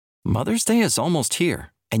Mother's Day is almost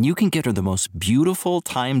here, and you can get her the most beautiful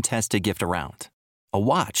time-tested gift around. A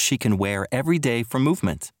watch she can wear every day from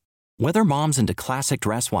Movement. Whether mom's into classic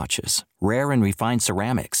dress watches, rare and refined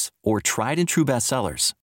ceramics, or tried and true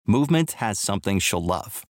bestsellers, Movement has something she'll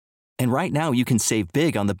love. And right now you can save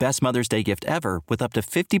big on the best Mother's Day gift ever with up to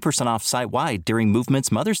 50% off site-wide during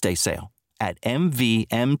Movement's Mother's Day sale at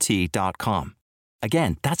MVMT.com.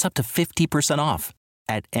 Again, that's up to 50% off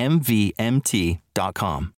at MVMT.com.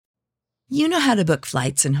 You know how to book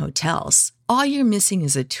flights and hotels. All you're missing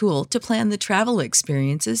is a tool to plan the travel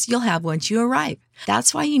experiences you'll have once you arrive.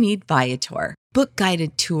 That's why you need Viator. Book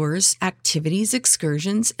guided tours, activities,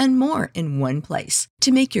 excursions, and more in one place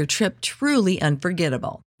to make your trip truly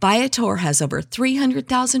unforgettable. Viator has over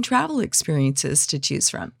 300,000 travel experiences to choose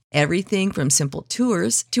from. Everything from simple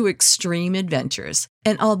tours to extreme adventures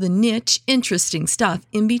and all the niche, interesting stuff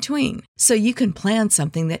in between. So you can plan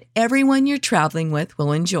something that everyone you're traveling with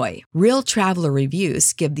will enjoy. Real traveler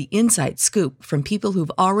reviews give the inside scoop from people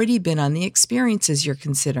who've already been on the experiences you're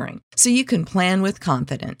considering. So you can plan with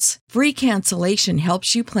confidence. Free cancellation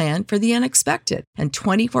helps you plan for the unexpected. And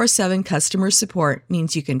 24/7 customer support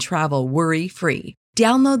means you can travel worry-free.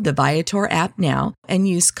 Download the Viator app now and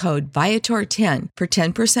use code Viator10 for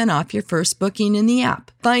 10% off your first booking in the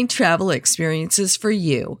app. Find travel experiences for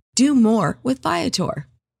you. Do more with Viator.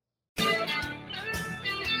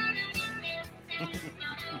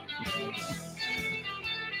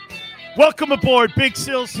 Welcome aboard. Big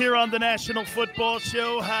Sills here on the National Football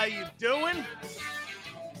Show. How you doing?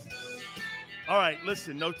 All right,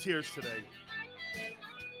 listen, no tears today.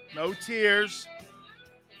 No tears.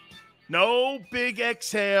 No big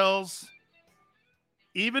exhales.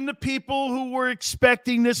 Even the people who were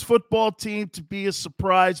expecting this football team to be a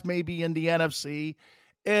surprise maybe in the NFC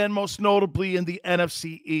and most notably in the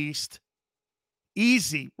NFC East.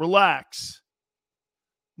 Easy, relax.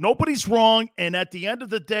 Nobody's wrong, and at the end of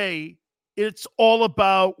the day, it's all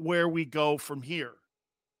about where we go from here.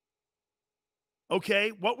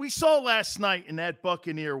 Okay, what we saw last night in that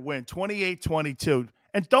Buccaneer win, 28-22,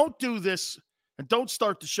 and don't do this. And don't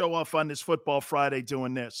start to show off on this Football Friday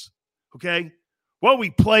doing this, okay? Well, we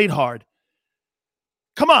played hard.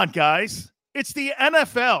 Come on, guys. It's the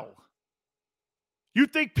NFL. You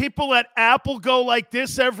think people at Apple go like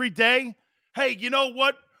this every day? Hey, you know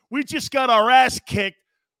what? We just got our ass kicked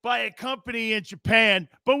by a company in Japan,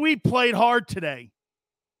 but we played hard today.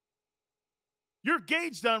 You're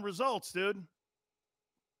gauged on results, dude.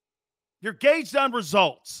 You're gauged on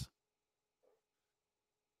results.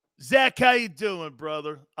 Zach, how you doing,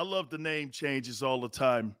 brother? I love the name changes all the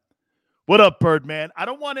time. What up, Birdman? I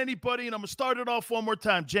don't want anybody, and I'm going to start it off one more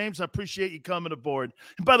time. James, I appreciate you coming aboard.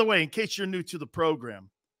 And by the way, in case you're new to the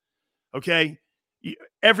program, okay,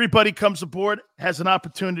 everybody comes aboard, has an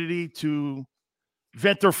opportunity to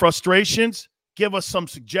vent their frustrations, give us some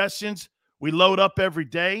suggestions. We load up every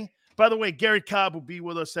day. By the way, Garry Cobb will be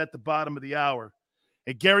with us at the bottom of the hour.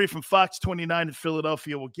 And Garry from Fox 29 in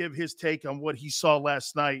Philadelphia will give his take on what he saw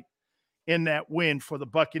last night in that win for the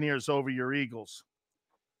Buccaneers over your Eagles.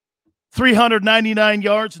 399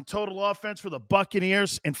 yards in total offense for the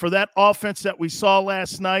Buccaneers. And for that offense that we saw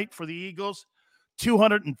last night for the Eagles,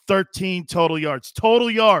 213 total yards.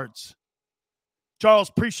 Total yards. Charles,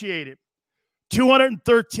 appreciate it.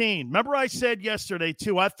 213. Remember I said yesterday,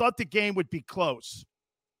 too, I thought the game would be close.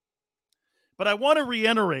 But I want to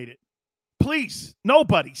reiterate it. Please,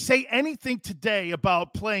 nobody say anything today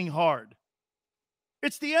about playing hard.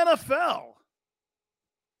 It's the NFL.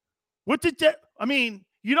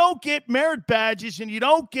 You don't get merit badges and you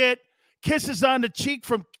don't get kisses on the cheek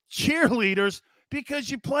from cheerleaders because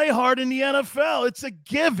you play hard in the NFL. It's a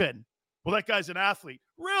given. Well, that guy's an athlete.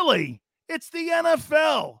 Really? It's the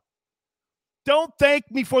NFL. Don't thank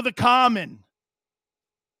me for the common.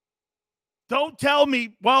 Don't tell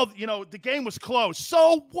me, well, the game was close.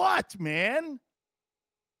 So what, man?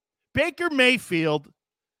 Baker Mayfield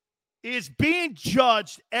is being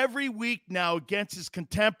judged every week now against his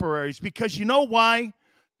contemporaries because you know why?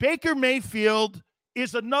 Baker Mayfield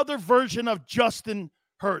is another version of Justin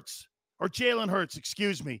Hurts, or Jalen Hurts,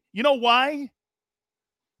 excuse me. You know why?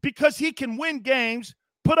 Because he can win games,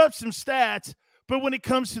 put up some stats, but when it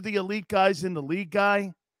comes to the elite guys in the league,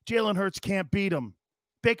 Jalen Hurts can't beat him.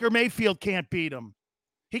 Baker Mayfield can't beat him.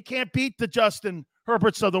 He can't beat the Justin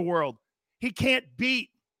Herberts of the world. He can't beat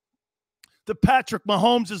the Patrick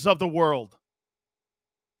Mahomeses of the world.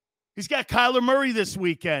 He's got Kyler Murray this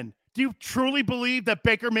weekend. Do you truly believe that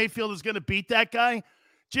Baker Mayfield is going to beat that guy?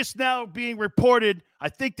 Just now being reported, I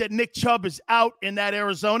think that Nick Chubb is out in that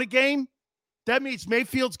Arizona game. That means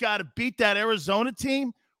Mayfield's got to beat that Arizona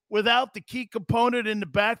team without the key component in the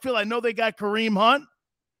backfield. I know they got Kareem Hunt.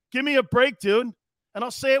 Give me a break, dude. And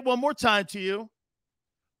I'll say it one more time to you.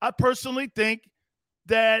 I personally think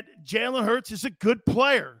that Jalen Hurts is a good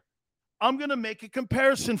player. I'm going to make a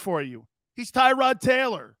comparison for you. He's Tyrod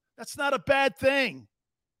Taylor. That's not a bad thing.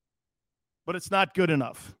 But it's not good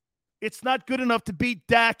enough. It's not good enough to beat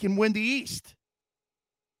Dak and win the East.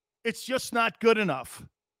 It's just not good enough.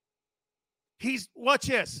 Watch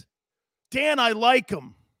this. Dan, I like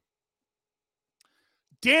him.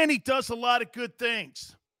 Danny does a lot of good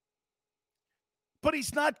things. But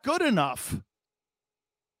he's not good enough.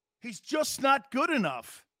 He's just not good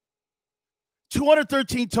enough.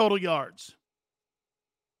 213 total yards.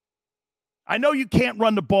 I know you can't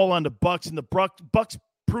run the ball on the Bucs, and the Bucs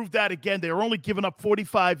proved that again. They were only giving up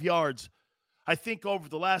 45 yards, I think, over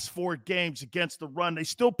the last 4 games against the run. They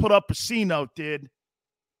still put up a C-note, the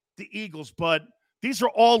Eagles, but these are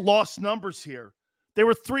all lost numbers here. They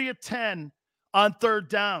were 3 of 10 on third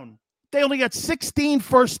down. They only got 16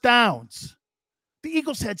 first downs. The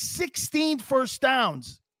Eagles had 16 first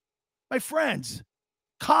downs. My friends,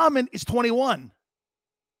 Common is 21.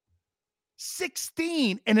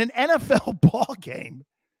 16 in an NFL ball game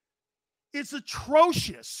is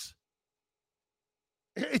atrocious.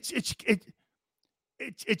 It's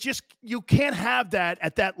just, you can't have that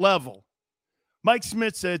at that level. Mike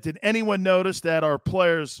Smith said, did anyone notice that our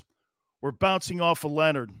players were bouncing off of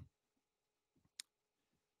Leonard?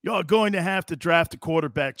 Y'all going to have to draft a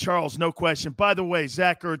quarterback. Charles, no question. By the way,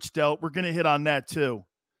 Zach Ertz dealt. We're going to hit on that too.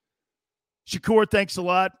 Shakur, thanks a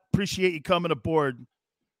lot. Appreciate you coming aboard.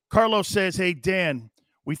 Carlos says, hey, Dan,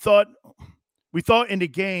 we thought in the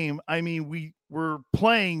game, we were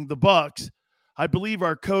playing the Bucs. I believe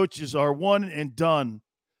our coaches are one and done.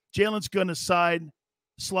 Jalen's going to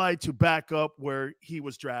slide to back up where he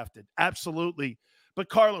was drafted. Absolutely. But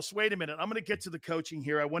Carlos, wait a minute. I'm going to get to the coaching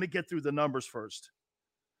here. I want to get through the numbers first.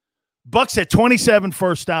 Bucs had 27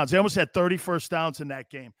 first downs. They almost had 30 first downs in that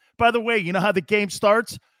game. By the way, you know how the game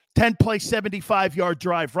starts? 10-play, 75-yard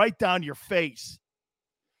drive right down your face.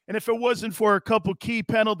 And if it wasn't for a couple key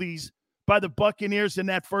penalties by the Buccaneers in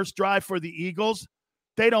that first drive for the Eagles,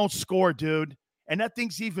 they don't score, dude. And that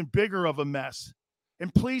thing's even bigger of a mess.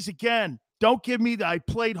 And please, again, don't give me the I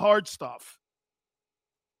played hard stuff.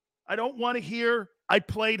 I don't want to hear I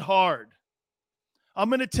played hard. I'm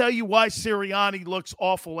going to tell you why Sirianni looks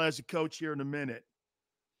awful as a coach here in a minute.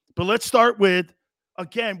 But let's start with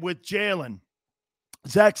Jalen.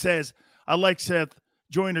 Zach says, I like Seth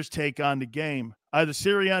Joyner's take on the game. Either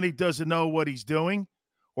Sirianni doesn't know what he's doing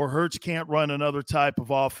or Hurts can't run another type of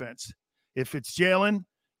offense. If it's Jalen,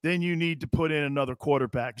 then you need to put in another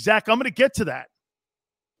quarterback. Zach, I'm going to get to that.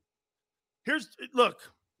 Look,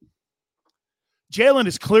 Jalen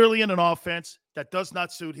is clearly in an offense that does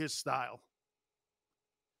not suit his style.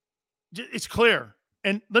 It's clear.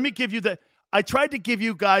 And let me give you I tried to give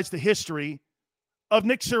you guys the history of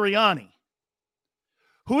Nick Sirianni.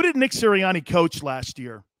 Who did Nick Sirianni coach last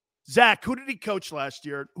year? Zach, who did he coach last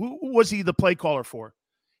year? Who was he the play caller for?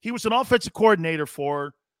 He was an offensive coordinator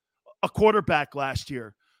for a quarterback last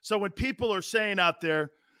year. So when people are saying out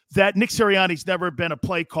there that Nick Sirianni's never been a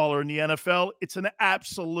play caller in the NFL, it's an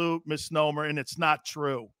absolute misnomer, and it's not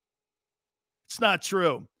true. It's not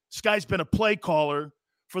true. This guy's been a play caller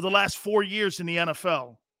for the last 4 years in the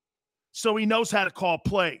NFL. So he knows how to call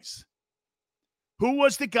plays. Who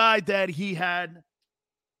was the guy that he had?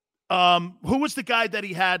 Who was the guy that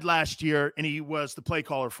he had last year and he was the play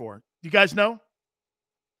caller for? You guys know?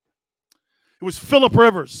 It was Phillip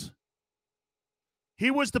Rivers.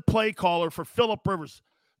 He was the play caller for Phillip Rivers.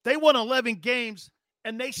 They won 11 games,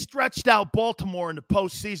 and they stretched out Baltimore in the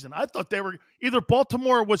postseason. I thought they were either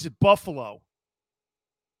Baltimore or was it Buffalo?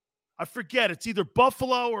 I forget. It's either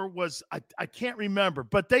Buffalo or I can't remember.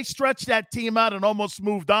 But they stretched that team out and almost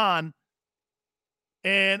moved on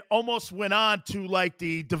and almost went on to like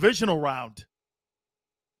the divisional round.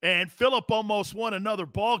 And Phillip almost won another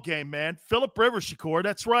ball game, man. Phillip Rivers, Shakur,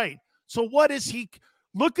 that's right. So what is he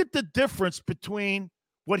 – look at the difference between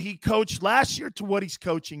what he coached last year to what he's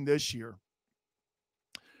coaching this year.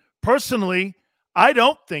 Personally, I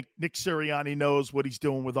don't think Nick Sirianni knows what he's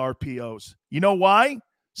doing with RPOs. You know why?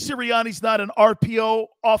 Sirianni's not an RPO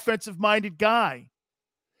offensive-minded guy.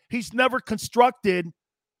 He's never constructed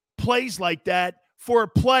plays like that for a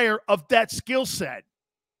player of that skill set.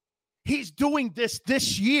 He's doing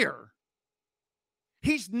this year.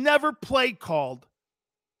 He's never play called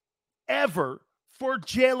ever for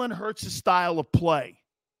Jalen Hurts' style of play.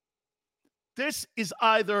 This is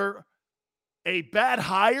either a bad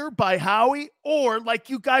hire by Howie or, like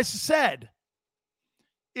you guys said,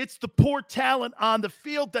 it's the poor talent on the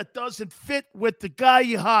field that doesn't fit with the guy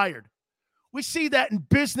you hired. We see that in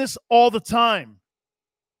business all the time.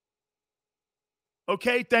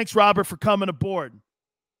 Okay, thanks, Robert, for coming aboard.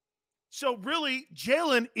 So really,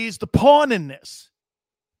 Jalen is the pawn in this.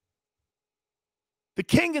 The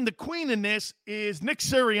king and the queen in this is Nick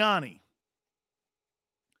Sirianni.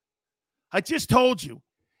 I just told you,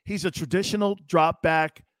 he's a traditional drop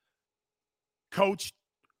back coach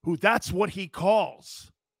who that's what he calls.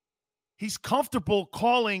 He's comfortable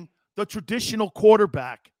calling the traditional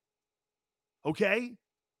quarterback. Okay?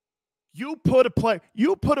 You put a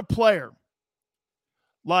player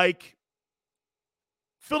like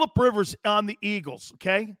Phillip Rivers on the Eagles,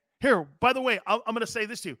 okay? Here, by the way, I'm going to say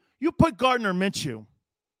this to you. You put Gardner Minshew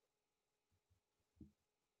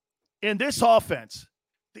in this offense,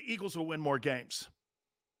 the Eagles will win more games.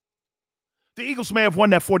 The Eagles may have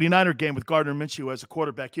won that 49er game with Gardner Minshew as a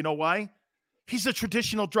quarterback. You know why? He's a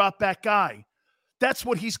traditional drop back guy. That's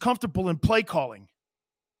what he's comfortable in play calling.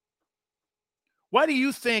 Why do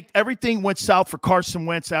you think everything went south for Carson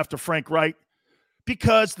Wentz after Frank Reich?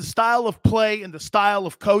 Because the style of play and the style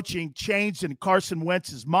of coaching changed in Carson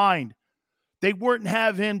Wentz's mind. They weren't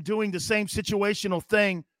have him doing the same situational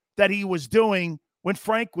thing that he was doing when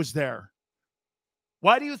Frank was there.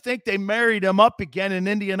 Why do you think they married him up again in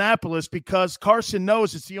Indianapolis? Because Carson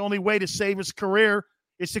knows it's the only way to save his career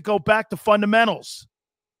is to go back to fundamentals.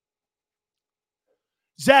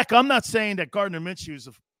 Zach, I'm not saying that Gardner Minshew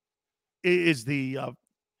is the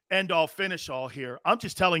end-all, finish-all here. I'm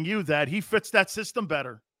just telling you that he fits that system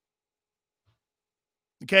better.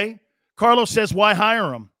 Okay? Carlos says, why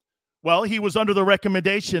hire him? Well, he was under the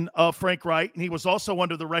recommendation of Frank Reich, and he was also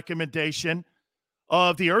under the recommendation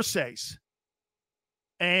of the Irsays.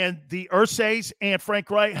 And the Irsays and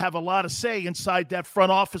Frank Reich have a lot of say inside that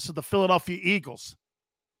front office of the Philadelphia Eagles.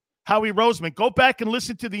 Howie Roseman, go back and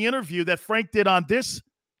listen to the interview that Frank did on this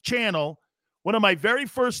channel, one of my very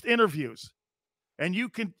first interviews. And you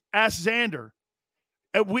can ask Xander.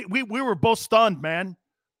 We were both stunned, man.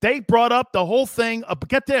 They brought up the whole thing.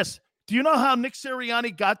 Get this. Do you know how Nick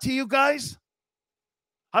Sirianni got to you guys?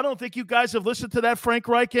 I don't think you guys have listened to that Frank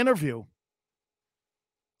Reich interview.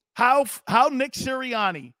 How Nick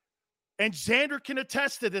Sirianni, and Xander can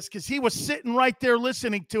attest to this because he was sitting right there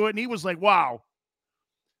listening to it, and he was like, wow.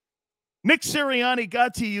 Nick Sirianni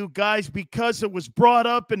got to you guys because it was brought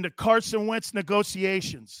up in the Carson Wentz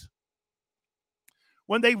negotiations.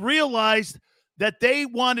 When they realized that they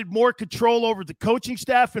wanted more control over the coaching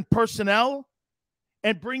staff and personnel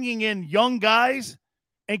and bringing in young guys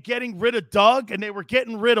and getting rid of Doug, and they were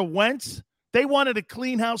getting rid of Wentz, they wanted to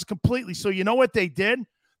clean house completely. So you know what they did?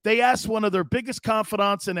 They asked one of their biggest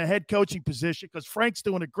confidants in a head coaching position, because Frank's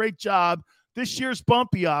doing a great job. This year's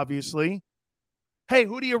bumpy, obviously. Hey,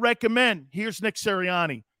 who do you recommend? Here's Nick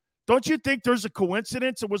Sirianni. Don't you think there's a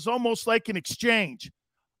coincidence? It was almost like an exchange.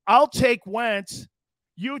 I'll take Wentz.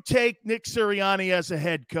 You take Nick Sirianni as a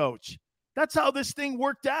head coach. That's how this thing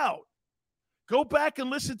worked out. Go back and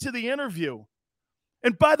listen to the interview.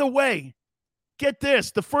 And by the way, get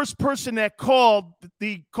this. The first person that called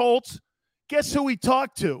the Colts, guess who he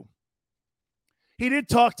talked to? He didn't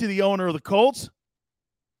talk to the owner of the Colts.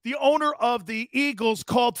 The owner of the Eagles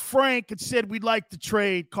called Frank and said, we'd like to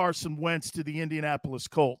trade Carson Wentz to the Indianapolis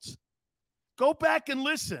Colts. Go back and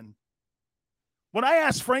listen. When I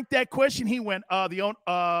asked Frank that question, he went,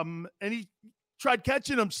 and he tried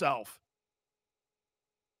catching himself.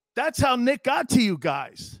 That's how Nick got to you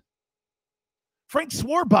guys. Frank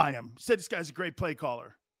swore by him, said this guy's a great play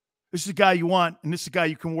caller. This is a guy you want, and this is a guy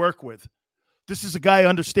you can work with. This is a guy who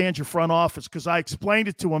understands your front office, because I explained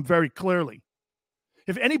it to him very clearly.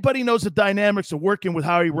 If anybody knows the dynamics of working with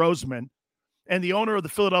Howie Roseman and the owner of the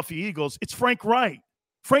Philadelphia Eagles, it's Frank Reich.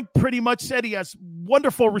 Frank pretty much said he has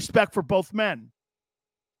wonderful respect for both men.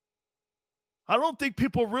 I don't think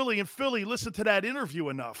people really in Philly listen to that interview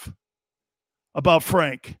enough about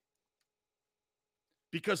Frank,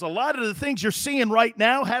 because a lot of the things you're seeing right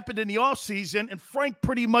now happened in the offseason, and Frank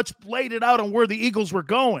pretty much laid it out on where the Eagles were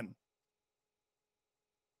going.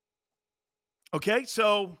 Okay,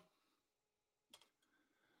 so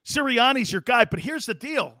Sirianni's your guy, but here's the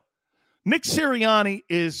deal. Nick Sirianni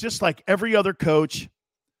is just like every other coach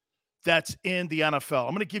that's in the NFL.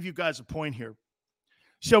 I'm going to give you guys a point here.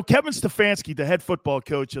 So Kevin Stefanski, the head football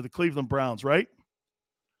coach of the Cleveland Browns, right?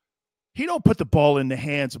 He don't put the ball in the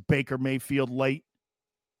hands of Baker Mayfield late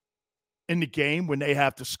in the game when they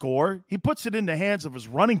have to score. He puts it in the hands of his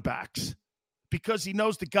running backs because he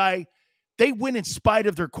knows the guy, they win in spite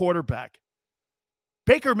of their quarterback.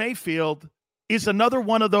 Baker Mayfield is another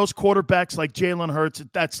one of those quarterbacks like Jalen Hurts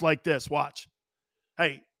that's like this. Watch.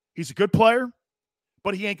 Hey, he's a good player,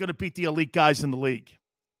 but he ain't going to beat the elite guys in the league.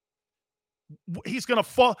 He's going to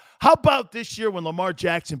fall. How about this year when Lamar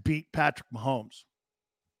Jackson beat Patrick Mahomes?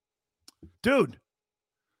 Dude,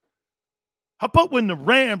 How about when the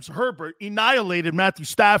Rams, Herbert, annihilated Matthew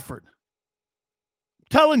Stafford? I'm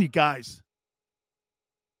telling you guys.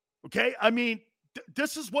 Okay? I mean,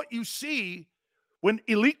 this is what you see when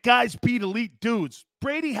elite guys beat elite dudes.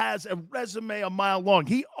 Brady has a resume a mile long.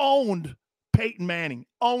 He owned Peyton Manning,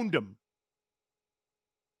 owned him.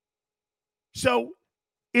 So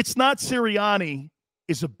it's not Sirianni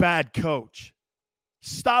is a bad coach.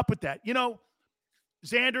 Stop with that. You know,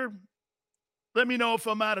 Xander, let me know if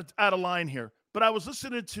I'm out of line here. But I was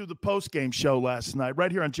listening to the post-game show last night, right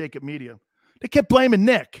here on Jacob Media. They kept blaming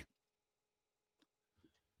Nick.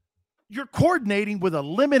 You're coordinating with a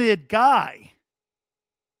limited guy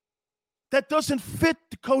that doesn't fit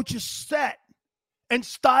the coach's set and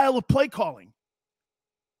style of play calling.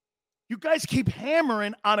 You guys keep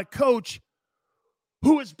hammering on a coach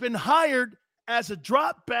who has been hired as a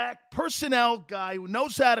drop back personnel guy who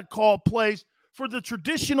knows how to call plays for the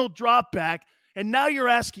traditional drop back, and now you're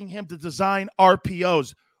asking him to design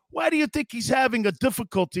RPOs. Why do you think he's having a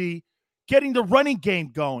difficulty getting the running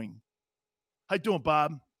game going? How you doing,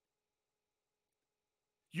 Bob?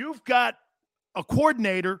 You've got a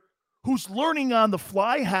coordinator who's learning on the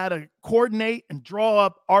fly how to coordinate and draw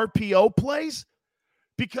up RPO plays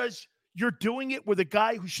because you're doing it with a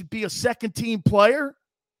guy who should be a second-team player?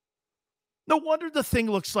 No wonder the thing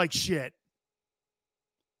looks like shit.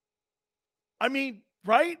 I mean,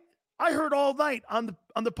 right? I heard all night on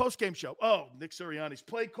the postgame show, oh, Nick Sirianni's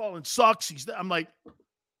play calling sucks. I'm like,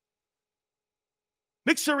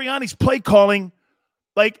 Nick Sirianni's play calling,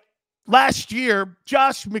 like last year,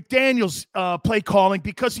 Josh McDaniels' play calling,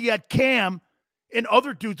 because he had Cam and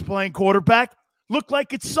other dudes playing quarterback, looked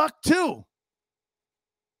like it sucked too.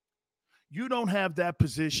 You don't have that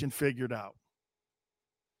position figured out.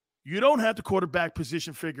 You don't have the quarterback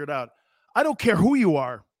position figured out. I don't care who you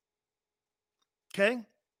are. Okay?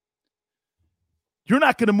 You're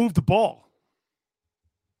not going to move the ball.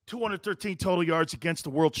 213 total yards against the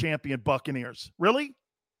world champion Buccaneers. Really?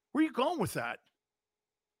 Where are you going with that?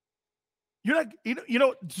 You're not,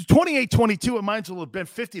 28-22, it might as well have been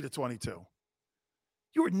 50-22.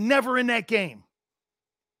 You were never in that game.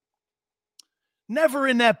 Never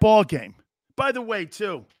in that ball game. By the way,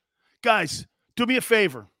 too, guys, do me a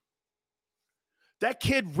favor. That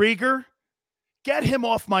kid Rieger, get him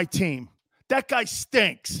off my team. That guy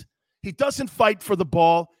stinks. He doesn't fight for the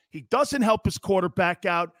ball. He doesn't help his quarterback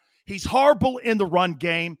out. He's horrible in the run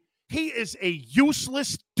game. He is a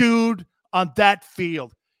useless dude on that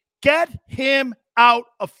field. Get him out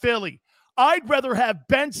of Philly. I'd rather have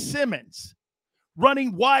Ben Simmons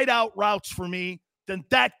running wide out routes for me than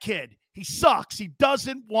that kid. He sucks. He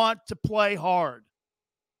doesn't want to play hard.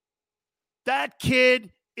 That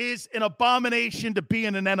kid is an abomination to be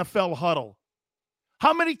in an NFL huddle.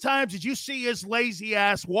 How many times did you see his lazy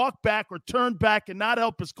ass walk back or turn back and not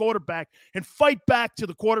help his quarterback and fight back to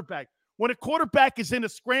the quarterback? When a quarterback is in a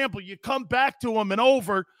scramble, you come back to him and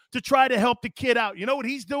over to try to help the kid out. You know what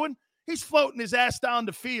he's doing? He's floating his ass down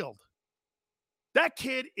the field. That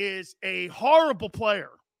kid is a horrible player.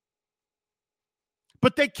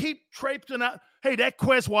 But they keep traipsing out. Hey, that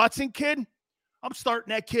Quez Watson kid, I'm starting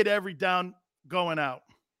that kid every down going out.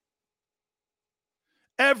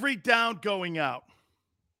 Every down going out.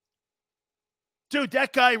 Dude,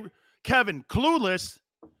 that guy, Kevin, clueless,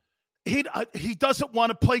 he doesn't want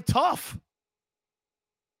to play tough.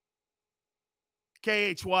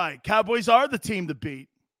 KHY, Cowboys are the team to beat.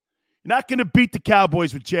 You're not going to beat the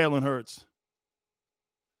Cowboys with Jalen Hurts.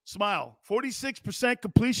 Smile, 46%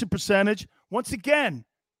 completion percentage. Once again,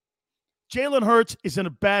 Jalen Hurts is in a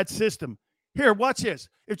bad system. Here, watch this.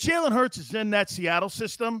 If Jalen Hurts is in that Seattle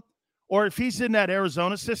system, or if he's in that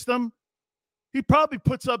Arizona system, he probably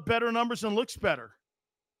puts up better numbers and looks better.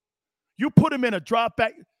 You put him in a drop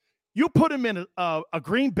back. You put him in a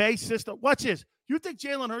Green Bay system. Watch this. You think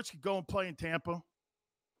Jalen Hurts could go and play in Tampa?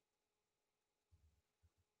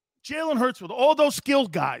 Jalen Hurts with all those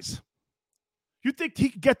skilled guys. You think he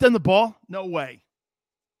could get them the ball? No way.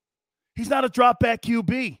 He's not a drop back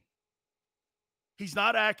QB. He's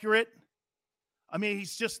not accurate. I mean,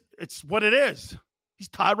 it's what it is. He's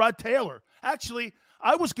Tyrod Taylor. Actually,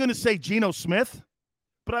 I was going to say Geno Smith,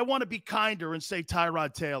 but I want to be kinder and say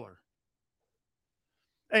Tyrod Taylor.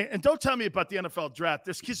 Hey, and don't tell me about the NFL draft.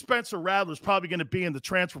 This kid Spencer Rattler is probably going to be in the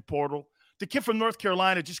transfer portal. The kid from North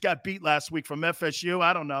Carolina just got beat last week from FSU.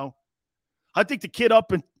 I don't know. I think the kid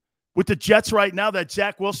up with the Jets right now, that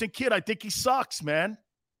Zach Wilson kid, I think he sucks, man.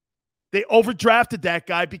 They overdrafted that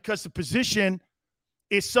guy because the position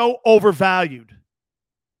is so overvalued.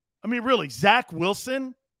 I mean, really, Zach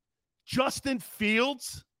Wilson, Justin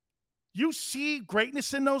Fields, you see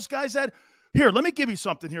greatness in those guys? Here, let me give you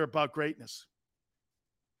something here about greatness.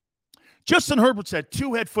 Justin Herbert's had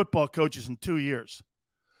 2 head football coaches in 2 years,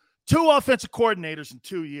 2 offensive coordinators in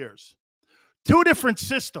 2 years, 2 different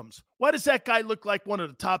systems. Why does that guy look like one of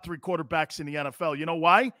the top 3 quarterbacks in the NFL? You know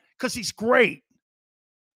why? Because he's great.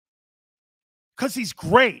 Because he's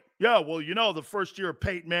great. Yeah, well, the first year of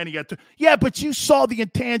Peyton Manning had to. Yeah, but you saw the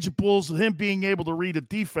intangibles of him being able to read a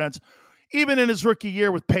defense, even in his rookie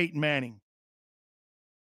year with Peyton Manning.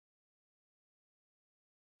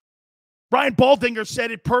 Brian Baldinger said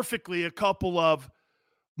it perfectly a couple of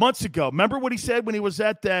months ago. Remember what he said when he was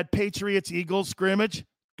at that Patriots-Eagles scrimmage?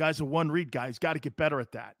 Guy's a one-read guy. He's got to get better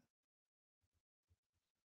at that.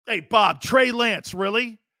 Hey, Bob, Trey Lance,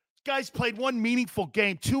 really? Guy's played 1 meaningful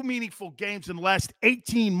game, 2 meaningful games in the last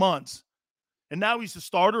 18 months. And now he's the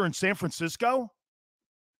starter in San Francisco?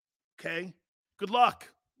 Okay. Good luck.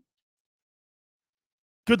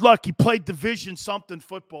 Good luck. He played division something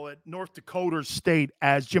football at North Dakota State,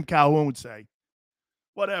 as Jim Calhoun would say.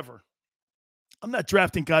 Whatever. I'm not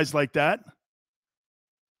drafting guys like that.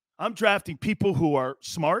 I'm drafting people who are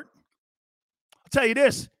smart. I'll tell you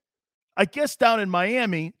this. I guess down in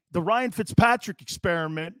Miami, the Ryan Fitzpatrick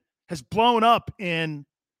experiment has blown up in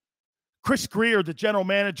Chris Grier, the general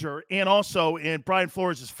manager, and also in Brian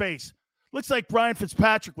Flores' face. Looks like Brian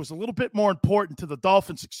Fitzpatrick was a little bit more important to the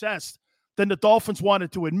Dolphins' success than the Dolphins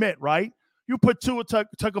wanted to admit, right? You put Tua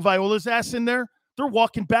Tagovailoa's ass in there, they're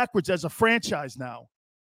walking backwards as a franchise now.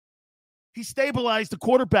 He stabilized the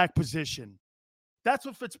quarterback position. That's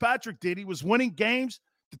what Fitzpatrick did. He was winning games.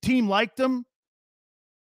 The team liked him.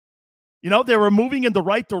 They were moving in the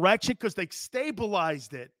right direction because they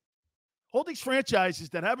stabilized it. All these franchises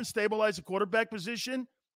that haven't stabilized the quarterback position,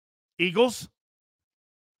 Eagles,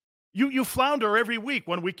 you flounder every week.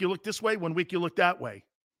 1 week you look this way, 1 week you look that way.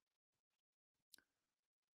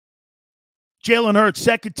 Jalen Hurts,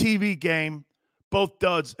 second TV game, both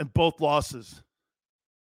duds and both losses.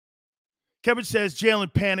 Kevin says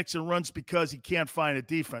Jalen panics and runs because he can't find a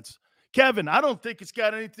defense. Kevin, I don't think it's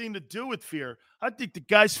got anything to do with fear. I think the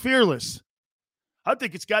guy's fearless. I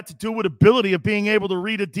think it's got to do with ability of being able to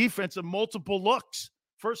read a defense in multiple looks.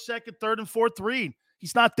 First, second, third, and fourth read.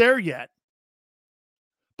 He's not there yet.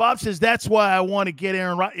 Bob says that's why I want to get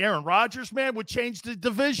Aaron Rodgers, man, would change the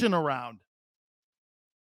division around.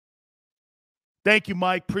 Thank you,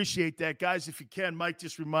 Mike. Appreciate that. Guys, if you can, Mike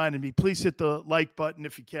just reminded me, please hit the like button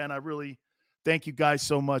if you can. I really thank you guys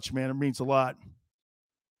so much, man. It means a lot.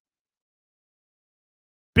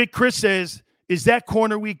 Big Chris says, is that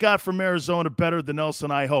corner we got from Arizona better than Nelson?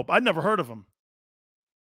 I hope. I'd never heard of him.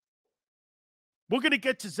 We're going to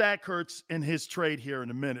get to Zach Ertz and his trade here in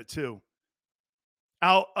a minute, too.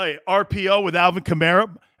 RPO with Alvin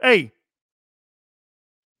Kamara. Hey.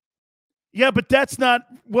 Yeah, but that's not,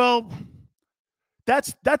 well,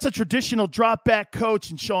 that's a traditional drop-back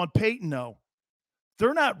coach and Sean Payton, though.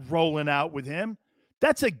 They're not rolling out with him.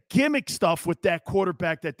 That's a gimmick stuff with that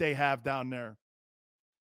quarterback that they have down there.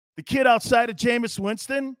 The kid outside of Jameis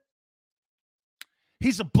Winston,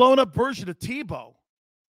 he's a blown-up version of Tebow.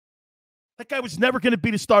 That guy was never going to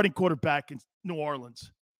be the starting quarterback in New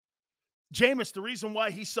Orleans. Jameis, the reason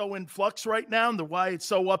why he's so in flux right now and why it's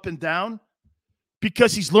so up and down,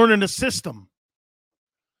 because he's learning a system.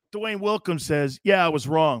 Dwayne Wilkins says, yeah, I was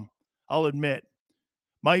wrong. I'll admit.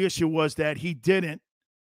 My issue was that he didn't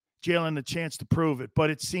Jalen a chance to prove it, but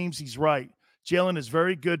it seems he's right. Jalen is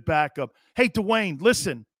very good backup. Hey, Dwayne,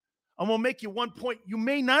 listen. I'm going to make you one point. You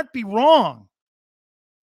may not be wrong.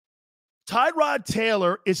 Tyrod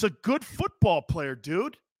Taylor is a good football player,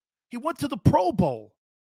 dude. He went to the Pro Bowl.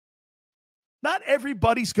 Not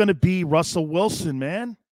everybody's going to be Russell Wilson,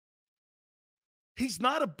 man. He's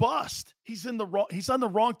not a bust. He's on the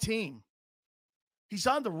wrong team. He's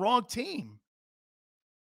on the wrong team.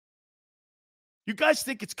 You guys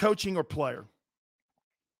think it's coaching or player?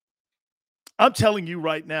 I'm telling you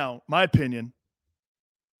right now, my opinion.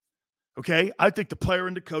 Okay? I think the player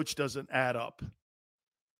and the coach doesn't add up.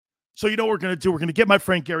 So you know what we're going to do? We're going to get my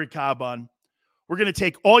friend Garry Cobb on. We're going to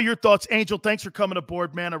take all your thoughts. Angel, thanks for coming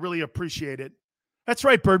aboard, man. I really appreciate it. That's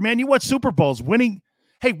right, Birdman. You won Super Bowls. Winning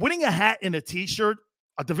a hat and a T-shirt,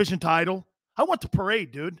 a division title. I want the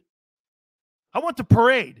parade, dude. I want the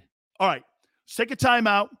parade. All right. Let's take a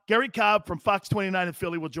timeout. Garry Cobb from Fox 29 in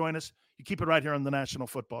Philly will join us. You keep it right here on the National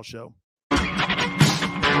Football Show.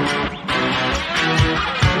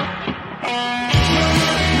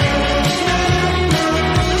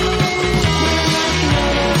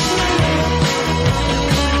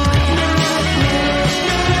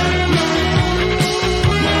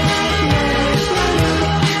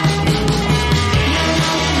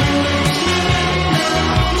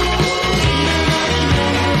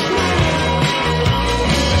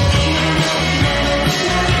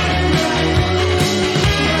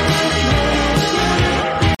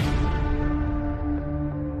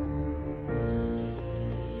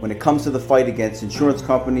 comes to the fight against insurance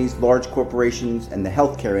companies, large corporations, and the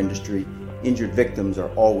healthcare industry, injured victims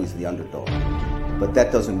are always the underdog. But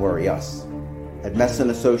that doesn't worry us. At Messa &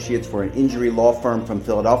 Associates, we're an injury law firm from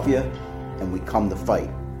Philadelphia, and we come to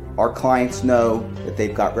fight. Our clients know that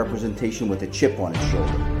they've got representation with a chip on its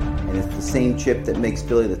shoulder, and it's the same chip that makes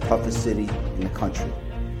Philly the toughest city in the country.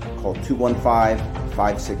 Call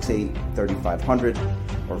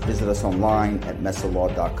 215-568-3500 or visit us online at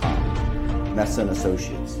messalaw.com. Messa &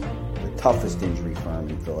 Associates, the toughest injury firm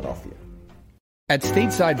in Philadelphia. At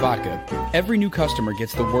Stateside Vodka, every new customer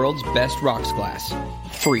gets the world's best rocks glass,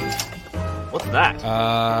 free. What's that?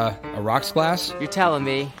 A rocks glass? You're telling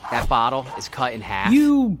me that bottle is cut in half?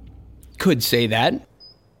 You could say that.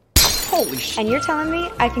 Holy shit. And you're telling me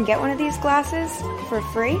I can get one of these glasses for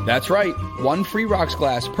free? That's right. One free rocks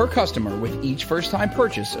glass per customer with each first-time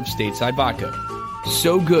purchase of Stateside Vodka.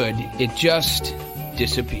 So good, it just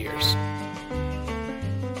disappears.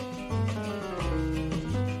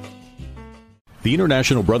 The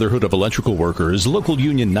International Brotherhood of Electrical Workers, Local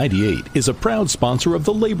Union 98, is a proud sponsor of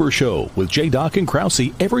The Labor Show with J. Doc and Krause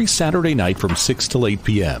every Saturday night from 6 till 8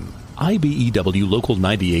 p.m. IBEW Local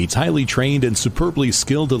 98's highly trained and superbly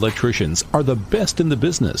skilled electricians are the best in the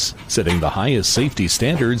business, setting the highest safety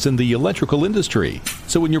standards in the electrical industry.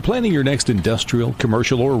 So when you're planning your next industrial,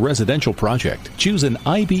 commercial, or residential project, choose an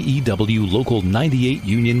IBEW Local 98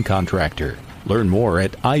 union contractor. Learn more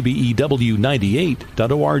at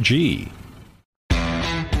ibew98.org.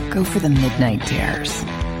 Go for the midnight dares.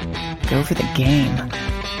 Go for the game.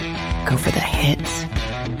 Go for the hits.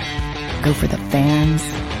 Go for the fans.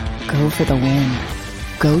 Go for the win.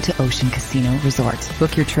 Go to Ocean Casino Resort.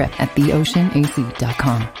 Book your trip at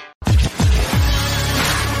theoceanac.com.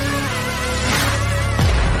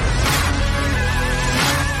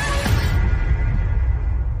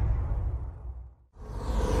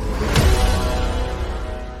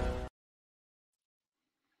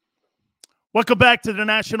 Welcome back to the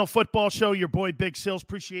National Football Show. Your boy, Big Sills.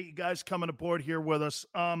 Appreciate you guys coming aboard here with us.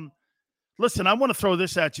 Listen, I want to throw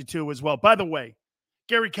this at you, too, as well. By the way,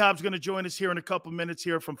 Garry Cobb's going to join us here in a couple minutes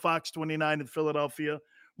here from Fox 29 in Philadelphia.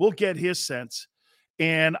 We'll get his sense.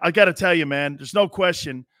 And I got to tell you, man, there's no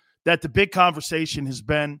question that the big conversation has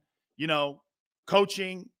been,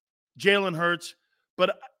 coaching, Jalen Hurts.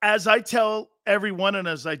 But as I tell everyone, and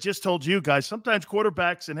as I just told you guys, sometimes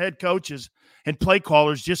quarterbacks and head coaches and play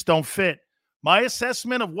callers just don't fit. My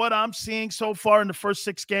assessment of what I'm seeing so far in the first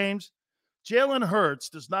 6 games, Jalen Hurts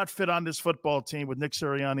does not fit on this football team with Nick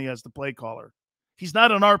Sirianni as the play caller. He's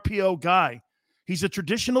not an RPO guy. He's a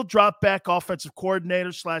traditional drop-back offensive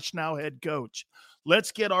coordinator / now head coach.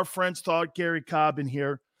 Let's get our friend's thought, Garry Cobb, in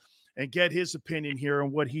here and get his opinion here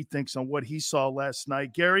on what he thinks on what he saw last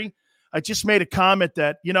night. Garry, I just made a comment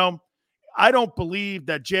that, I don't believe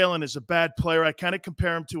that Jalen is a bad player. I kind of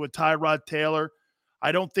compare him to a Tyrod Taylor.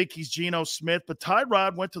 I don't think he's Geno Smith, but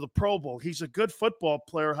Tyrod went to the Pro Bowl. He's a good football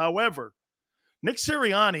player. However, Nick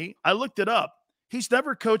Sirianni, I looked it up. He's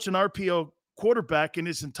never coached an RPO quarterback in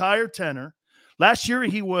his entire tenure. Last year,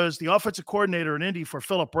 he was the offensive coordinator in Indy for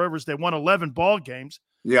Phillip Rivers. They won 11 ball games.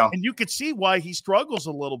 Yeah. And you could see why he struggles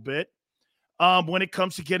a little bit when it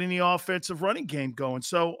comes to getting the offensive running game going.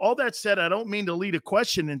 So all that said, I don't mean to lead a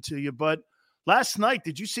question into you, but last night,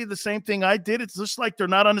 did you see the same thing I did? It's just like they're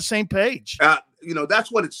not on the same page.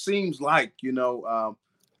 That's what it seems like. I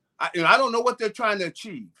don't know what they're trying to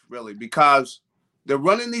achieve, really, because they're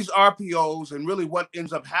running these RPOs, and really what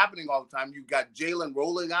ends up happening all the time, you've got Jalen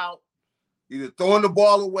rolling out, either throwing the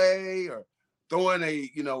ball away or throwing a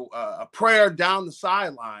prayer down the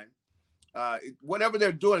sideline. Whatever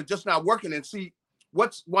they're doing, it's just not working. And see,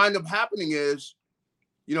 what's wind up happening is,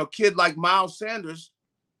 kid like Miles Sanders,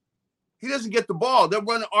 he doesn't get the ball. They're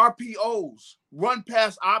running RPOs, run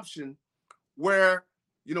pass option, where,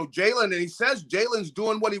 Jalen, and he says Jalen's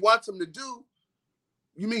doing what he wants him to do.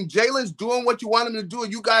 You mean Jalen's doing what you want him to do,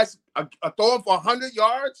 and you guys are throwing for 100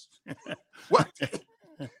 yards? What?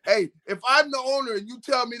 Hey, if I'm the owner and you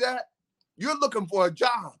tell me that, you're looking for a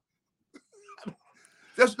job.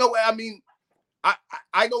 There's no way. I mean,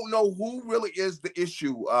 I don't know who really is the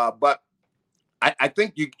issue, but I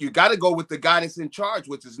think you got to go with the guy that's in charge,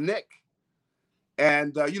 which is Nick.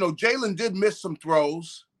 And, Jalen did miss some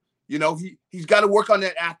throws. He's got to work on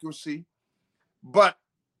that accuracy. But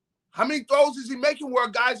how many throws is he making where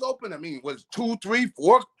a guy's open? I mean, was 2, 3,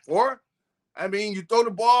 4? I mean, you throw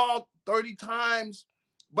the ball 30 times.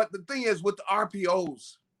 But the thing is, with the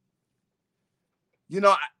RPOs,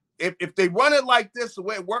 if they run it like this, the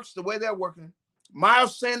way it works, the way they're working,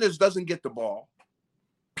 Miles Sanders doesn't get the ball.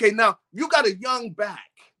 Okay, now, you got a young back.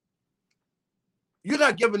 You're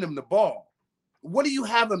not giving him the ball. What do you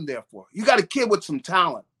have him there for? You got a kid with some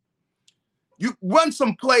talent. You run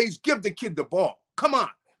some plays, give the kid the ball. Come on.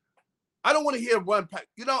 I don't want to hear run pass.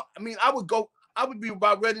 You know, I mean, I would be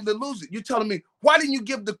about ready to lose it. You're telling me, why didn't you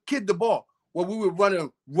give the kid the ball? Well, we were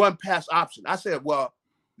running run pass option. I said, well,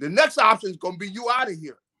 the next option is going to be you out of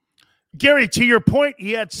here. Garry, to your point,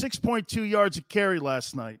 he had 6.2 yards of carry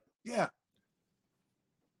last night. Yeah.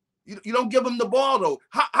 You don't give him the ball, though.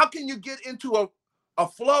 How can you get into a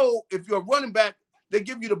flow if you're a running back, they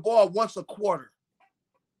give you the ball once a quarter?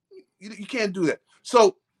 You can't do that.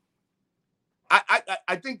 So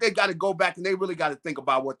I think they got to go back and they really got to think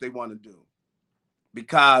about what they want to do,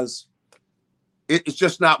 because it's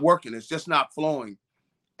just not working. It's just not flowing.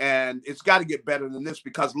 And it's got to get better than this,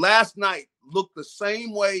 because last night looked the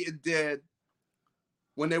same way it did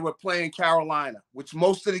when they were playing Carolina, which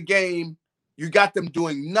most of the game you got them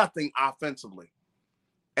doing nothing offensively.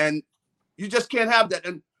 And you just can't have that.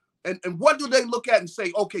 And what do they look at and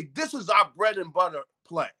say, okay, this is our bread and butter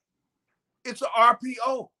play? It's an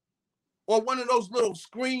RPO or one of those little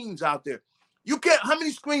screens out there. You can't, how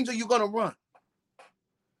many screens are you going to run?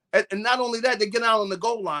 And not only that, they get out on the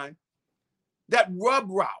goal line. That rub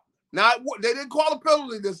route. Now, they didn't call a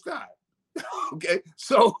penalty this time. Okay,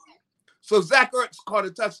 so Zach Ertz caught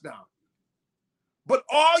a touchdown. But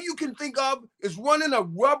all you can think of is running a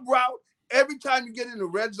rub route every time you get in the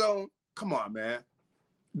red zone. Come on, man.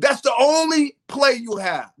 That's the only play you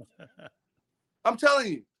have. I'm telling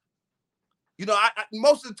you. You know, I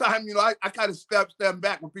most of the time, you know, I kind of step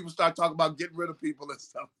back when people start talking about getting rid of people and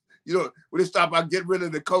stuff. You know, when they start about getting rid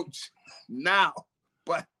of the coach now.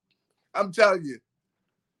 But I'm telling you,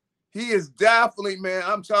 he is definitely, man,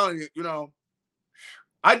 I'm telling you, you know,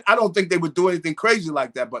 I don't think they would do anything crazy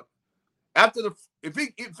like that. But after if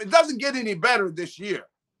it doesn't get any better this year.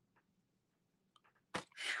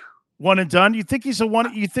 One and done? You think he's a one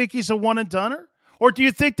and doneer? Or do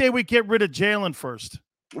you think they would get rid of Jalen first?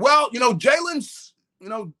 Well, you know, Jalen is, you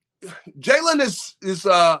know,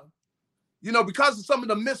 because of some of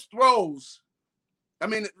the missed throws. I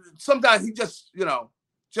mean, sometimes he just, you know,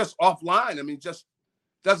 just offline. I mean, just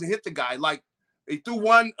doesn't hit the guy. Like he threw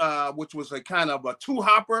one, which was a kind of a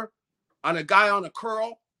two-hopper on a guy on a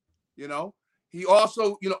curl, you know. He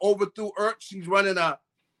also, you know, overthrew Ertz. He's running about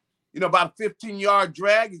a 15-yard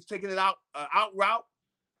drag. He's taking it out route,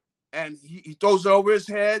 and he throws it over his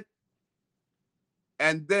head.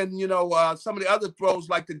 And then, you know, some of the other throws,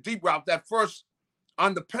 like the deep route, that first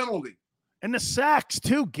on the penalty. And the sacks,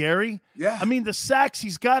 too, Garry. Yeah. I mean, the sacks,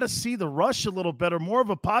 he's got to see the rush a little better, more of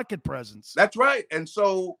a pocket presence. That's right. And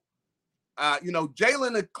so, you know,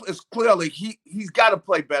 Jalen is clearly, he's got to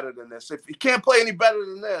play better than this. If he can't play any better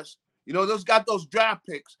than this, you know, those draft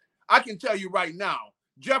picks. I can tell you right now,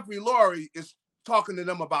 Jeffrey Lurie is talking to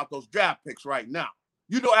them about those draft picks right now.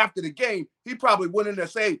 You know, after the game, he probably went in there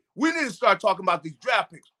saying, we need to start talking about these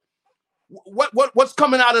draft picks. What's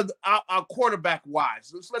coming out of our quarterback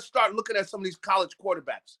wise? Let's start looking at some of these college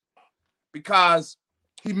quarterbacks, because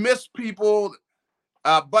he missed people,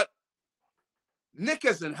 but Nick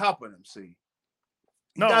isn't helping him. See,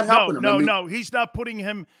 No, he's not putting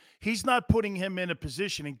him. He's not putting him in a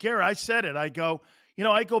position. And Garry, I said it. I go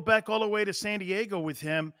back all the way to San Diego with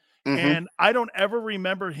him, and I don't ever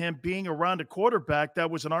remember him being around a quarterback that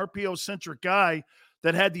was an RPO-centric guy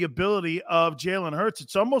that had the ability of Jalen Hurts.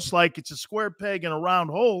 It's almost like it's a square peg in a round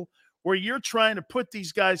hole where you're trying to put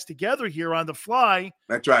these guys together here on the fly.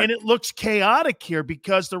 That's right. And it looks chaotic here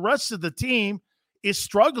because the rest of the team is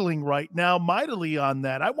struggling right now mightily on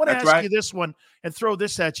that. I want to ask you this one and throw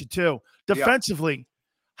this at you too. Defensively,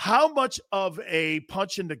 how much of a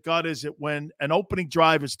punch in the gut is it when an opening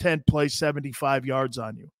drive is 10 plays, 75 yards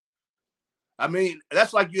on you? I mean,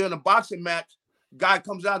 that's like you're in a boxing match. Guy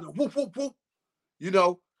comes out and whoop, whoop, whoop. You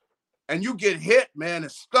know, and you get hit, man,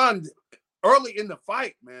 and stunned early in the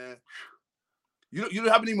fight, man. You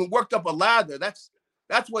haven't even worked up a lather. That's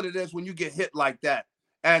what it is when you get hit like that.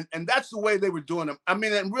 And that's the way they were doing them. I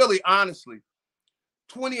mean, and really, honestly,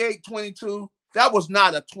 28-22, that was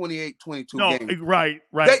not a 28-22 game. Right.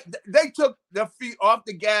 They took their feet off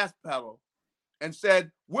the gas pedal and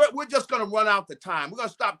said, we're just going to run out the time. We're going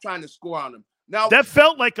to stop trying to score on them. Now that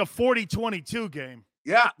felt like a 40-22 game.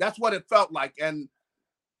 Yeah, that's what it felt like. And,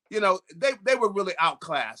 you know, they were really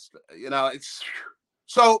outclassed. You know,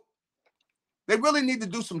 so they really need to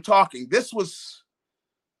do some talking. This was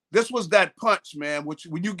that punch, man, which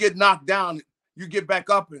when you get knocked down, you get back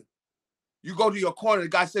up and you go to your corner. The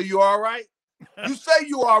guy say, you all right? You say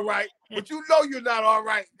you all right, but you know you're not all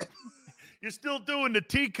right. You're still doing the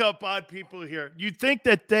teacup on people here. You think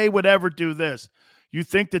that they would ever do this? You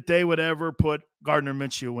think that they would ever put Gardner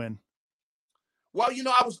Minshew in? Well, you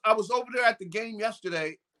know, I was over there at the game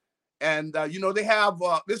yesterday, And, they have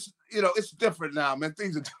this, it's different now, man.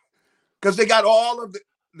 Things are because they got all of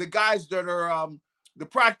the guys that are the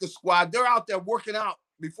practice squad. They're out there working out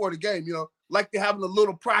before the game, like they're having a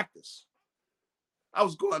little practice. I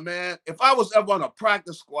was going, man, if I was ever on a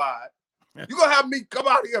practice squad, you're going to have me come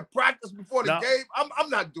out here and practice before the game? I'm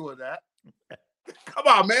not doing that. Come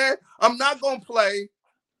on, man. I'm not going to play,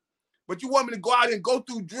 but you want me to go out and go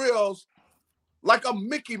through drills like I'm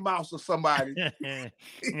Mickey Mouse or somebody.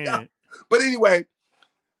 Yeah. But anyway,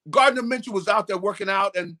 Gardner Minshew was out there working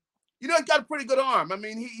out, and, he got a pretty good arm. I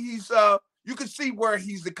mean, he's you can see where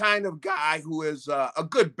he's the kind of guy who is a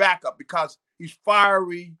good backup because he's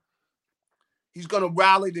fiery. He's going to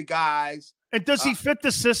rally the guys. And does he fit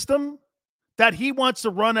the system that he wants to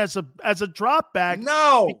run as a drop back?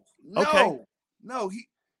 No. Okay. No, he,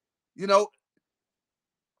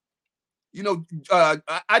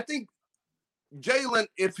 I think Jalen,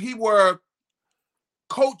 if he were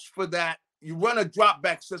coached for that, you run a drop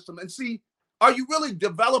back system and see, are you really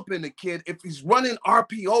developing the kid if he's running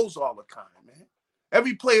RPOs all the time, man?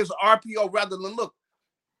 Every play is RPO rather than, look,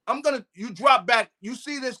 you drop back, you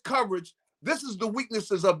see this coverage. This is the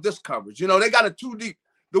weaknesses of this coverage. They got a 2 deep.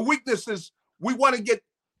 The weaknesses, we want to get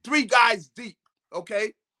 3 guys deep,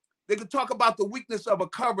 okay? They could talk about the weakness of a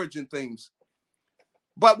coverage and things.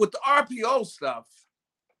 But with the RPO stuff,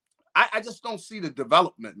 I just don't see the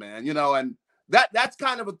development, man, and that's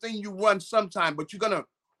kind of a thing you run sometime, but you're going to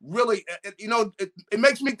really, it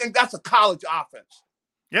makes me think that's a college offense.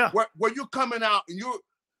 Yeah. Where you're coming out and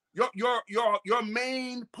your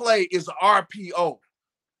main play is RPO.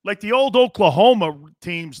 Like the old Oklahoma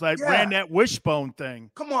teams that ran that wishbone thing.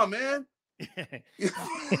 Come on, man. And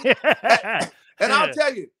I'll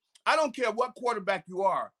tell you, I don't care what quarterback you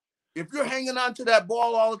are. If you're hanging on to that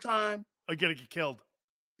ball all the time, you're going to get killed.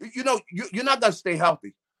 You're not going to stay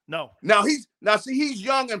healthy. No. Now he's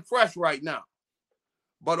young and fresh right now.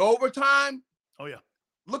 But over time, oh yeah.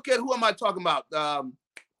 Look at who am I talking about?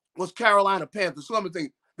 Was Carolina Panthers? Who am I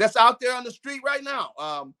thinking that's out there on the street right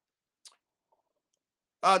now?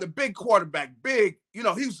 The big quarterback,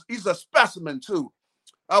 he's a specimen too.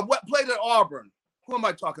 What played at Auburn? Who am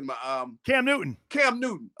I talking about? Cam Newton. Cam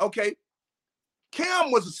Newton. Okay.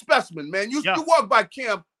 Cam was a specimen, man. You walk by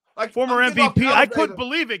Cam like former MVP. I couldn't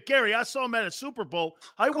believe it, Gary. I saw him at a Super Bowl.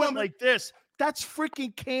 I went like this. That's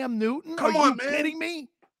freaking Cam Newton. Come on, man. Kidding me?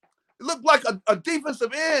 It looked like a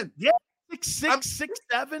defensive end. Yeah, 6'6",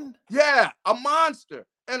 6'7". Yeah, a monster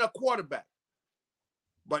and a quarterback.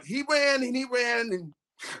 But he ran and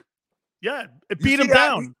yeah, it beat him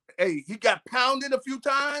down. He got pounded a few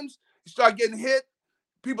times. He started getting hit.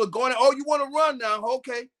 People going, oh, you want to run now?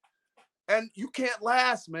 Okay. And you can't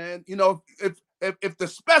last, man. If the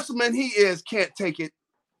specimen he is can't take it,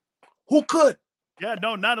 who could? Yeah,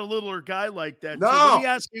 no, not a littler guy like that. No. So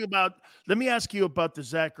let me ask you about the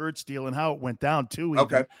Zach Ertz deal and how it went down too. Even.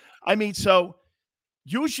 Okay. I mean, so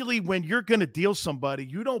usually when you're going to deal somebody,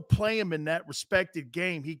 you don't play him in that respected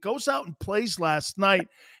game. He goes out and plays last night,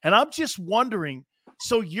 and I'm just wondering,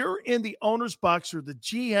 so you're in the owner's box or the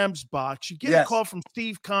GM's box. You get a call from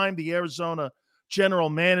Steve Keim, the Arizona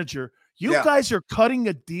general manager. You guys are cutting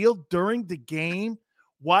a deal during the game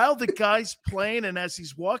while the guy's playing, and as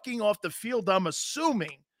he's walking off the field, I'm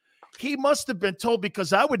assuming he must have been told,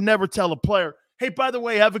 because I would never tell a player, hey, by the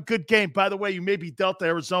way, have a good game. By the way, you may be dealt to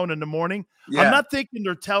Arizona in the morning. Yeah. I'm not thinking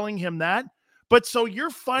they're telling him that. But so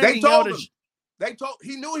you're finding out.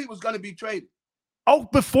 He knew he was going to be traded. Oh,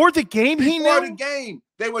 before the game he knew? Before the game.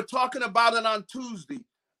 They were talking about it on Tuesday.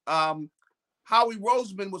 Howie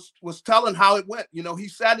Roseman was telling how it went. He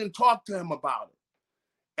sat and talked to him about it.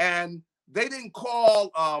 And they didn't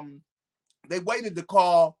call. They waited to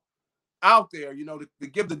call out there, to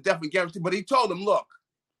give the definite guarantee. But he told them, look,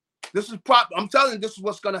 this is I'm telling you, this is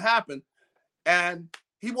what's going to happen. And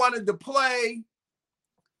he wanted to play.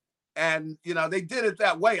 And, they did it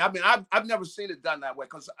that way. I mean, I've never seen it done that way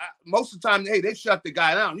because most of the time, hey, they shut the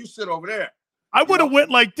guy down. You sit over there. I would have went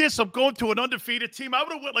like this. I'm going to an undefeated team. I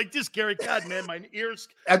would have went like this, Gary. God, man, my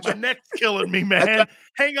neck's killing me, man.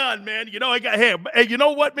 Hang on, man. I got, hey, you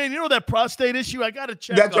know what, man? That prostate issue? I got to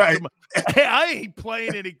check. That's right. Hey, I ain't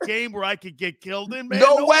playing in a game where I could get killed in, man.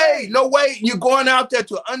 No way. You're going out there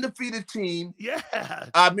to an undefeated team. Yeah.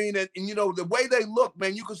 I mean, and the way they look,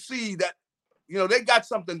 man, you can see that, they got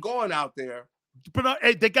something going out there.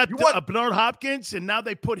 They got Bernard Hopkins, and now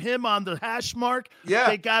they put him on the hash mark. Yeah.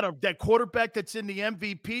 They got that quarterback that's in the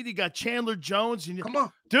MVP. They got Chandler Jones. And come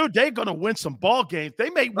on. Dude, they're going to win some ball games. They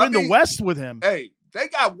may win the West with him. Hey, they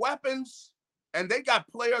got weapons, and they got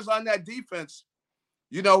players on that defense.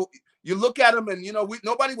 You look at them, and,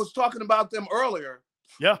 nobody was talking about them earlier.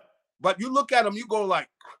 Yeah. But you look at them, you go like,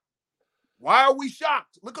 Why are we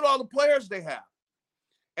shocked? Look at all the players they have.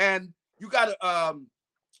 And you got to,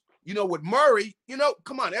 with Murray,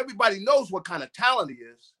 come on, everybody knows what kind of talent he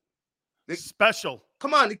is. Special.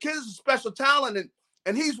 Come on, the kid is a special talent,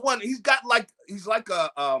 and he's got he's got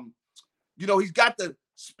the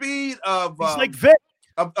speed of he's like Vic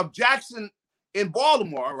of Jackson in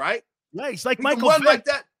Baltimore, right? Yeah, he's like he Michael can run Vick. like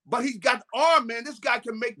that, but he's got the arm, man. This guy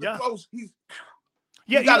can make the throws. He's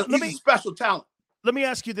a special talent. Let me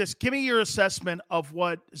ask you this. Give me your assessment of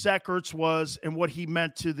what Zach Ertz was and what he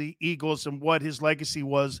meant to the Eagles and what his legacy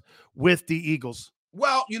was with the Eagles.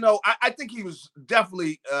 Well, I think he was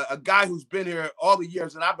definitely a guy who's been here all the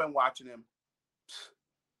years that I've been watching him.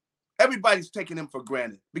 Everybody's taking him for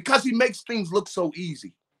granted because he makes things look so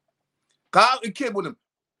easy. Kyle, a kid with him.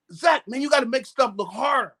 Zach, man, you got to make stuff look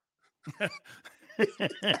harder.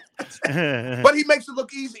 But he makes it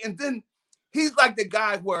look easy. And then he's like the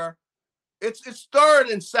guy where it's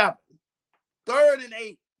 3rd and 7, 3rd and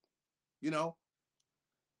 8,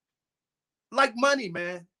 like money,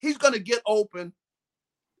 man. He's going to get open.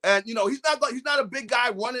 And, he's not a big guy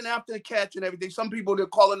running after the catch and everything. Some people, they're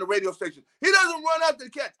calling the radio station. He doesn't run after the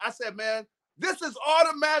catch. I said, man, this is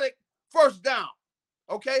automatic first down,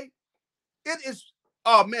 okay? It is,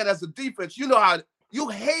 oh, man, as a defense, you know how you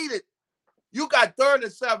hate it. You got 3rd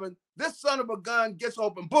and 7. This son of a gun gets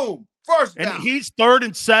open. Boom. First down. And he's 3rd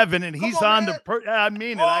and 7, and he's on man. I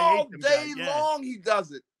mean it. All I hate him. day long he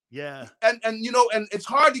does it. Yeah. And it's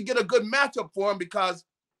hard to get a good matchup for him because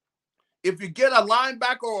if you get a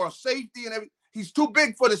linebacker or a safety and everything, he's too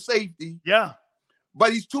big for the safety. Yeah.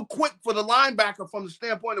 But he's too quick for the linebacker from the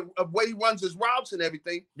standpoint of way he runs his routes and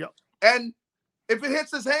everything. Yep. And if it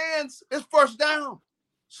hits his hands, it's first down.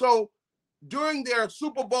 So during their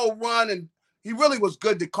Super Bowl run, and he really was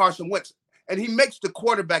good to Carson Wentz, and he makes the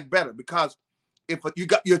quarterback better because if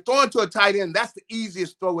you're throwing to a tight end, that's the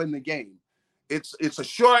easiest throw in the game. It's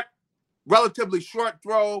a relatively short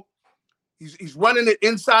throw. He's running it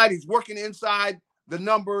inside. He's working inside the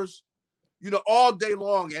numbers, all day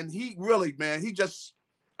long. And he really, man,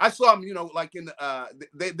 I saw him, like in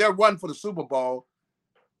their run for the Super Bowl.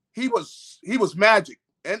 He was magic.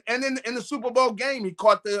 And in the Super Bowl game, he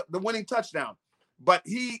caught the winning touchdown. But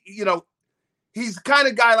he's the kind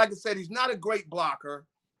of guy, like I said, he's not a great blocker.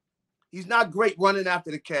 He's not great running after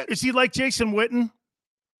the catch. Is he like Jason Witten?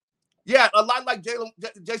 Yeah, a lot like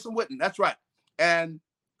Jason Witten. That's right.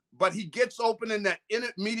 But he gets open in that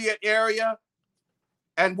intermediate area.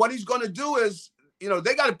 And what he's going to do is,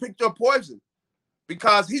 they got to pick their poison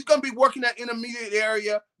because he's going to be working that intermediate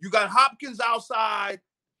area. You got Hopkins outside.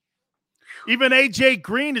 Even A.J.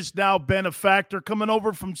 Green has now been a factor coming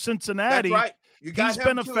over from Cincinnati. That's right. He's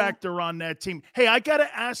been a factor on that team. Hey, I got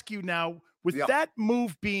to ask you now, with that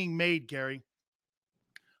move being made, Gary,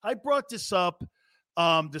 I brought this up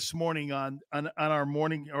this morning on our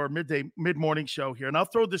morning or mid-morning show here, and I'll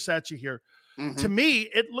throw this at you here. Mm-hmm. To me,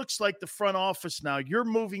 it looks like the front office now, you're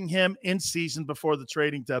moving him in season before the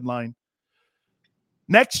trading deadline.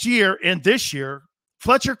 Next year and this year,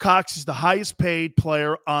 Fletcher Cox is the highest paid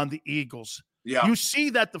player on the Eagles. Yeah. You see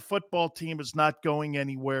that the football team is not going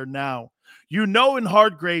anywhere now. In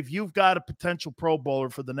Hardgrave, you've got a potential Pro Bowler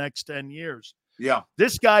for the next 10 years. Yeah.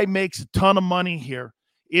 This guy makes a ton of money here.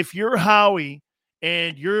 If you're Howie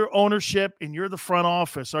and your ownership and you're the front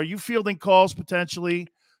office, are you fielding calls potentially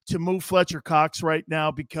to move Fletcher Cox right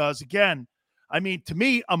now? Because, again, to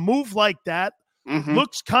me, a move like that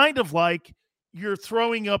looks kind of like you're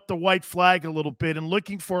throwing up the white flag a little bit and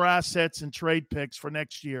looking for assets and trade picks for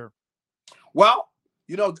next year. Well,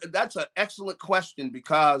 that's an excellent question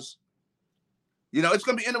because, it's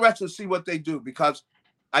going to be interesting to see what they do because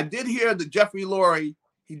I did hear that Jeffrey Lurie,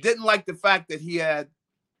 he didn't like the fact that he had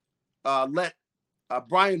let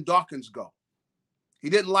Brian Dawkins go. He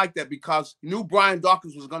didn't like that because he knew Brian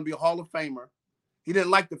Dawkins was going to be a Hall of Famer. He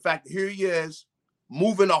didn't like the fact that here he is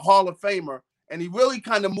moving a Hall of Famer, and he really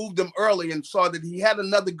kind of moved him early and saw that he had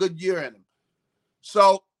another good year in him.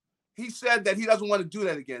 So he said that he doesn't want to do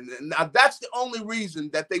that again. Now, that's the only reason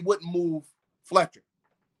that they wouldn't move Fletcher.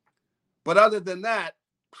 But other than that,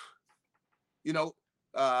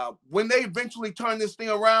 when they eventually turn this thing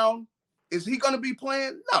around, is he going to be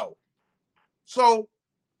playing? No. So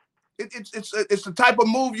it's the type of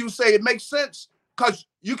move you say it makes sense because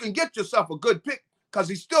you can get yourself a good pick because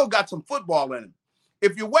he's still got some football in him.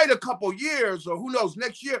 If you wait a couple years or who knows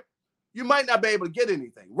next year, you might not be able to get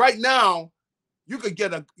anything. Right now, you could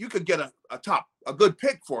get a good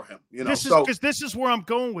pick for him. This is where I'm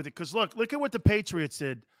going with it. Because look at what the Patriots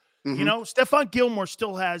did. Mm-hmm. Stephon Gilmore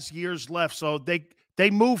still has years left, so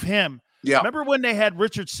they move him. Yeah. Remember when they had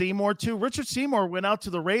Richard Seymour too? Richard Seymour went out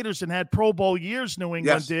to the Raiders and had Pro Bowl years. New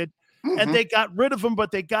England did. and they got rid of him,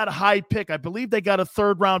 but they got a high pick. I believe they got a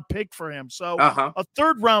 3rd-round pick for him. So a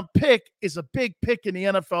 3rd-round pick is a big pick in the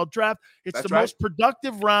NFL draft. It's most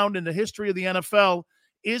productive round in the history of the NFL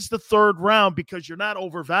is the 3rd round because you're not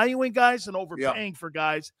overvaluing guys and overpaying for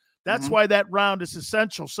guys. That's why that round is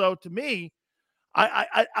essential. So to me,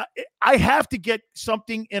 I have to get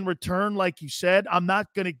something in return, like you said. I'm not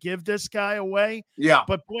going to give this guy away. Yeah.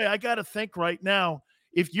 But, boy, I got to think right now,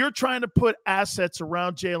 if you're trying to put assets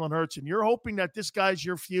around Jalen Hurts and you're hoping that this guy's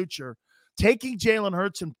your future, taking Jalen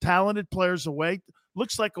Hurts and talented players away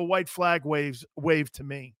looks like a white flag wave to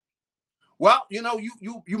me. Well, you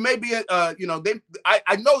may be, I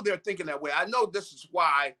know they're thinking that way. I know this is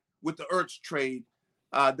why with the Ertz trade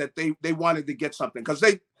that they wanted to get something because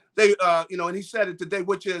they and he said it today,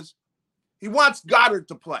 which is he wants Goddard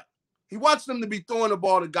to play. He wants them to be throwing the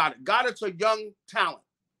ball to Goddard. Goddard's a young talent.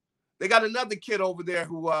 They got another kid over there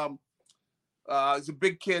who is a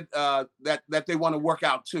big kid that they want to work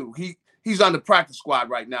out too. He's on the practice squad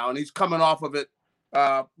right now, and he's coming off of it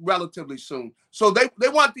relatively soon. So they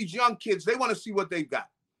want these young kids. They want to see what they've got.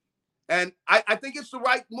 And I think it's the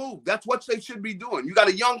right move. That's what they should be doing. You got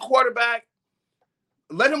a young quarterback.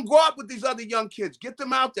 Let him grow up with these other young kids. Get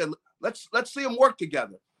them out there. Let's see them work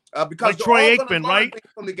together. Because like Troy Aikman, right?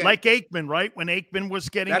 Like Aikman, right? When Aikman was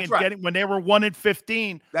getting when they were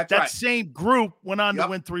 1-15, that same group went on to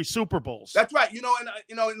win 3 Super Bowls. That's right. And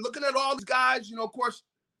looking at all these guys, of course,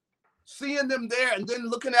 seeing them there and then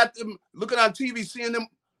looking at them, looking on TV, seeing them,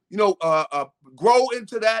 grow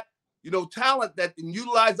into that, talent that and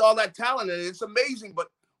utilize all that talent. And it's amazing. But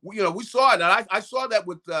we saw it. And I saw that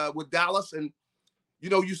with Dallas. And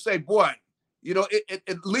you say, boy,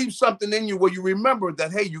 it leaves something in you where you remember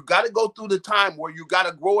that, hey, you got to go through the time where you got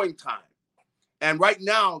a growing time. And right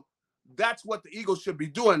now, that's what the Eagles should be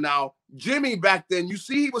doing. Now, Jimmy back then, you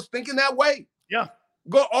see, he was thinking that way. Yeah.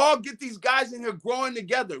 Go all get these guys in here growing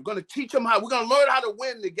together. We're going to teach them we're going to learn how to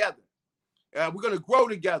win together. We're going to grow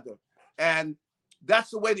together. And that's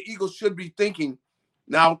the way the Eagles should be thinking.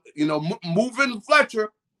 Now, moving Fletcher,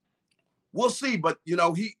 we'll see. But, he's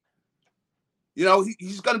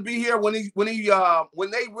going to be here when they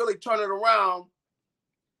really turn it around.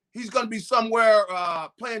 He's going to be somewhere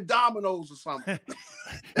playing dominoes or something.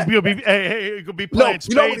 He'll be playing spades.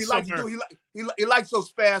 You know what he likes to do? He likes those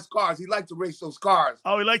fast cars. He likes to race those cars.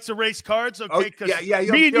 Oh, he likes to race cars? Okay, because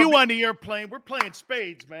me and you on the airplane, we're playing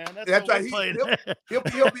spades, man. That's right. He'll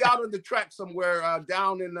be out on the track somewhere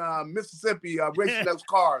down in Mississippi racing those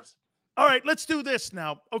cars. All right, let's do this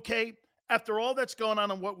now. Okay, after all that's going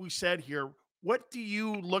on and what we said here, what do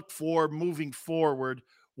you look for moving forward?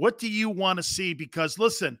 What do you want to see? Because,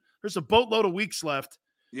 listen, there's a boatload of weeks left.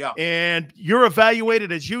 Yeah. And you're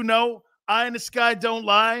evaluated, as you know, eye in the sky don't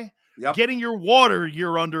lie. Yep. Getting your water,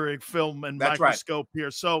 you're under a film and That's microscope right.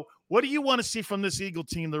 here. So what do you want to see from this Eagle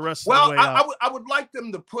team the rest of the way out? I would like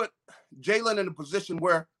them to put Jalen in a position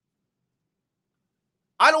where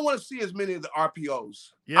I don't want to see as many of the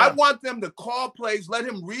RPOs. Yeah. I want them to call plays, let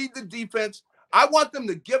him read the defense. I want them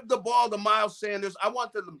to give the ball to Miles Sanders. I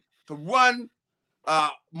want them to run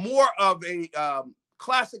more of a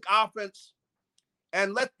classic offense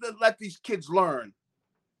and let these kids learn.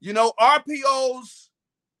 RPOs,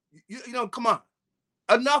 come on.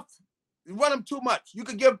 Enough. You run them too much. You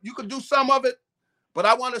could do some of it, but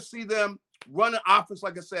I want to see them run an offense,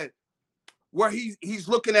 like I said, where he's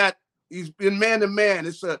looking at, he's in man-to-man.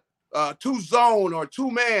 It's a 2-zone or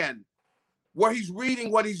 2-man, where he's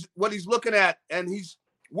reading what he's looking at, and he's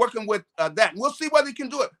working with that. We'll see whether he can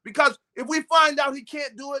do it. Because if we find out he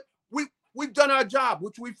can't do it, we've done our job,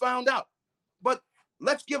 which we found out. But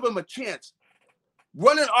let's give him a chance.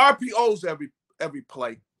 Running RPOs every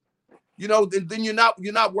play, then you're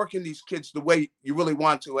not working these kids the way you really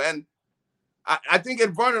want to. And I think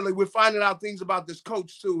internally we're finding out things about this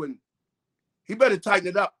coach too, and he better tighten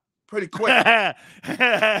it up pretty quick.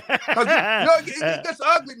 Because it gets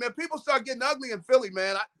ugly, man. People start getting ugly in Philly,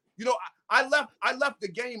 man. I left the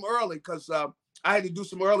game early because I had to do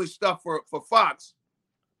some early stuff for Fox.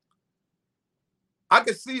 I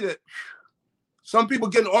could see that some people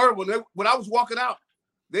getting ordered when I was walking out.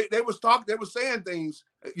 They was talking, they were saying things,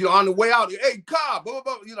 on the way out. Hey, Cobb, blah,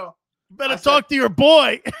 blah, blah, You better talk to your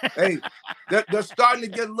boy. Hey, they're starting to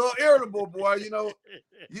get a little irritable, boy.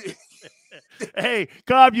 Hey,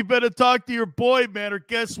 Cobb, you better talk to your boy, man, or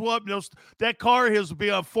guess what? That car of his will be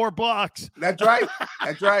on 4 blocks. That's right.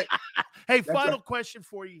 That's right. Hey, final question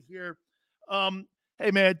for you here.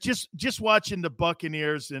 Hey, man, just watching the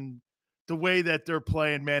Buccaneers and the way that they're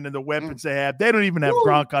playing, man, and the weapons they have. They don't even have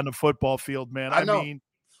Gronk on the football field, man. I mean,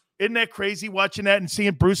 isn't that crazy watching that and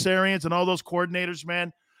seeing Bruce Arians and all those coordinators,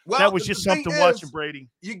 man? Well, that was just something watching Brady.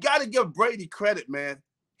 You got to give Brady credit, man.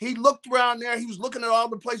 He looked around there. He was looking at all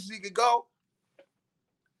the places he could go.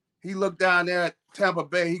 He looked down there at Tampa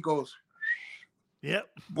Bay. He goes, "Yep,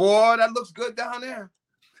 boy, that looks good down there."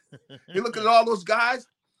 He looking at all those guys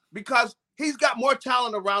because he's got more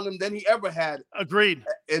talent around him than he ever had. Agreed.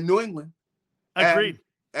 In New England. Agreed.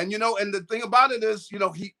 And and the thing about it is,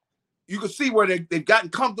 you can see where they've gotten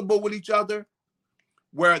comfortable with each other,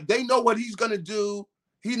 where they know what he's going to do.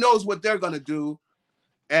 He knows what they're going to do.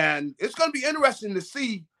 And it's going to be interesting to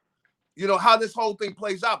see, how this whole thing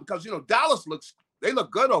plays out because, Dallas they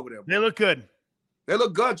look good over there. They look good. They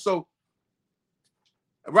look good. So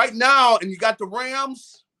right now, and you got the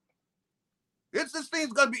Rams, this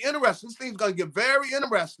thing's going to be interesting. This thing's going to get very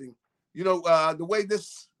interesting, the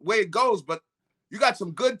way it goes. But you got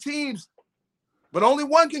some good teams, but only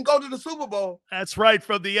one can go to the Super Bowl. That's right.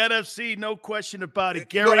 From the NFC, no question about it.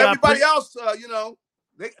 Garry, everybody else,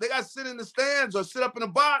 they got to sit in the stands or sit up in a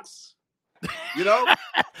box,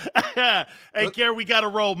 Hey, Garry, we got to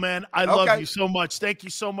roll, man. I love you so much. Thank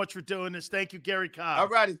you so much for doing this. Thank you, Garry Cobb. All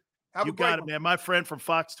righty. You got it, man. My friend from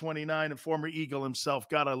Fox 29 and former Eagle himself.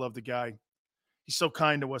 God, I love the guy. He's so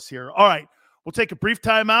kind to us here. All right. We'll take a brief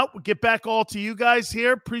time out. We'll get back all to you guys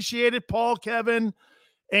here. Appreciate it. Paul, Kevin,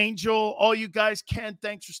 Angel, all you guys. Ken,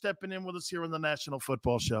 thanks for stepping in with us here on the National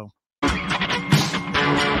Football Show.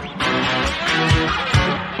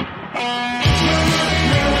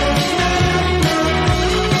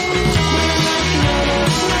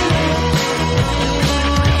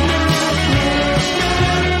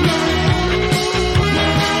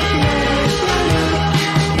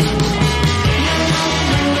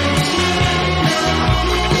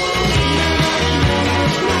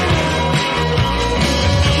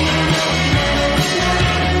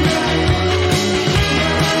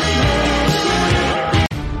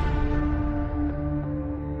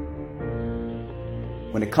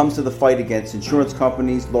 When it comes to the fight against insurance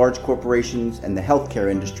companies, large corporations, and the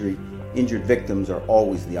healthcare industry, injured victims are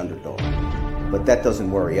always the underdog. But that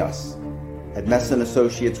doesn't worry us. At Messa &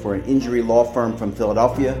 Associates, we're an injury law firm from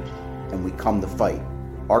Philadelphia, and we come to fight.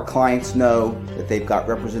 Our clients know that they've got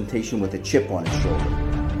representation with a chip on its shoulder,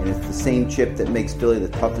 and it's the same chip that makes Philly the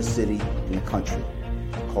toughest city in the country.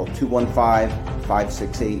 Call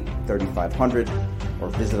 215-568-3500 or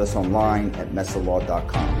visit us online at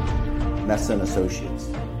messalaw.com. Messa &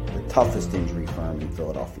 Associates, the toughest injury firm in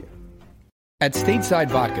Philadelphia. At Stateside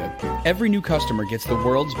Vodka, every new customer gets the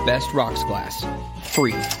world's best rocks glass,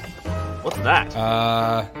 free. What's that?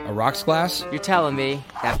 A rocks glass? You're telling me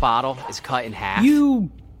that bottle is cut in half?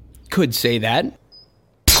 You could say that.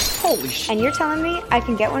 Holy shit. And you're telling me I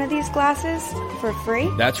can get one of these glasses for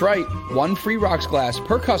free? That's right. One free rocks glass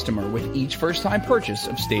per customer with each first-time purchase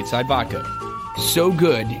of Stateside Vodka. So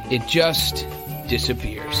good, it just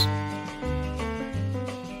disappears.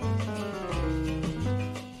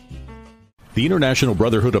 The International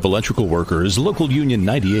Brotherhood of Electrical Workers, Local Union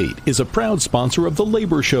 98, is a proud sponsor of The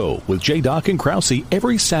Labor Show with J. Doc and Krause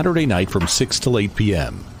every Saturday night from 6 till 8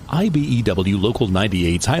 p.m. IBEW Local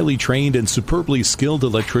 98's highly trained and superbly skilled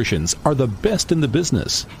electricians are the best in the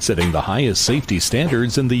business, setting the highest safety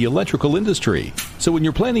standards in the electrical industry. So when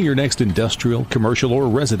you're planning your next industrial, commercial, or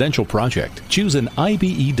residential project, choose an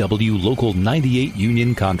IBEW Local 98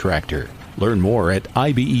 union contractor. Learn more at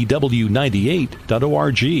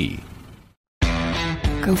IBEW98.org.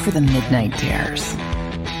 Go for the midnight dares.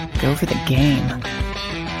 Go for the game.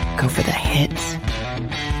 Go for the hits.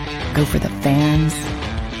 Go for the fans.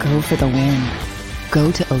 Go for the win.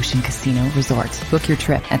 Go to Ocean Casino Resort. Book your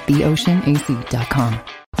trip at theoceanac.com.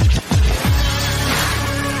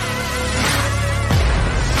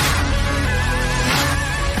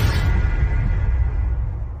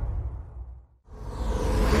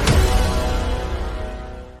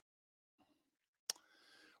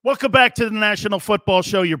 Welcome back to the National Football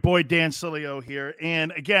Show. Your boy Dan Sileo here.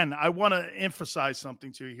 And again, I want to emphasize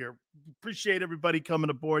something to you here. Appreciate everybody coming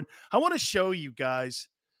aboard. I want to show you guys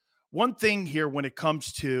one thing here when it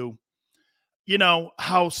comes to,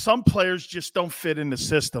 how some players just don't fit into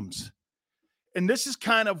systems. And this is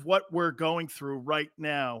kind of what we're going through right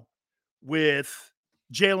now with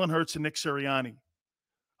Jalen Hurts and Nick Sirianni.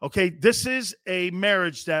 Okay, this is a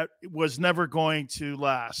marriage that was never going to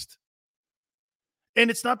last. And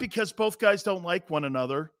it's not because both guys don't like one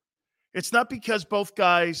another. It's not because both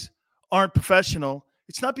guys aren't professional.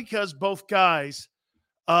 It's not because both guys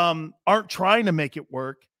aren't trying to make it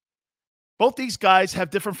work. Both these guys have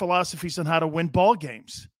different philosophies on how to win ball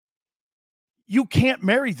games. You can't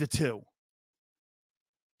marry the two.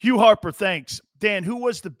 Hugh Harper, thanks. Dan, who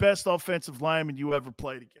was the best offensive lineman you ever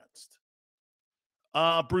played against?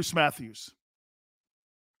 Bruce Matthews.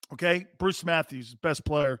 Okay? Bruce Matthews, best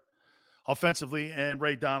player offensively, and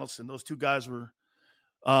Ray Donaldson. Those two guys were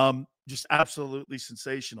just absolutely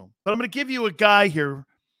sensational. But I'm going to give you a guy here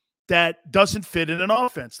that doesn't fit in an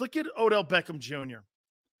offense. Look at Odell Beckham Jr.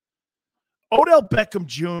 Odell Beckham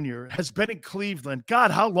Jr. has been in Cleveland,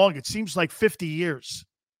 God, how long? It seems like 50 years.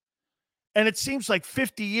 And it seems like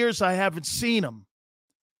 50 years I haven't seen him.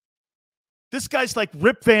 This guy's like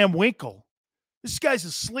Rip Van Winkle. This guy's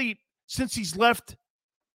asleep since he's left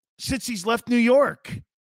New York.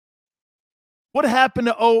 What happened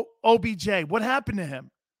to OBJ? What happened to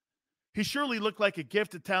him? He surely looked like a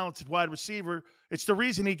gifted, talented wide receiver. It's the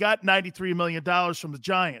reason he got $93 million from the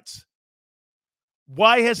Giants.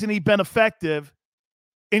 Why hasn't he been effective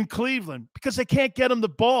in Cleveland? Because they can't get him the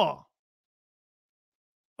ball.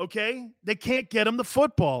 Okay? They can't get him the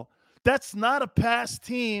football. That's not a past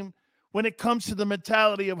team when it comes to the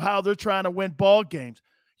mentality of how they're trying to win ball games.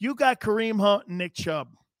 You got Kareem Hunt and Nick Chubb.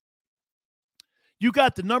 You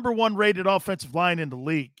got the number 1 rated offensive line in the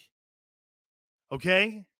league.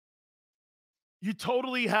 Okay? You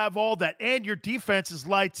totally have all that. And your defense is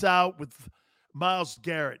lights out with Myles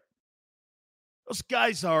Garrett. Those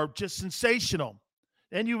guys are just sensational.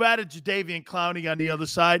 And you've added Jadeveon Clowney on the other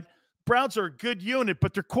side. Browns are a good unit,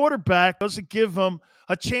 but their quarterback doesn't give them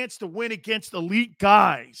a chance to win against elite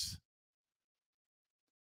guys.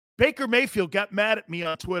 Baker Mayfield got mad at me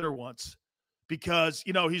on Twitter once because,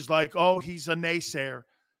 he's like, oh, he's a naysayer.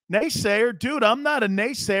 Naysayer? Dude, I'm not a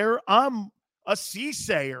naysayer. I'm a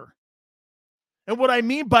seasayer. And what I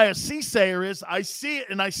mean by a seasayer is I see it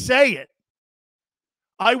and I say it.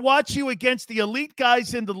 I watch you against the elite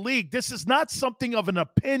guys in the league. This is not something of an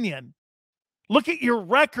opinion. Look at your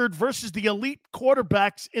record versus the elite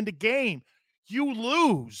quarterbacks in the game. You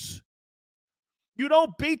lose. You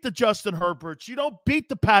don't beat the Justin Herberts. You don't beat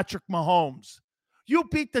the Patrick Mahomes. You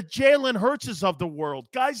beat the Jalen Hurtses of the world.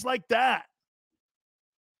 Guys like that.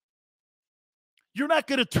 You're not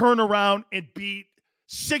going to turn around and beat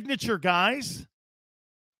signature guys.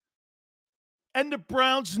 And the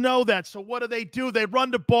Browns know that. So what do? They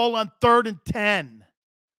run the ball on 3rd and 10.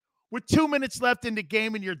 With 2 minutes left in the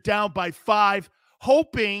game and you're down by 5,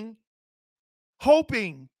 hoping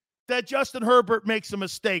that Justin Herbert makes a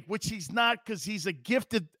mistake, which he's not because he's as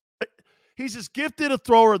gifted a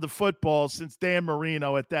thrower of the football since Dan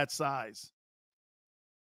Marino at that size.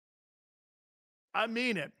 I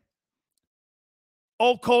mean it.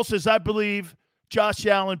 Old Cole says, I believe Josh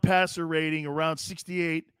Allen passer rating around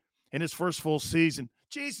 68 in his first full season.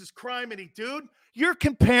 Jesus criminy, dude. You're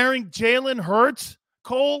comparing Jalen Hurts,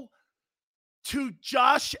 Cole, to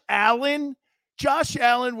Josh Allen. Josh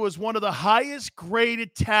Allen was one of the highest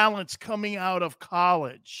graded talents coming out of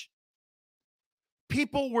college.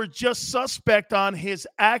 People were just suspect on his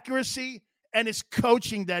accuracy and his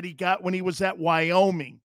coaching that he got when he was at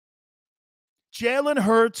Wyoming. Jalen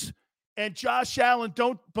Hurts and Josh Allen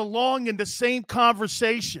don't belong in the same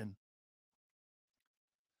conversation.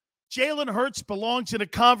 Jalen Hurts belongs in a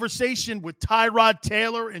conversation with Tyrod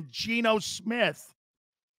Taylor and Geno Smith.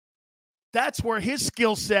 That's where his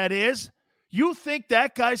skill set is. You think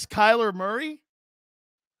that guy's Kyler Murray?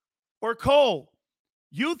 Or Cole?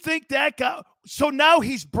 You think that guy? So now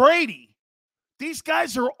he's Brady. These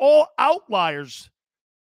guys are all outliers.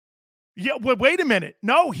 Yeah, well, wait a minute.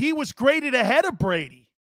 No, he was graded ahead of Brady.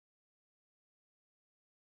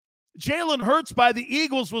 Jalen Hurts by the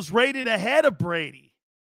Eagles was rated ahead of Brady.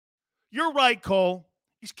 You're right, Cole.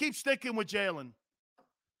 You keep sticking with Jalen.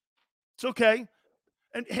 It's okay.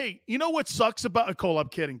 And, hey, you know what sucks about – Cole, I'm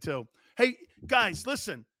kidding, too. Hey, guys,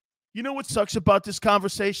 listen. You know what sucks about this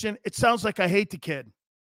conversation? It sounds like I hate the kid.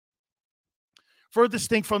 Furthest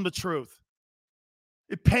thing from the truth.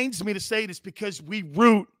 It pains me to say this because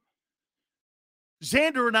Xander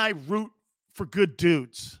and I root for good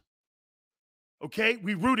dudes. Okay?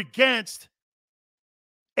 We root against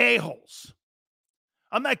a-holes.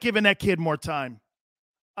 I'm not giving that kid more time.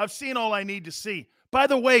 I've seen all I need to see. By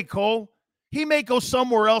the way, Cole, he may go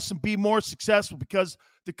somewhere else and be more successful because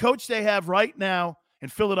the coach they have right now in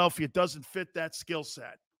Philadelphia doesn't fit that skill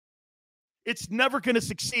set. It's never going to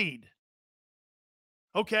succeed.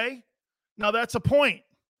 Okay? Now, that's a point.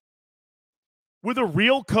 With a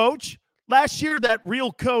real coach, last year that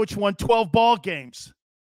real coach won 12 ball games.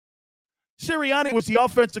 Sirianni was the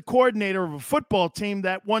offensive coordinator of a football team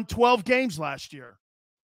that won 12 games last year.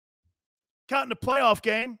 Counting the playoff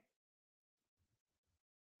game.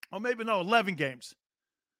 Or maybe, no, 11 games.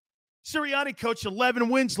 Sirianni coached 11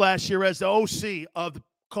 wins last year as the OC of the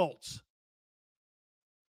Colts.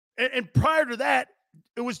 And prior to that,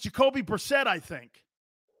 it was Jacoby Brissett, I think.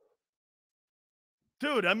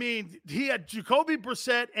 Dude, I mean, he had Jacoby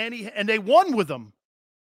Brissett, and they won with him.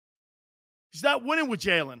 He's not winning with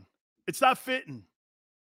Jalen. It's not fitting.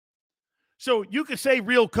 So you could say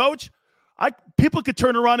real coach. People could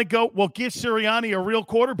turn around and go, well, give Sirianni a real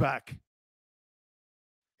quarterback.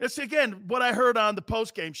 It's, again, what I heard on the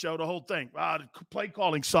postgame show, the whole thing. The play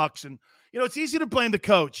calling sucks. And, it's easy to blame the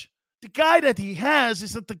coach. The guy that he has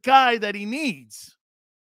isn't the guy that he needs.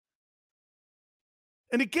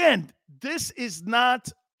 And, again, this is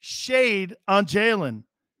not shade on Jalen.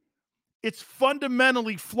 It's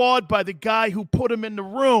fundamentally flawed by the guy who put him in the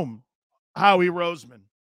room, Howie Roseman.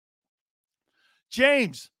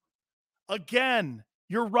 James, again,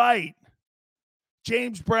 you're right.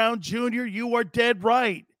 James Brown Jr., you are dead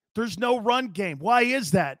right. There's no run game. Why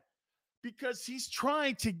is that? Because he's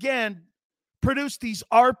trying to, again, produce these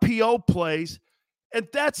RPO plays, and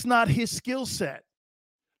that's not his skill set.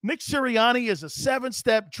 Nick Sirianni is a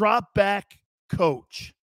 7-step drop-back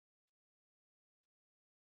coach.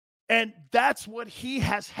 And that's what he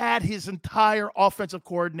has had his entire offensive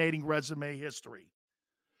coordinating resume history.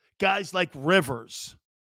 Guys like Rivers.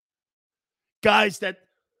 Guys that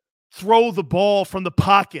throw the ball from the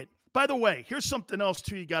pocket. By the way, here's something else,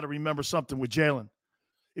 too. You got to remember something with Jalen.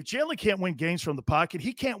 If Jalen can't win games from the pocket,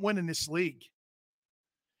 he can't win in this league.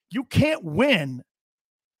 You can't win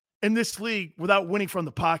in this league without winning from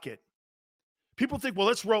the pocket. People think, well,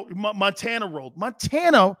 let's roll. Montana rolled.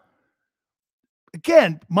 Montana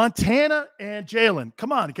and Jalen.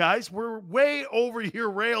 Come on, guys. We're way over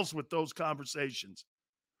your rails with those conversations.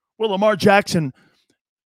 Well, Lamar Jackson,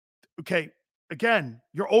 okay, again,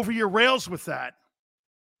 you're over your rails with that.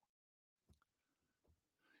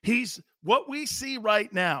 He's what we see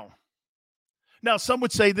right now. Now, some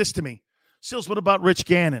would say this to me. Sills, what about Rich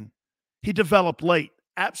Gannon? He developed late.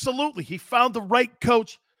 Absolutely. He found the right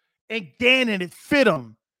coach, and Gannon, it fit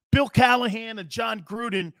him. Bill Callahan and John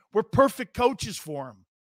Gruden were perfect coaches for him.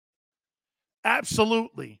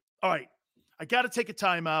 Absolutely. All right. I got to take a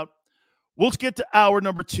timeout. We'll get to hour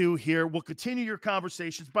number 2 here. We'll continue your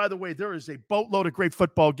conversations. By the way, there is a boatload of great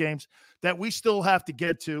football games that we still have to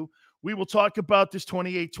get to. We will talk about this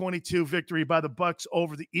 28-22 victory by the Bucs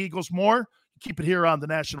over the Eagles more. Keep it here on the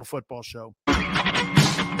National Football Show.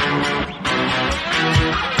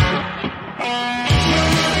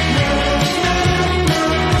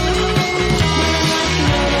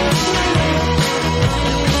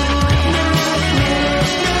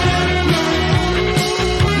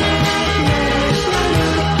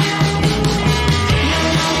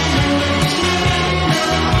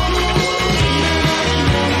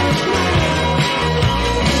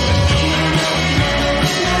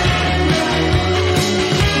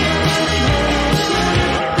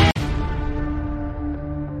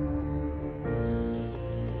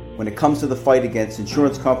 When it comes to the fight against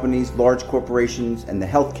insurance companies, large corporations, and the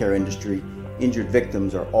healthcare industry, injured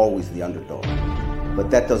victims are always the underdog.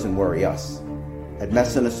 But that doesn't worry us. At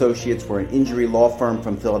Messa & Associates, we're an injury law firm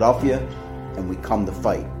from Philadelphia, and we come to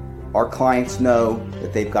fight. Our clients know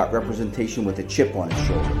that they've got representation with a chip on its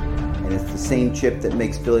shoulder, and it's the same chip that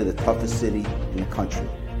makes Philly the toughest city in the country.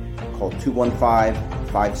 Call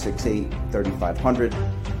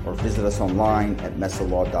 215-568-3500 or visit us online at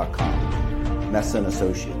messalaw.com. Messa &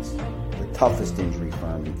 Associates, the toughest injury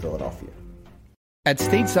firm in Philadelphia. At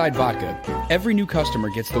Stateside Vodka, every new customer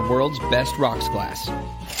gets the world's best rocks glass.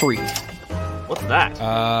 Free. What's that?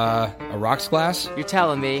 A rocks glass? You're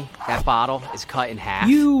telling me that bottle is cut in half?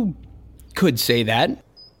 You could say that.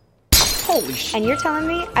 Holy shit. And you're telling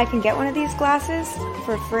me I can get one of these glasses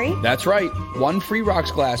for free? That's right. 1 free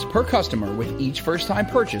rocks glass per customer with each first-time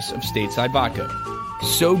purchase of Stateside Vodka.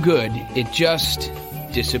 So good, it just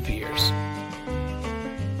disappears.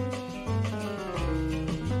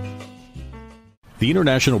 The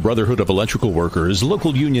International Brotherhood of Electrical Workers,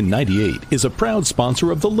 Local Union 98, is a proud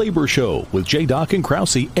sponsor of The Labor Show with J. Doc and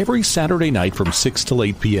Krause every Saturday night from 6 till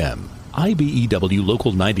 8 p.m. IBEW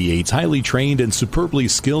Local 98's highly trained and superbly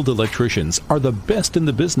skilled electricians are the best in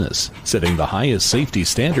the business, setting the highest safety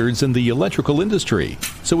standards in the electrical industry.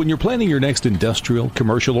 So when you're planning your next industrial,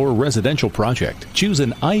 commercial, or residential project, choose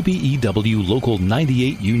an IBEW Local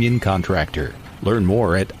 98 union contractor. Learn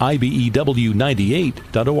more at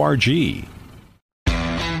IBEW98.org.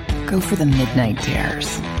 Go for the midnight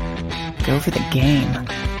dares. Go for the game.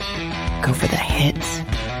 Go for the hits.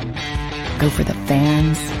 Go for the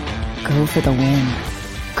fans. Go for the win.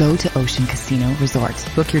 Go to Ocean Casino Resort.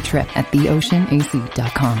 Book your trip at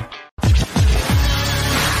theoceanac.com.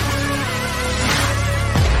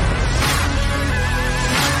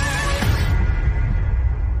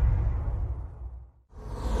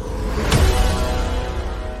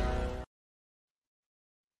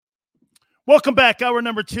 Welcome back. Hour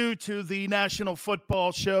number 2 to the National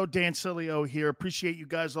Football Show. Dan Sileo here. Appreciate you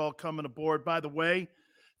guys all coming aboard. By the way,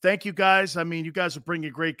 thank you guys. I mean, you guys are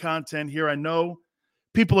bringing great content here. I know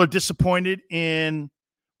people are disappointed in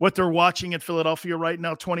what they're watching at Philadelphia right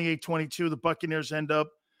now. 28-22, the Buccaneers end up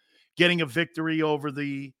getting a victory over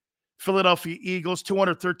the Philadelphia Eagles.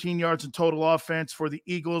 213 yards in total offense for the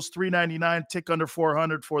Eagles. 399, tick under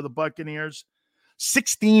 400 for the Buccaneers.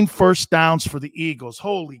 16 first downs for the Eagles.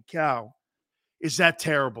 Holy cow. Is that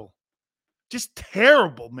terrible? Just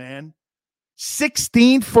terrible, man.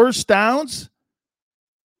 16 first downs?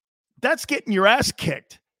 That's getting your ass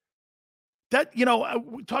kicked. That,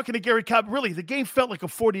 talking to Garry Cobb, really, the game felt like a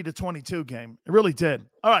 40-22 game. It really did.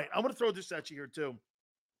 All right, I'm going to throw this at you here, too.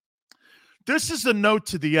 This is a note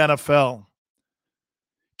to the NFL.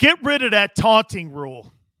 Get rid of that taunting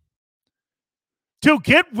rule. Dude,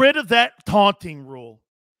 get rid of that taunting rule.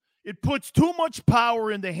 It puts too much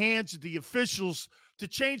power in the hands of the officials to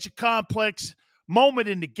change a complex moment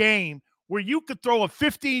in the game where you could throw a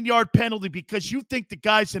 15-yard penalty because you think the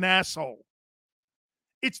guy's an asshole.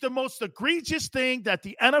 It's the most egregious thing that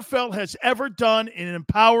the NFL has ever done in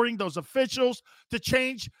empowering those officials to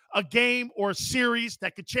change a game or a series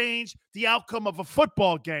that could change the outcome of a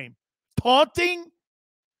football game. Taunting?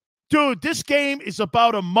 Dude, this game is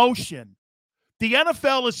about emotion. The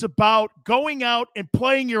NFL is about going out and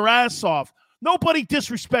playing your ass off. Nobody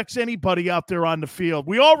disrespects anybody out there on the field.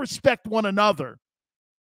 We all respect one another.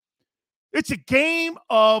 It's a game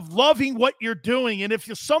of loving what you're doing. And if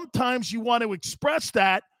sometimes you want to express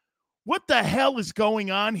that, what the hell is going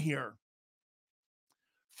on here?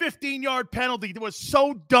 15-yard penalty that was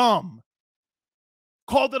so dumb.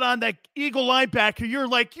 Called it on that Eagle linebacker. You're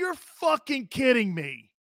like, you're fucking kidding me.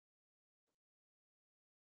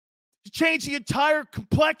 You change the entire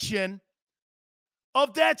complexion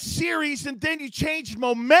of that series, and then you change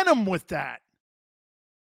momentum with that.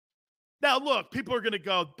 Now, look, people are going to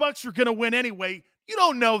go, Bucs are going to win anyway. You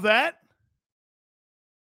don't know that.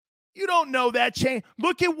 You don't know that change.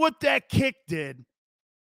 Look at what that kick did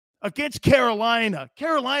against Carolina.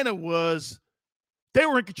 Carolina they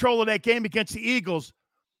were in control of that game against the Eagles.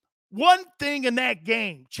 One thing in that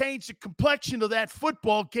game changed the complexion of that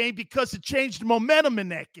football game because it changed the momentum in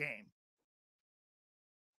that game.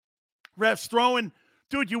 Refs throwing,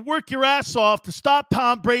 dude, you work your ass off to stop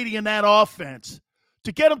Tom Brady in that offense,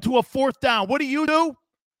 to get him to a fourth down. What do?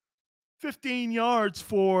 15 yards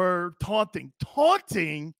for taunting.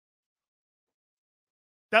 Taunting?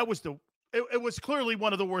 That was it was clearly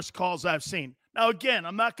one of the worst calls I've seen. Now, again,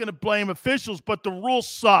 I'm not going to blame officials, but the rule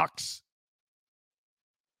sucks.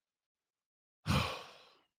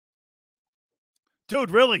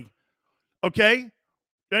 Dude, really? Okay?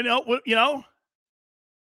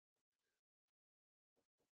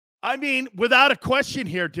 I mean, without a question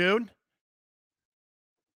here, dude.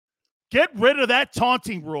 Get rid of that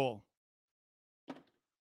taunting rule.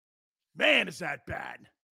 Man, is that bad.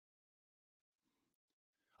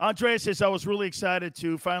 Andrea says, I was really excited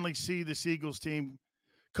to finally see this Eagles team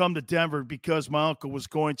come to Denver because my uncle was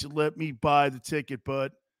going to let me buy the ticket,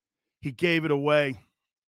 but he gave it away.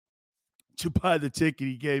 To buy the ticket,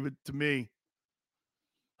 he gave it to me.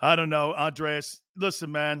 I don't know, Andreas.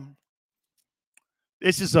 Listen, man.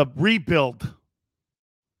 This is a rebuild.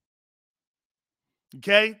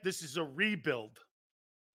 Okay? This is a rebuild.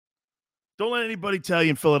 Don't let anybody tell you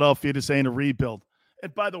in Philadelphia this ain't a rebuild.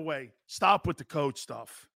 And by the way, stop with the coach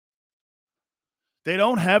stuff. They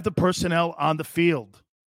don't have the personnel on the field.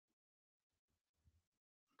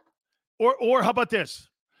 Or how about this?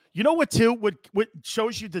 You know what, too? What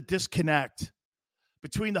shows you the disconnect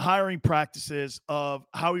between the hiring practices of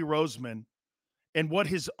Howie Roseman and what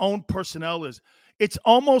his own personnel is. It's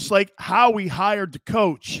almost like Howie hired the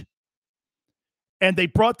coach, and they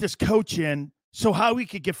brought this coach in so Howie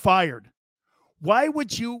could get fired. Why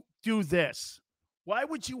would you do this? Why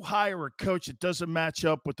would you hire a coach that doesn't match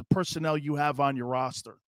up with the personnel you have on your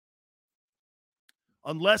roster?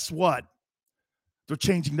 Unless what? They're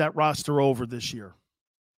changing that roster over this year.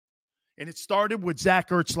 And it started with Zach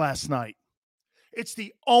Ertz last night. It's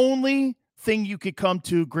the only thing you could come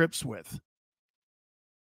to grips with.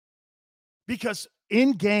 Because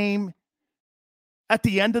in game, at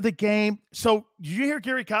the end of the game, so did you hear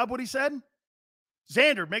Garry Cobb, what he said?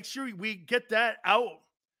 Xander, make sure we get that out.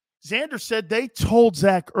 Xander said they told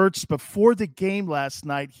Zach Ertz before the game last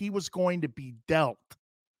night he was going to be dealt.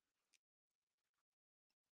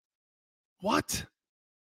 What?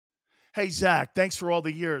 Hey, Zach, thanks for all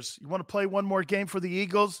the years. You want to play one more game for the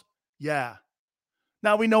Eagles? Yeah.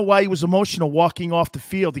 Now we know why he was emotional walking off the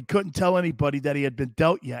field. He couldn't tell anybody that he had been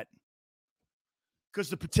dealt yet. Because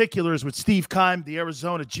the particulars with Steve Keim, the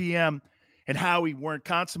Arizona GM, and Howie weren't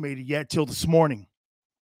consummated yet till this morning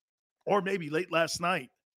or maybe late last night.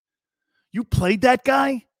 You played that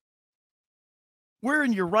guy? Where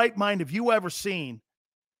in your right mind have you ever seen?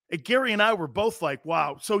 And Garry and I were both like,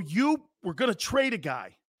 wow. So you were going to trade a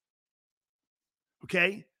guy.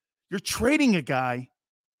 Okay? You're trading a guy.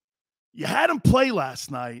 You had him play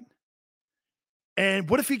last night. And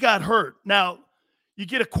what if he got hurt? Now, you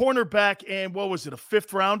get a cornerback and what was it, a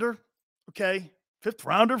fifth rounder? Okay? Fifth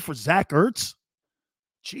rounder for Zach Ertz?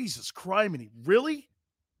 Jesus criminy. Really?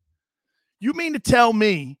 You mean to tell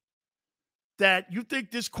me that you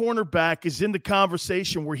think this cornerback is in the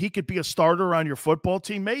conversation where he could be a starter on your football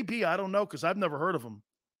team? Maybe. I don't know, because I've never heard of him.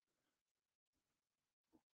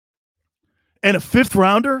 And a fifth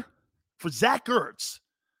rounder for Zach Ertz.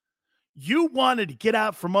 You wanted to get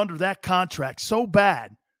out from under that contract so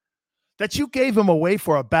bad that you gave him away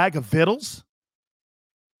for a bag of vittles?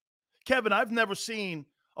 Kevin, I've never seen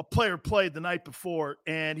a player play the night before,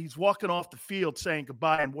 and he's walking off the field saying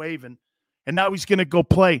goodbye and waving, and now he's going to go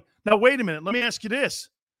play. Now, wait a minute. Let me ask you this.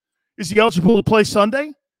 Is he eligible to play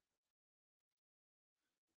Sunday?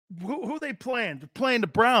 Who are they playing? They're playing the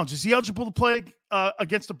Browns. Is he eligible to play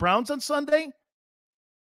against the Browns on Sunday?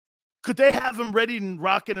 Could they have him ready and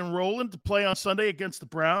rocking and rolling to play on Sunday against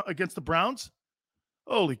the Browns?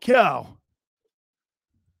 Holy cow.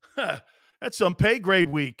 That's some pay grade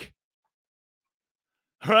week.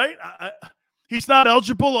 Right? He's not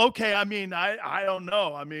eligible? Okay, I mean, I don't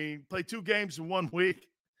know. I mean, play 2 games in 1 week.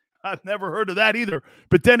 I've never heard of that either.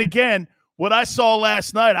 But then again, what I saw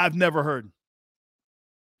last night, I've never heard.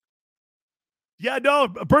 Yeah, no,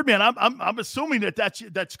 Birdman, I'm assuming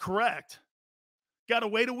that's correct. Got to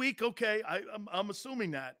wait a week? Okay, I'm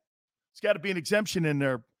assuming that. It's got to be an exemption in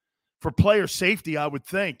there for player safety, I would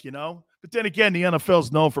think, you know. But then again, the NFL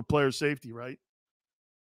is known for player safety, right?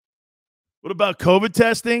 What about COVID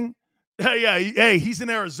testing? Hey, he's in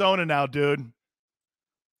Arizona now, dude.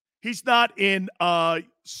 He's not in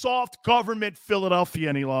soft government Philadelphia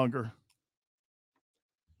any longer.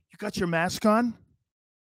 You got your mask on?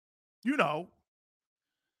 You know.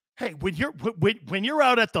 Hey, when you're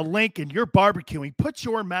out at the link and you're barbecuing, put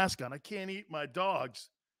your mask on. I can't eat my dogs.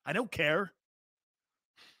 I don't care.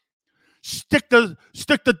 Stick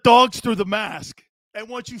the dogs through the mask. And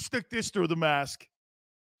once you stick this through the mask.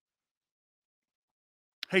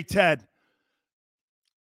 Hey, Ted.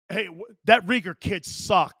 Hey, that Rieger kid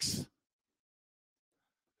sucks.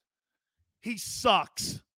 He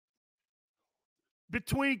sucks.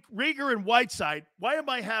 Between Rieger and Whiteside, why am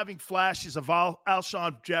I having flashes of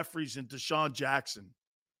Alshon Jeffries and Deshaun Jackson?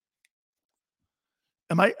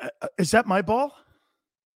 Is that my ball?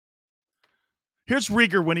 Here's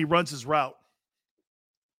Rieger when he runs his route.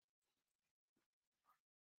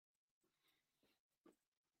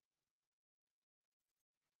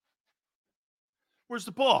 Where's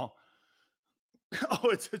the ball? Oh,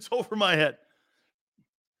 it's over my head.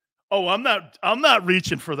 Oh, I'm not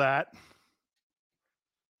reaching for that.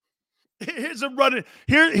 Here's a running.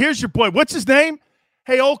 Here's your boy. What's his name?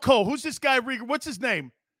 Hey, old Cole. Who's this guy, Rieger? What's his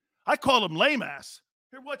name? I call him lame ass.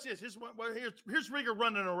 Here, what's this? Here's Rieger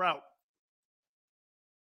running a route.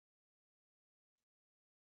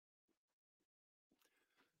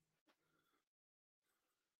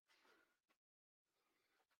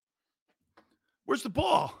 Where's the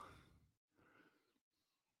ball?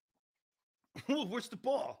 Where's the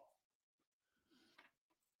ball?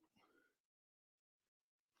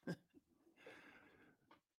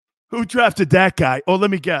 Who drafted that guy? Oh, let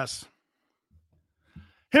me guess.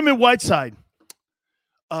 Him and Whiteside.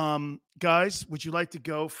 Guys, would you like to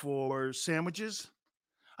go for sandwiches?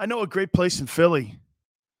 I know a great place in Philly.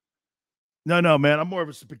 No, man. I'm more of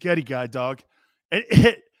a spaghetti guy, dog.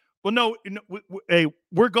 Well, no,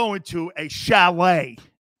 we're going to a chalet.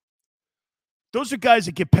 Those are guys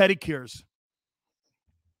that get pedicures.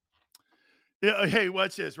 Yeah, hey,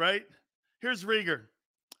 watch this, right? Here's Rieger.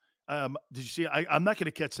 Did you see? I'm not going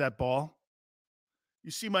to catch that ball.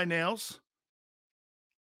 You see my nails?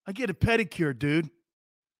 I get a pedicure, dude.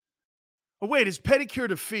 Oh, wait, is pedicure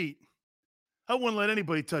to feet? I wouldn't let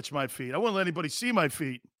anybody touch my feet. I wouldn't let anybody see my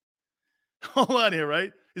feet. Hold on here,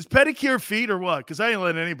 right? Is pedicure feet or what? Because I ain't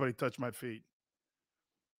letting anybody touch my feet.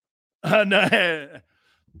 No.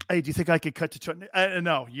 Hey, do you think I could cut the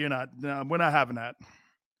no, you're not. No, we're not having that.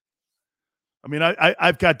 I mean,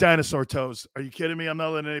 I've got dinosaur toes. Are you kidding me? I'm not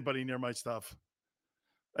letting anybody near my stuff.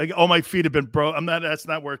 All my feet have been broke. That's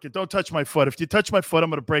not working. Don't touch my foot. If you touch my foot, I'm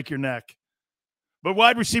going to break your neck. But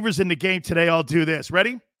wide receivers in the game today, I'll do this.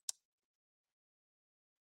 Ready?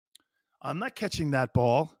 I'm not catching that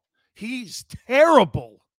ball. He's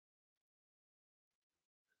terrible.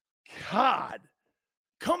 God.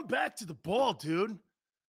 Come back to the ball, dude.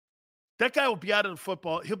 That guy will be out of the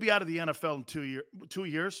football. He'll be out of the NFL in 2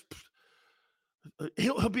 years.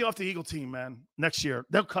 He'll be off the Eagle team, man, next year.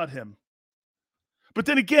 They'll cut him. But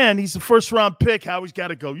then again, he's the first-round pick. Howie's got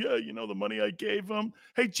to go, yeah, you know the money I gave him?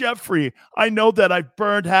 Hey, Jeffrey, I know that I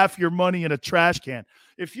burned half your money in a trash can.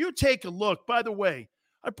 If you take a look, by the way,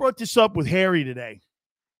 I brought this up with Harry today.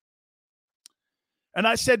 And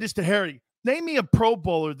I said this to Harry. Name me a Pro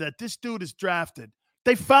Bowler that this dude has drafted.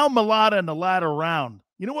 They found Mulata in the latter round.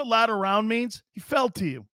 You know what latter round means? He fell to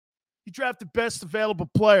you. You drafted best available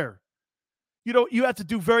player. You know, you have to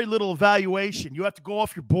do very little evaluation. You have to go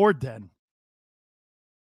off your board then.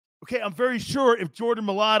 Okay, I'm very sure if Jordan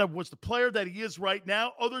Mailata was the player that he is right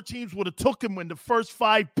now, other teams would have took him in the first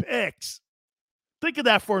 5 picks. Think of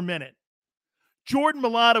that for a minute. Jordan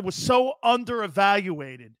Mailata was so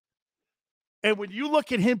under-evaluated. And when you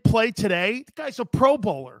look at him play today, the guy's a Pro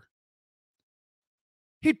Bowler.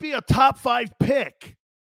 He'd be a top 5 pick.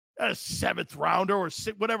 A 7th rounder or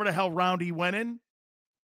whatever the hell round he went in.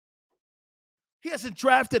 He hasn't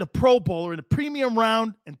drafted a Pro Bowler in a premium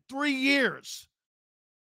round in 3 years.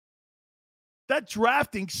 That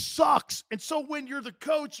drafting sucks. And so when you're the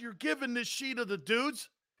coach, you're given this sheet of the dudes.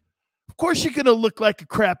 Of course you're going to look like a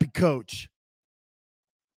crappy coach.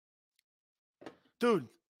 Dude,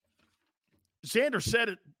 Xander said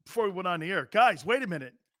it before we went on the air. Guys, wait a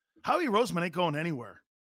minute. Howie Roseman ain't going anywhere.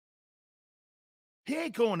 He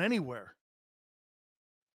ain't going anywhere.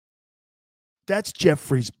 That's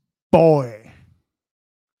Jeffrey's boy.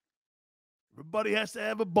 Everybody has to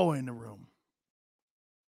have a boy in the room.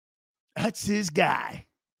 That's his guy.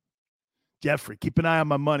 Jeffrey, keep an eye on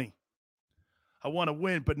my money. I want to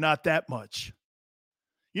win, but not that much.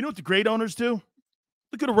 You know what the great owners do?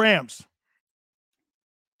 Look at the Rams.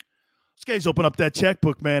 Those guys open up that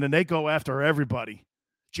checkbook, man, and they go after everybody.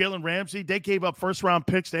 Jalen Ramsey, they gave up first-round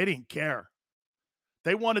picks. They didn't care.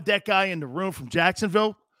 They wanted that guy in the room from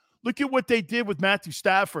Jacksonville. Look at what they did with Matthew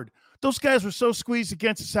Stafford. Those guys were so squeezed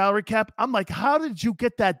against the salary cap. I'm like, how did you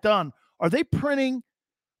get that done? Are they printing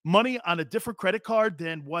money on a different credit card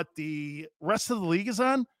than what the rest of the league is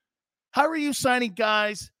on? How are you signing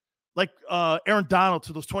guys like Aaron Donald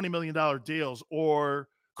to those $20 million deals, or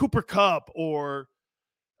Cooper Kupp, or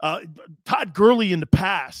Todd Gurley in the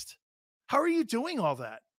past? How are you doing all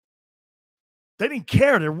that? They didn't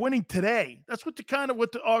care. They're winning today. That's what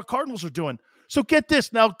our Cardinals are doing. So get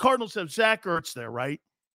this. Now, Cardinals have Zach Ertz there, right?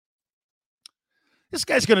 This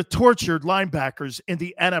guy's going to torture linebackers in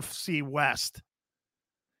the NFC West.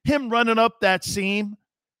 Him running up that seam,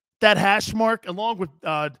 that hash mark, along with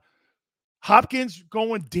Hopkins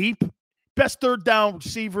going deep, best third down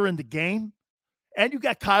receiver in the game. And you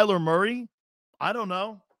got Kyler Murray. I don't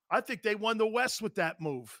know. I think they won the West with that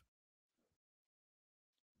move.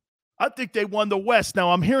 I think they won the West. Now,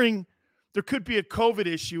 I'm hearing there could be a COVID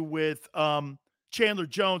issue with Chandler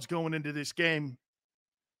Jones going into this game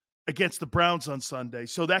against the Browns on Sunday.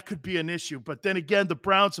 So that could be an issue. But then again, the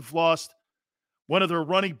Browns have lost one of their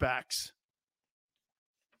running backs.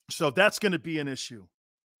 So that's going to be an issue.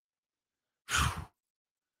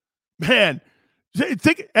 Man,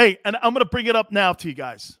 hey, and I'm going to bring it up now to you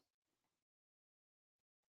guys.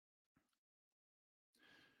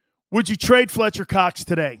 Would you trade Fletcher Cox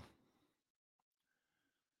today?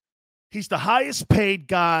 He's the highest paid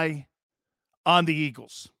guy on the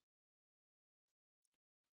Eagles.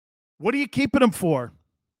 What are you keeping him for?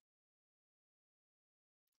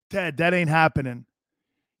 Ted, that ain't happening.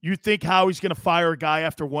 You think Howie's going to fire a guy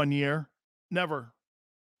after 1 year? Never.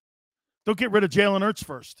 Don't get rid of Jalen Hurts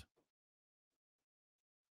first.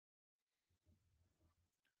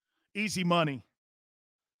 Easy money.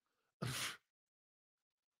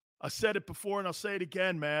 I said it before and I'll say it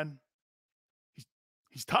again, man.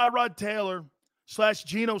 He's Tyrod Taylor /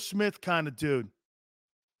 Geno Smith kind of dude.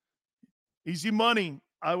 Easy money.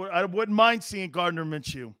 I wouldn't mind seeing Gardner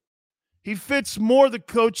Minshew. He fits more the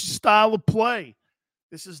coach's style of play.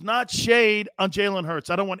 This is not shade on Jalen Hurts.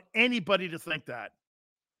 I don't want anybody to think that.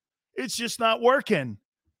 It's just not working.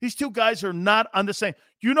 These two guys are not on the same.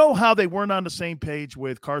 You know how they weren't on the same page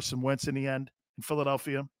with Carson Wentz in the end in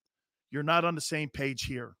Philadelphia? You're not on the same page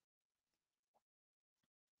here.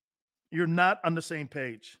 You're not on the same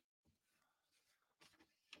page.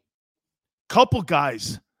 Couple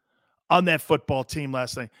guys on that football team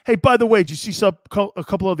last night. Hey, by the way, did you see a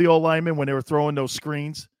couple of the old linemen when they were throwing those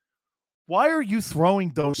screens? Why are you throwing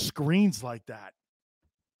those screens like that?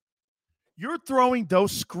 You're throwing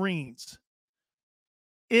those screens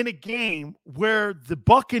in a game where the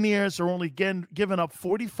Buccaneers are only giving up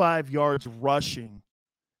 45 yards rushing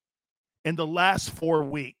in the last 4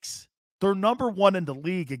 weeks. They're number 1 in the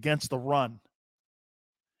league against the run.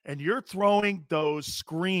 and you're throwing those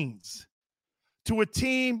screens to a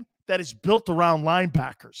team that is built around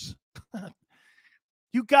linebackers.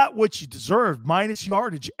 You got what you deserved, minus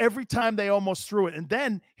yardage, every time they almost threw it. And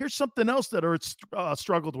then here's something else that Ertz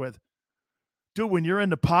struggled with. Dude, when you're in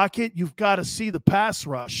the pocket, you've got to see the pass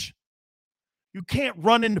rush. You can't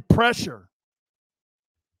run into pressure.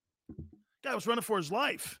 Guy was running for his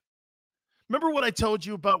life. Remember what I told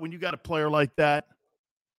you about when you got a player like that?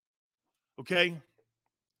 Okay?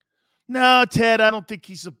 No, Ted, I don't think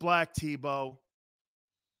he's a black Tebow.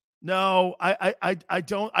 No, I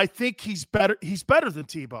don't. I think he's better. He's better than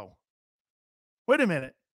Tebow. Wait a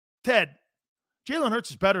minute. Ted, Jalen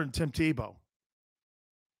Hurts is better than Tim Tebow.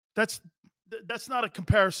 That's not a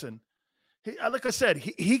comparison. Like I said,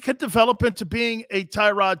 he could develop into being a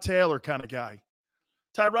Tyrod Taylor kind of guy.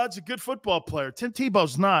 Tyrod's a good football player. Tim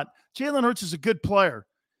Tebow's not. Jalen Hurts is a good player.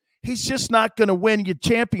 He's just not going to win your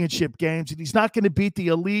championship games, and he's not going to beat the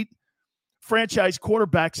elite franchise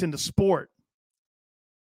quarterbacks in the sport.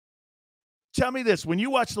 Tell me this, when you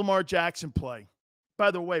watch Lamar Jackson play,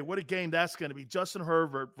 by the way, what a game that's going to be. Justin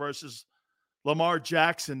Herbert versus Lamar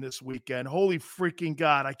Jackson this weekend. Holy freaking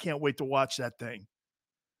God, I can't wait to watch that thing.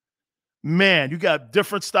 Man, you got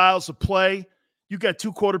different styles of play. You got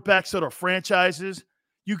two quarterbacks that are franchises.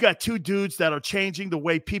 You got two dudes that are changing the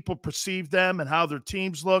way people perceive them and how their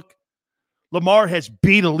teams look. Lamar has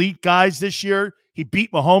beat elite guys this year. He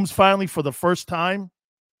beat Mahomes finally for the first time.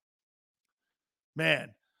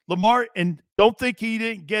 Man, Lamar, and don't think he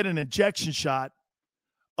didn't get an injection shot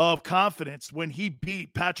of confidence when he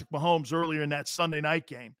beat Patrick Mahomes earlier in that Sunday night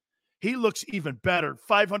game. He looks even better.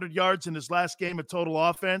 500 yards in his last game of total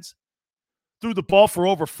offense. Threw the ball for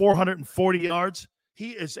over 440 yards.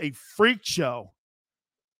 He is a freak show.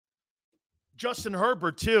 Justin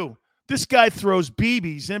Herbert, too. This guy throws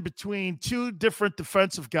BBs in between two different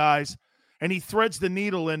defensive guys, and he threads the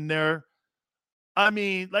needle in there. I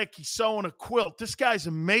mean, like he's sewing a quilt. This guy's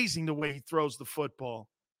amazing the way he throws the football.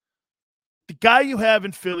 The guy you have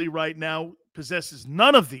in Philly right now possesses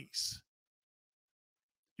none of these.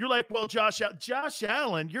 You're like, well, Josh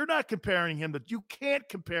Allen, you're not comparing him to – you can't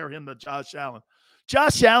compare him to Josh Allen.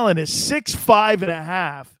 Josh Allen is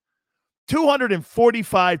 6'5.5",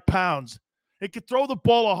 245 pounds. He could throw the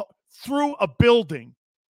ball through a building.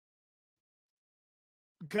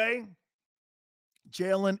 Okay?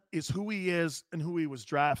 Jalen is who he is and who he was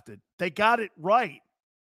drafted. They got it right.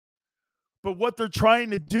 But what they're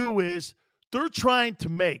trying to do is they're trying to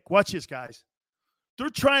make – watch this, guys. They're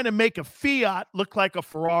trying to make a Fiat look like a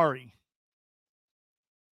Ferrari.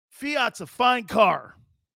 Fiat's a fine car.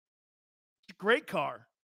 It's a great car.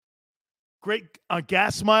 Great on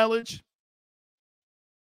gas mileage.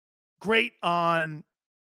 Great on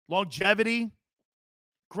longevity.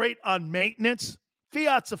 Great on maintenance.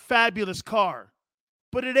 Fiat's a fabulous car,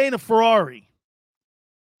 but it ain't a Ferrari.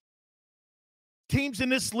 Teams in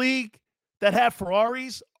this league that have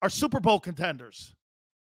Ferraris are Super Bowl contenders.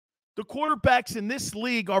 The quarterbacks in this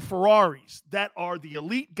league are Ferraris that are the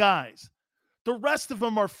elite guys. The rest of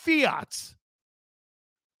them are Fiats.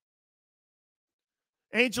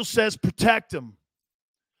 Angel says, protect him.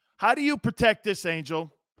 How do you protect this,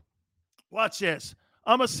 Angel? Watch this.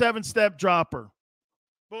 I'm a 7-step dropper.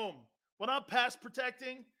 Boom. When I'm pass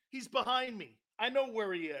protecting, he's behind me. I know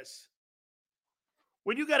where he is.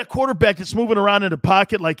 When you got a quarterback that's moving around in the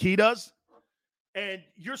pocket like he does, and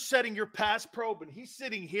you're setting your pass probe, and he's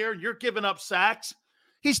sitting here, and you're giving up sacks,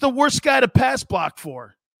 he's the worst guy to pass block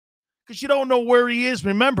for because you don't know where he is.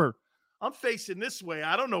 Remember, I'm facing this way.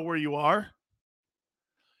 I don't know where you are.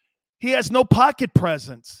 He has no pocket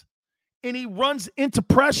presence, and he runs into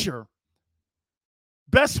pressure.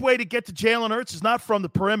 Best way to get to Jalen Hurts is not from the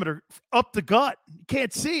perimeter, up the gut. You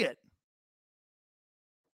can't see it.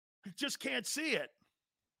 You just can't see it.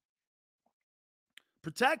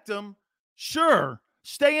 Protect him. Sure.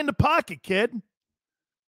 Stay in the pocket, kid.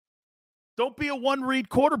 Don't be a one-read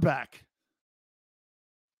quarterback.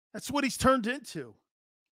 That's what he's turned into.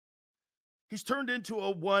 He's turned into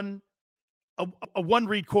a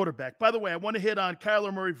one-read quarterback. By the way, I want to hit on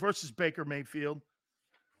Kyler Murray versus Baker Mayfield.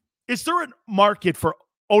 Is there a market for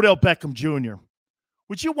Odell Beckham Jr.?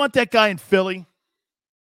 Would you want that guy in Philly?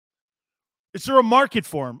 Is there a market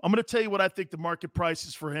for him? I'm going to tell you what I think the market price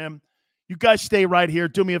is for him. You guys stay right here.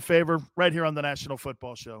 Do me a favor, right here on the National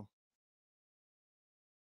Football Show.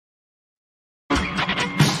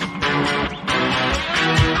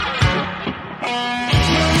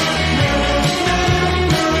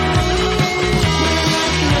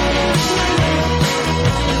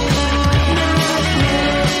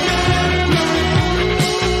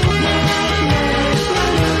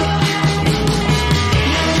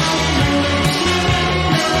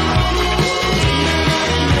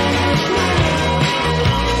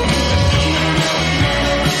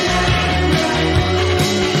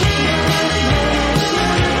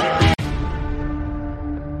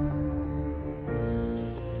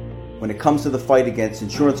 When it comes to the fight against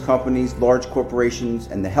insurance companies, large corporations,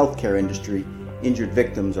 and the healthcare industry, injured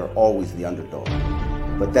victims are always the underdog.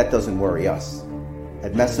 But that doesn't worry us.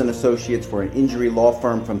 At Messa & Associates, we're an injury law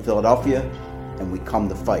firm from Philadelphia, and we come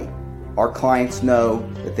to fight. Our clients know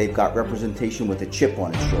that they've got representation with a chip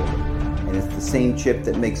on its shoulder, and it's the same chip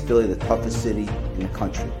that makes Philly the toughest city in the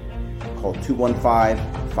country. Call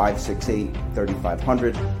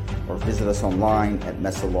 215-568-3500 or visit us online at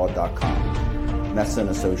messalaw.com. Messa &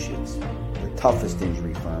 Associates, the toughest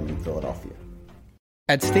injury firm in Philadelphia.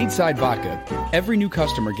 At Stateside Vodka, every new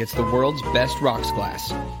customer gets the world's best rocks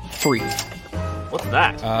glass. Free. What's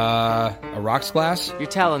that? A rocks glass? You're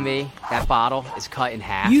telling me that bottle is cut in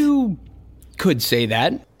half? You could say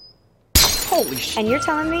that. Holy shit. And you're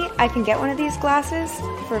telling me I can get one of these glasses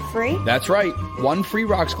for free? That's right. One free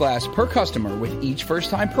rocks glass per customer with each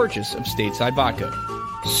first-time purchase of Stateside Vodka.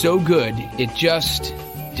 So good, it just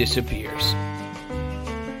disappears.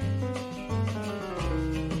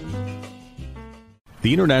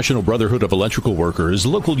 The International Brotherhood of Electrical Workers,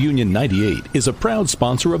 Local Union 98, is a proud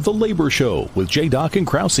sponsor of The Labor Show with J. Doc and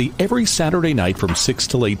Krause every Saturday night from 6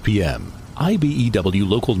 till 8 p.m. IBEW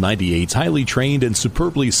Local 98's highly trained and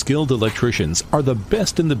superbly skilled electricians are the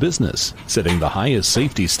best in the business, setting the highest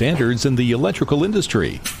safety standards in the electrical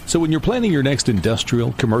industry. So when you're planning your next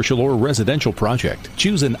industrial, commercial, or residential project,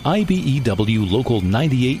 choose an IBEW Local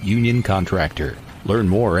 98 union contractor. Learn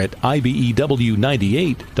more at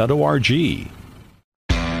ibew98.org.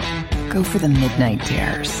 Go for the midnight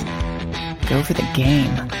dares. Go for the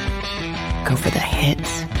game. Go for the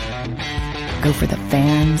hits. Go for the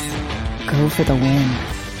fans. Go for the win.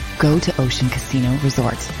 Go to Ocean Casino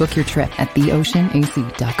Resort. Book your trip at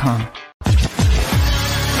theoceanac.com.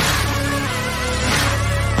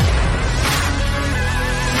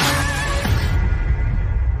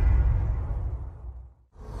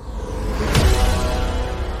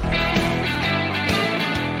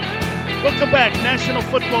 Welcome back, National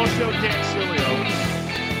Football Show, Dan Sileo.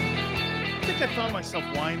 I think I found myself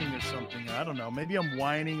whining or something. I don't know. Maybe I'm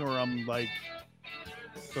whining or I'm like,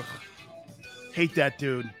 ugh, hate that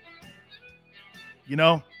dude. You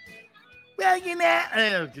know? Well, you know,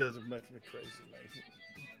 it makes me crazy.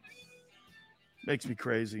 Makes me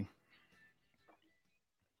crazy.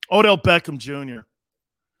 Odell Beckham Jr.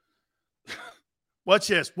 Watch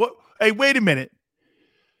this. What? Hey, wait a minute.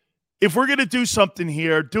 If we're going to do something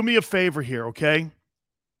here, do me a favor here, okay?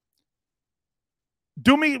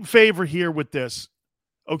 Do me a favor here with this,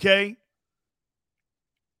 okay?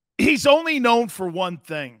 He's only known for one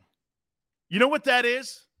thing. You know what that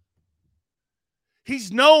is?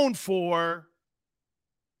 He's known for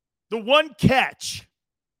the one catch.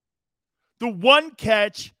 The one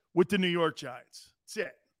catch with the New York Giants. That's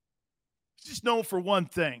it. He's just known for one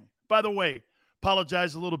thing. By the way,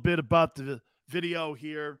 apologize a little bit about the video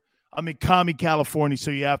here. I'm in Cobb, California,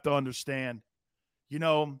 so you have to understand, you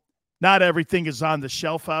know, not everything is on the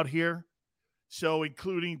shelf out here, so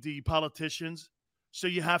including the politicians. So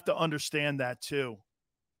you have to understand that too.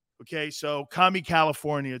 Okay, so Cobb,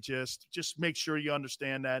 California, just make sure you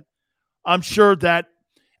understand that. I'm sure that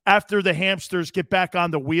after the hamsters get back on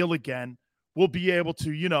the wheel again, we'll be able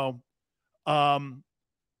to, you know,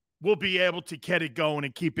 we'll be able to get it going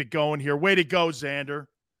and keep it going here. Way to go, Xander.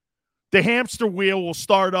 The hamster wheel will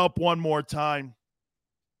start up one more time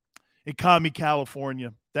in Cobb,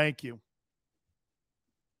 California. Thank you.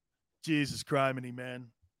 Jesus criminy, man.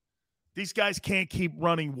 These guys can't keep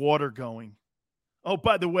running water going. Oh,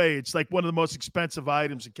 by the way, it's like one of the most expensive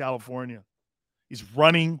items in California is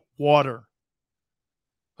running water.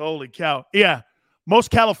 Holy cow. Yeah,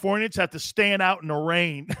 most Californians have to stand out in the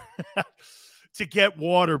rain to get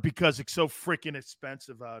water because it's so freaking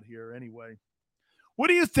expensive out here anyway. What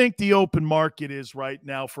do you think the open market is right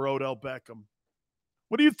now for Odell Beckham?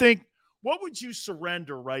 What do you think? What would you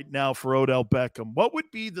surrender right now for Odell Beckham? What would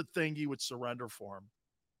be the thing you would surrender for him?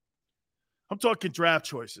 I'm talking draft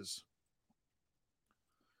choices.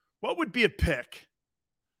 What would be a pick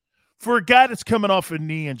for a guy that's coming off a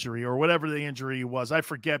knee injury or whatever the injury was? I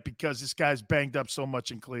forget because this guy's banged up so much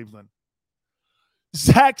in Cleveland.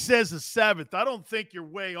 Zach says the 7th. I don't think you're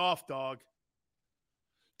way off, dog.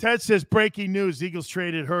 Ted says, breaking news, Eagles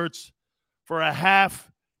traded Hurts for a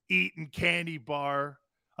half-eaten candy bar,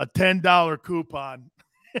 a $10 coupon.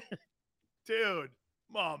 Dude,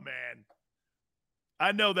 come on, man.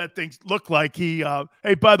 I know that things look like he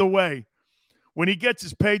hey, by the way, when he gets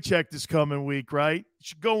his paycheck this coming week, right, he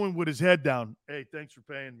should go in with his head down. Hey, thanks for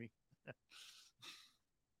paying me.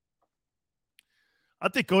 I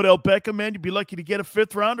think Odell Beckham, man, you'd be lucky to get a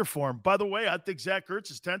 5th-rounder for him. By the way, I think Zach Ertz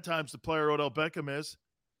is 10 times the player Odell Beckham is.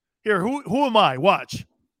 Here, who am I? Watch.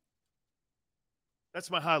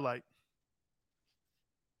 That's my highlight.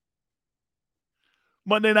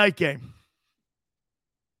 Monday night game.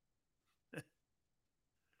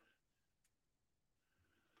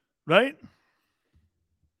 Right?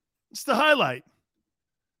 It's the highlight.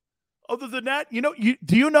 Other than that,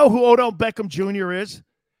 do you know who Odell Beckham Jr. is?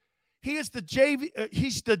 He is the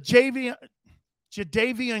he's the Jadeveon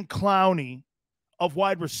Clowney of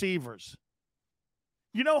wide receivers.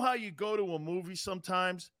 You know how you go to a movie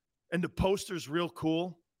sometimes and the poster's real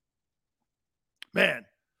cool? Man,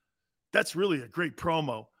 that's really a great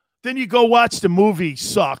promo. Then you go watch the movie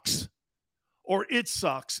sucks or it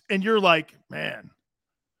sucks, and you're like, man,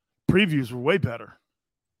 previews were way better.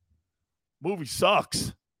 Movie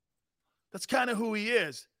sucks. That's kind of who he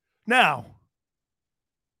is. Now,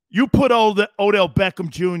 you put Odell Beckham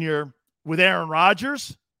Jr. with Aaron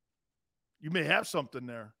Rodgers, you may have something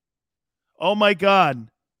there. Oh, my God.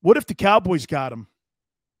 What if the Cowboys got him?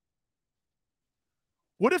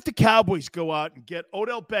 What if the Cowboys go out and get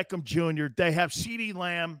Odell Beckham Jr., they have CeeDee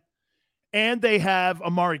Lamb, and they have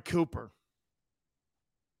Amari Cooper?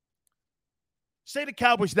 Say the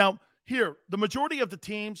Cowboys. Now, here, the majority of the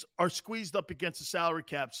teams are squeezed up against the salary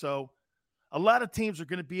cap, so a lot of teams are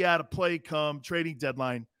going to be out of play come trading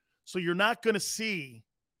deadline. So you're not going to see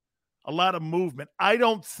a lot of movement. I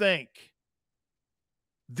don't think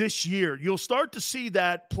this year. You'll start to see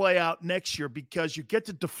that play out next year because you get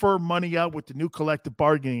to defer money out with the new collective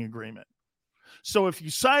bargaining agreement. So if you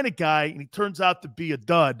sign a guy and he turns out to be a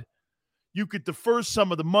dud, you could defer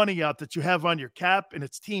some of the money out that you have on your cap, and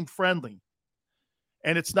it's team friendly.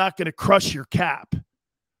 And it's not going to crush your cap.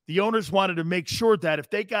 The owners wanted to make sure that if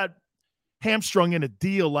they got hamstrung in a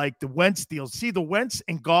deal like the Wentz deal, see the Wentz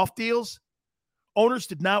and Goff deals, owners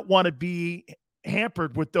did not want to be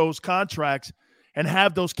hampered with those contracts and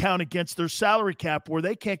have those count against their salary cap where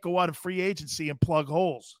they can't go out of free agency and plug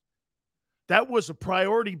holes. That was a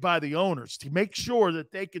priority by the owners to make sure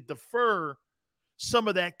that they could defer some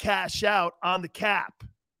of that cash out on the cap.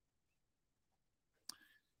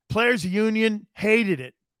 Players union hated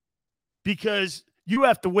it because you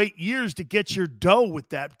have to wait years to get your dough with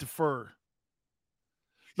that defer.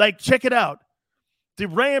 Like, check it out. The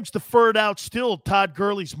Rams deferred out still Todd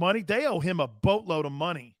Gurley's money. They owe him a boatload of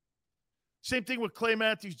money. Same thing with Clay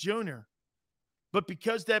Matthews Jr. But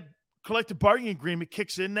because that collective bargaining agreement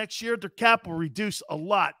kicks in next year, their cap will reduce a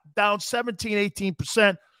lot, down 17,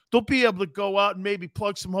 18%. They'll be able to go out and maybe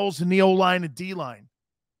plug some holes in the O-line and D-line.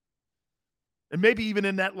 And maybe even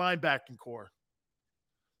in that linebacking core.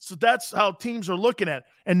 So that's how teams are looking at it.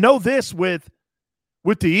 And know this with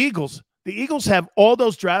the Eagles. The Eagles have all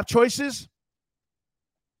those draft choices,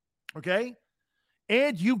 okay?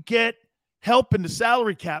 And you get help in the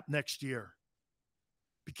salary cap next year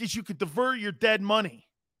because you could divert your dead money.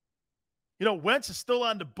 You know, Wentz is still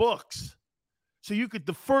on the books, so you could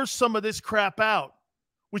defer some of this crap out,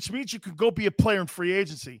 which means you could go be a player in free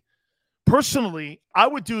agency. Personally, I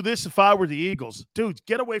would do this if I were the Eagles. Dude,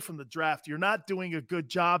 get away from the draft. You're not doing a good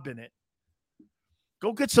job in it.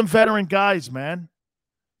 Go get some veteran guys, man.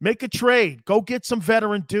 Make a trade. Go get some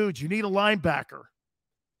veteran dudes. You need a linebacker.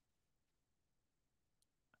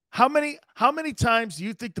 How many times do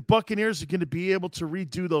you think the Buccaneers are going to be able to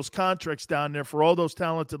redo those contracts down there for all those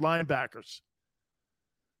talented linebackers?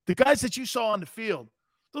 The guys that you saw on the field,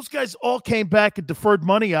 those guys all came back and deferred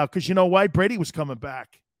money out because you know why? Brady was coming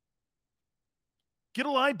back. Get a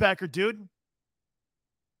linebacker, dude.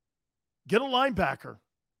 Get a linebacker.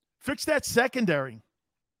 Fix that secondary.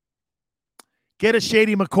 Get a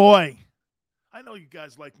Shady McCoy. I know you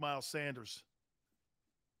guys like Miles Sanders.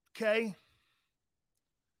 Okay?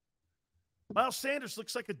 Miles Sanders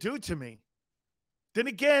looks like a dude to me. Then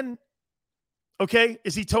again, okay,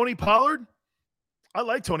 is he Tony Pollard? I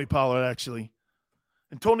like Tony Pollard, actually.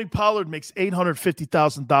 And Tony Pollard makes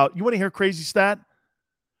 $850,000. You want to hear a crazy stat?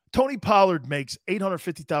 Tony Pollard makes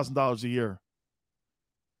 $850,000 a year.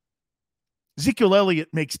 Ezekiel Elliott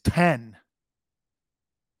makes 10.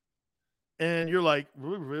 And you're like,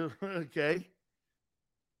 okay.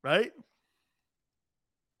 Right?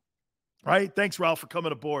 Right? Thanks, Ralph, for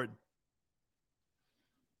coming aboard.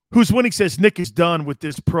 Who's winning says Nick is done with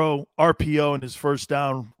this pro RPO and his first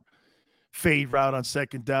down fade route on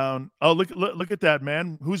second down. Oh, look at that,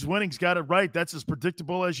 man. Who's winning's got it right. That's as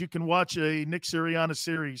predictable as you can watch a Nick Sirianni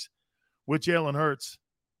series with Jalen Hurts.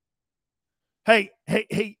 Hey,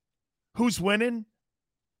 who's winning?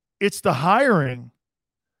 It's the hiring.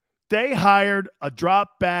 They hired a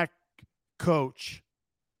drop-back coach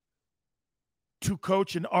to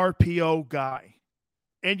coach an RPO guy,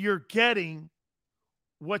 and you're getting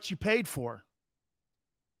what you paid for.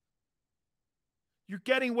 You're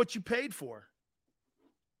getting what you paid for.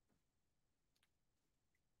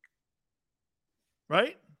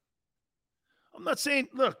 Right? I'm not saying,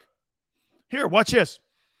 look, here, watch this.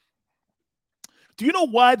 Do you know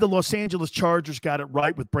why the Los Angeles Chargers got it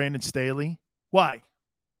right with Brandon Staley? Why?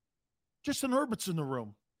 Justin Herbert's in the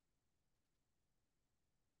room.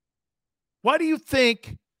 Why do you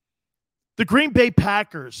think the Green Bay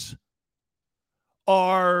Packers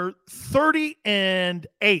are 30-8?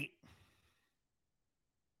 Let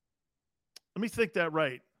me think that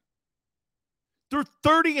right. They're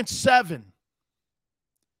 30-7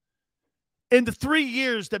 in the 3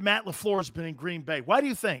 years that Matt LaFleur has been in Green Bay. Why do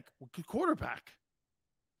you think? Well, good quarterback.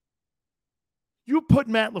 You put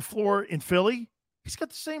Matt LaFleur in Philly, he's got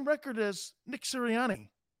the same record as Nick Sirianni.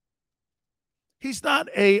 He's not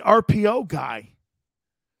a RPO guy.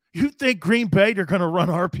 You think Green Bay, they're going to run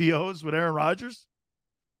RPOs with Aaron Rodgers?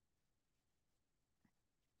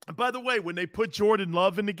 And by the way, when they put Jordan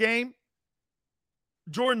Love in the game,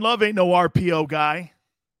 Jordan Love ain't no RPO guy.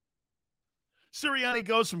 Sirianni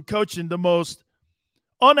goes from coaching the most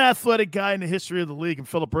unathletic guy in the history of the league, and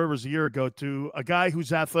Phillip Rivers a year ago, to a guy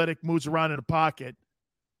who's athletic, moves around in a pocket,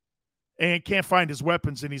 and can't find his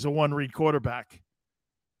weapons, and he's a one-read quarterback.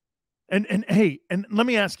 And hey, and let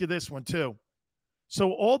me ask you this one too.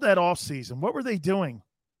 So all that offseason, what were they doing?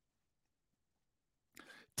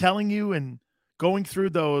 Telling you and going through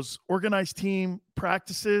those organized team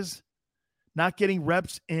practices, not getting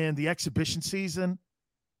reps in the exhibition season.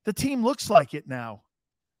 The team looks like it now.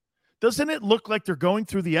 Doesn't it look like they're going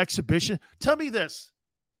through the exhibition? Tell me this.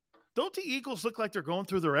 Don't the Eagles look like they're going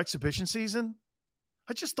through their exhibition season?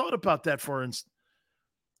 I just thought about that for instance.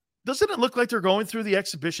 Doesn't it look like they're going through the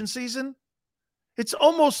exhibition season? It's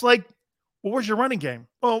almost like, well, where's your running game?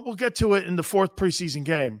 Oh, we'll get to it in the fourth preseason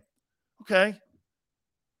game. Okay.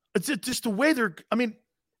 It's just the way they're,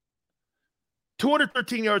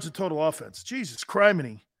 213 yards of total offense. Jesus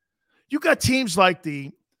criminy. You got teams like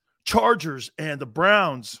the Chargers and the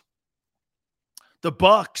Browns, the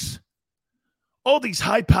Bucks, all these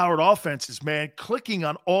high-powered offenses, man, clicking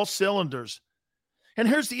on all cylinders. And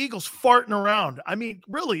here's the Eagles farting around.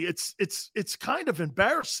 Really, it's kind of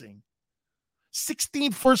embarrassing.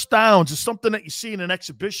 16 first downs is something that you see in an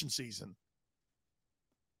exhibition season.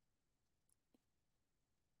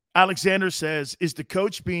 Alexander says, is the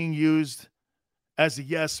coach being used as a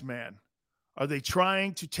yes man? Are they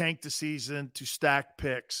trying to tank the season to stack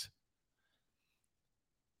picks?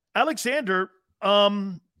 Alexander,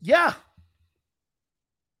 yeah.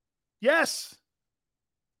 Yes.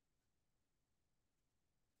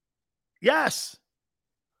 Yes.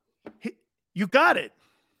 You got it.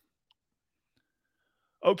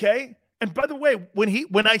 Okay? And by the way,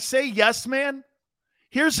 when I say yes man,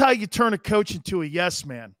 here's how you turn a coach into a yes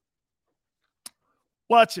man.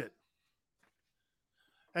 Watch it.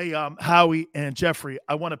 Hey, Howie and Jeffrey,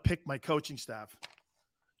 I want to pick my coaching staff.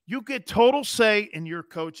 You get total say in your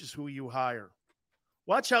coaches who you hire.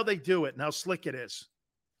 Watch how they do it and how slick it is.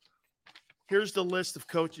 Here's the list of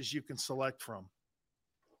coaches you can select from.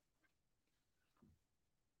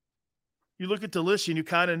 You look at the list and you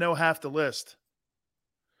kind of know half the list.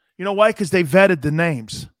 You know why? Because they vetted the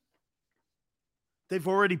names. They've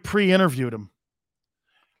already pre-interviewed them.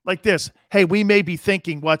 Like this. Hey, we may be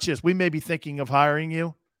thinking, watch this, we may be thinking of hiring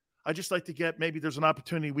you. I'd just like to get, maybe there's an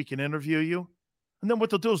opportunity we can interview you. And then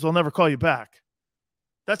what they'll do is they'll never call you back.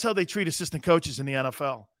 That's how they treat assistant coaches in the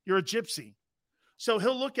NFL. You're a gypsy. So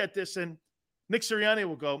he'll look at this and Nick Sirianni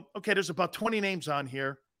will go, okay, there's about 20 names on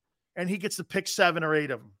here, and he gets to pick 7 or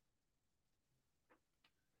 8 of them.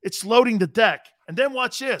 It's loading the deck. And then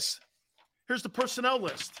watch this. Here's the personnel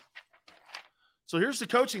list. So here's the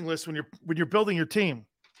coaching list when you're building your team.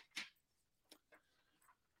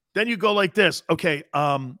 Then you go like this. Okay,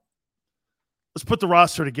 let's put the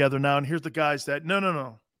roster together now. And here's the guys that,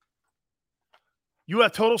 no. You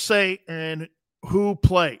have total say in who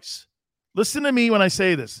plays. Listen to me when I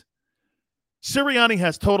say this. Sirianni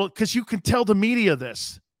has total, because you can tell the media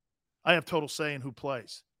this. I have total say in who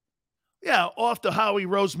plays. Yeah, off the Howie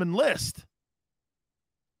Roseman list.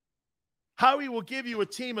 Howie will give you a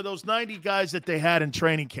team of those 90 guys that they had in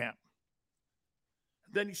training camp.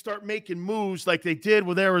 Then you start making moves like they did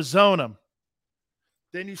with Arizona.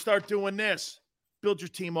 Then you start doing this. Build your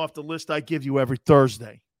team off the list I give you every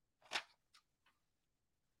Thursday.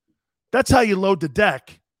 That's how you load the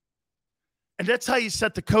deck. And that's how you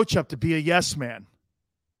set the coach up to be a yes man.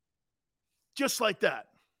 Just like that.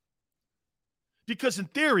 Because in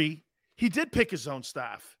theory, he did pick his own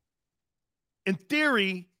staff. In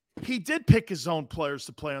theory, he did pick his own players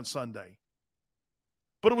to play on Sunday.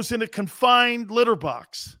 But it was in a confined litter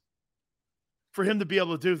box for him to be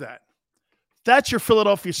able to do that. That's your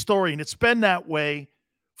Philadelphia story, and it's been that way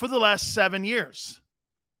for the last 7 years.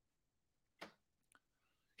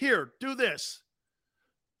 Here, do this.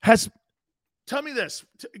 Tell me this.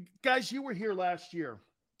 Guys, you were here last year,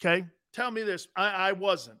 okay? Tell me this. I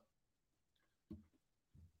wasn't.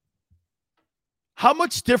 How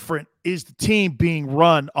much different is the team being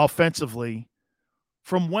run offensively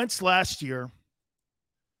from Wentz last year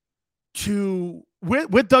to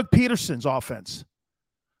with Doug Peterson's offense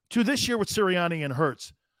to this year with Sirianni and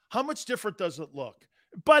Hurts? How much different does it look?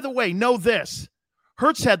 By the way, know this.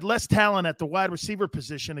 Hurts had less talent at the wide receiver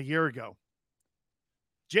position a year ago.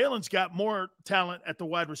 Jalen's got more talent at the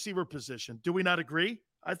wide receiver position. Do we not agree?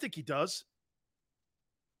 I think he does.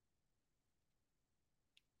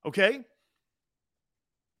 Okay?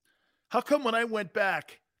 How come when I went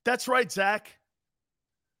back, that's right, Zach.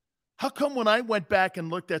 How come when I went back and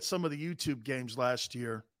looked at some of the YouTube games last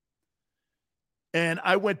year, and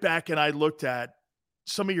I went back and I looked at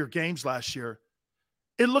some of your games last year,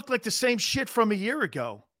 it looked like the same shit from a year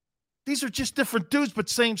ago? These are just different dudes, but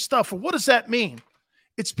same stuff. Well, what does that mean?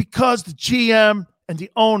 It's because the GM and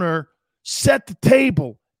the owner set the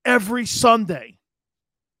table every Sunday.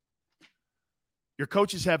 Your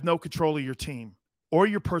coaches have no control of your team or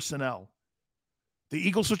your personnel. The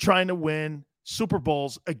Eagles are trying to win Super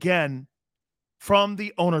Bowls again from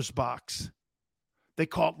the owner's box. They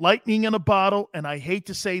caught lightning in a bottle, and I hate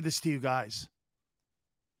to say this to you guys.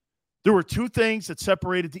 There were two things that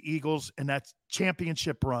separated the Eagles in that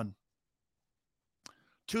championship run.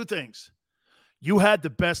 Two things. You had the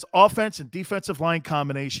best offense and defensive line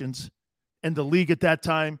combinations in the league at that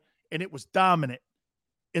time, and it was dominant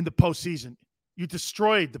in the postseason. You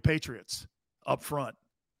destroyed the Patriots up front.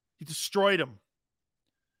 You destroyed them.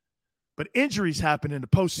 But injuries happened in the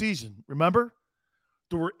postseason. Remember?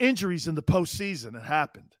 There were injuries in the postseason that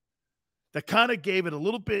happened that kind of gave it a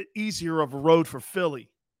little bit easier of a road for Philly.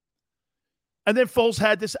 And then Foles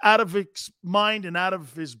had this out of his mind and out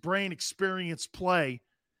of his brain experience play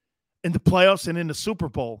in the playoffs and in the Super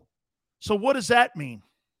Bowl. So what does that mean?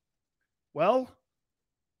 Well,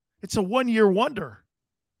 it's a one-year wonder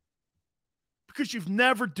because you've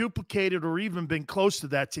never duplicated or even been close to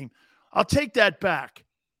that team. I'll take that back.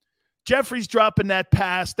 Jeffrey's dropping that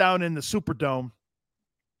pass down in the Superdome.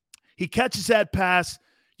 He catches that pass.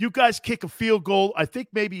 You guys kick a field goal. I think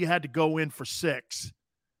maybe you had to go in for 6.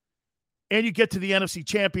 And you get to the NFC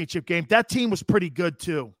Championship game. That team was pretty good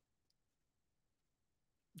too.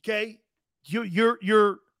 Okay? You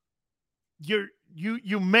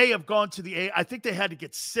may have gone to the I think they had to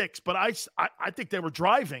get 6, but I think they were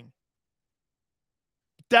driving.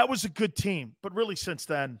 That was a good team. But really since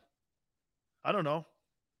then, I don't know.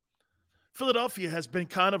 Philadelphia has been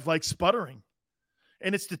kind of like sputtering.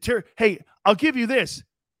 And it's Hey, I'll give you this.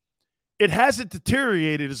 It hasn't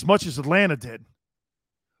deteriorated as much as Atlanta did.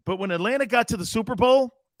 But when Atlanta got to the Super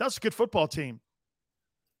Bowl, that was a good football team.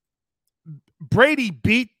 Brady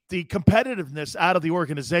beat the competitiveness out of the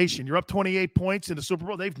organization. You're up 28 points in the Super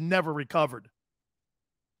Bowl. They've never recovered.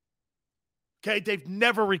 Okay, they've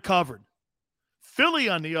never recovered. Philly,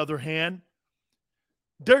 on the other hand,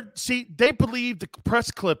 they believe the press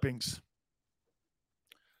clippings.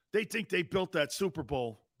 They think they built that Super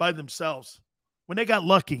Bowl by themselves when they got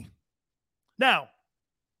lucky. Now,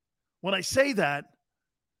 when I say that,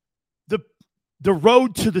 the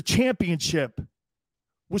road to the championship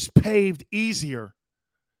was paved easier.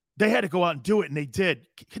 They had to go out and do it, and they did.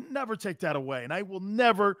 Can never take that away, and I will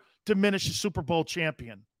never diminish a Super Bowl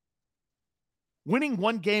champion. Winning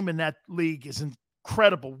one game in that league is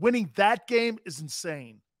incredible. Winning that game is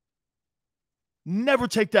insane. Never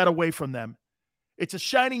take that away from them. It's a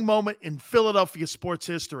shining moment in Philadelphia sports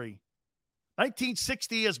history.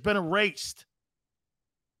 1960 has been erased.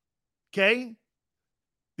 Okay?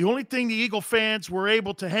 The only thing the Eagle fans were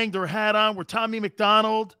able to hang their hat on were Tommy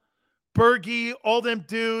McDonald, Berge, all them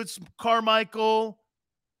dudes, Carmichael,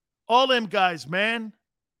 all them guys, man.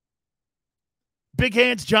 Big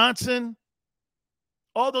Hands Johnson,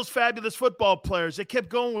 all those fabulous football players. They kept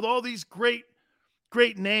going with all these great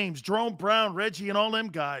names, Jerome Brown, Reggie, and all them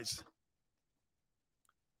guys.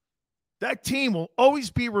 That team will always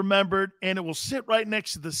be remembered, and it will sit right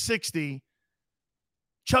next to the 60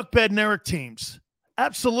 Chuck Bednarik teams.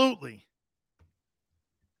 Absolutely.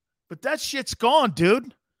 But that shit's gone,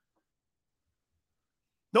 dude.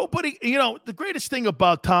 Nobody, the greatest thing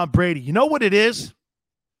about Tom Brady, you know what it is?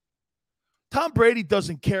 Tom Brady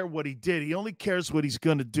doesn't care what he did. He only cares what he's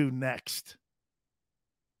going to do next.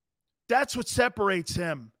 That's what separates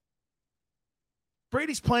him.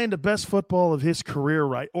 Brady's playing the best football of his career,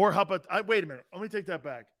 right? Or how about, wait a minute, let me take that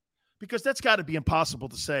back. Because that's got to be impossible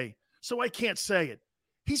to say. So I can't say it.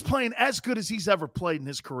 He's playing as good as he's ever played in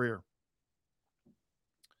his career.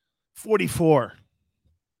 44.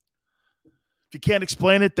 If you can't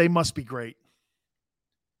explain it, they must be great.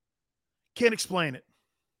 can't explain it.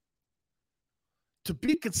 To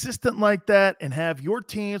be consistent like that and have your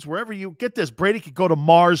teams, wherever you get this, Brady could go to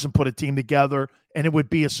Mars and put a team together, and it would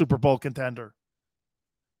be a Super Bowl contender.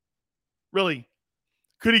 Really.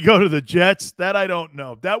 Could he go to the Jets? That I don't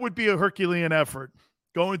know. That would be a Herculean effort,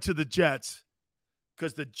 going to the Jets,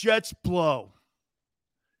 because the Jets blow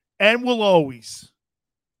and will always.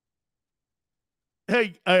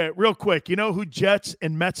 Hey, real quick, you know who Jets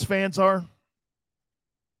and Mets fans are?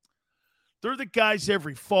 They're the guys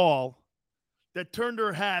every fall that turn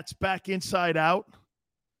their hats back inside out,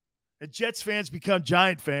 and Jets fans become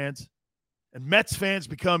Giant fans, and Mets fans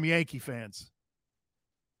become Yankee fans.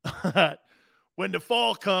 When the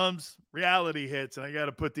fall comes, reality hits, and I got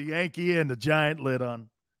to put the Yankee and the Giant lid on,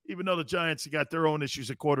 even though the Giants have got their own issues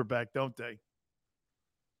at quarterback, don't they?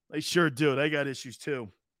 They sure do. They got issues too.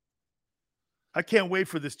 I can't wait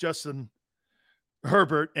for this Justin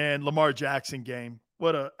Herbert and Lamar Jackson game.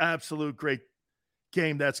 What an absolute great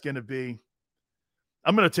game that's going to be.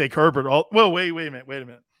 I'm going to take Herbert. Wait a minute.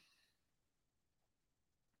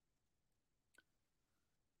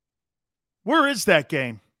 Where is that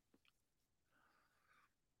game?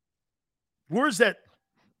 Where's that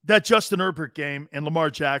Justin Herbert game and Lamar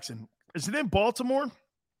Jackson? Is it in Baltimore?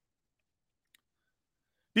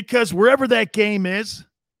 Because wherever that game is,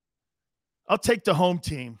 I'll take the home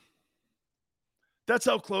team. That's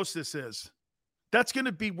how close this is. That's going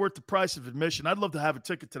to be worth the price of admission. I'd love to have a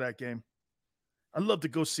ticket to that game. I'd love to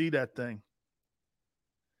go see that thing.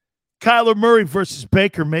 Kyler Murray versus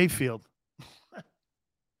Baker Mayfield.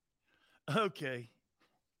 Okay.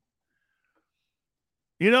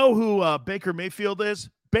 You know who Baker Mayfield is?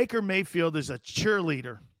 Baker Mayfield is a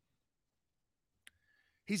cheerleader.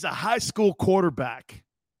 He's a high school quarterback.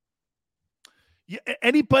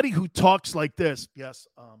 Anybody who talks like this, yes,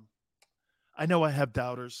 I know I have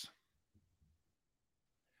doubters.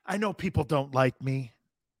 I know people don't like me.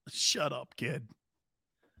 Shut up, kid.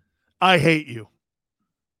 I hate you.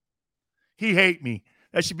 He hate me.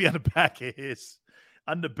 That should be on the back of his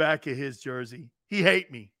jersey. He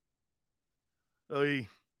hate me. All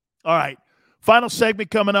right. Final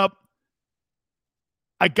segment coming up.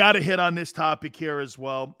 I got to hit on this topic here as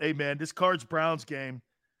well. Hey, man, this Cards-Browns game,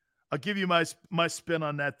 I'll give you my spin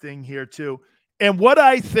on that thing here too. And what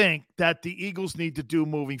I think that the Eagles need to do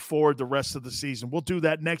moving forward the rest of the season. We'll do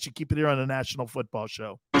that next. You keep it here on the National Football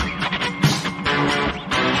Show.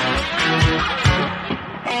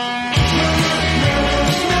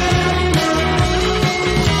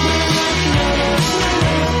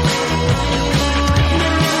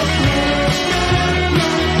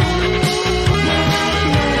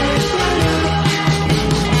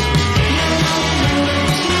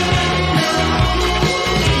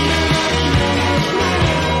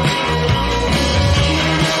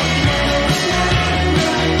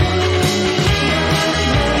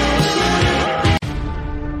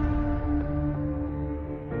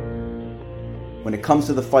 When it comes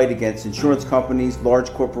to the fight against insurance companies, large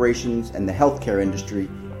corporations, and the healthcare industry,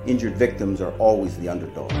 injured victims are always the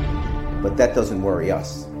underdog. But that doesn't worry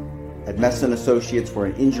us. At Messon Associates, we're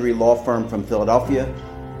an injury law firm from Philadelphia,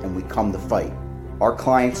 and we come to fight. Our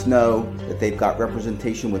clients know that they've got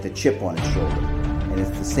representation with a chip on its shoulder, and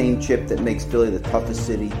it's the same chip that makes Philly the toughest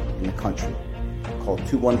city in the country. Call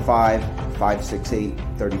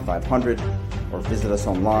 215-568-3500 or visit us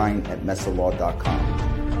online at messalaw.com.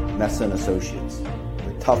 Messon Associates,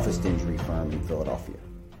 the toughest injury firm in Philadelphia.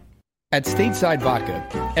 At Stateside Vodka,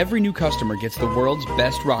 every new customer gets the world's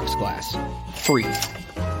best rocks glass, free.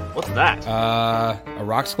 What's that? A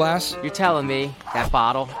rocks glass? You're telling me that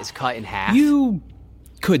bottle is cut in half? You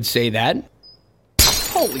could say that.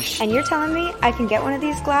 Holy shit. And you're telling me I can get one of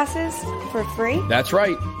these glasses for free? That's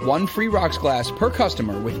right. One free rocks glass per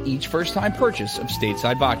customer with each first-time purchase of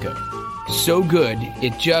Stateside Vodka. So good,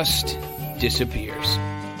 it just disappears.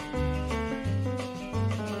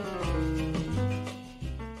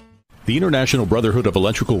 The International Brotherhood of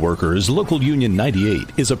Electrical Workers, Local Union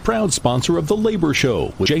 98, is a proud sponsor of The Labor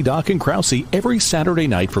Show with J. Doc and Krause every Saturday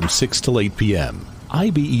night from 6 till 8 p.m.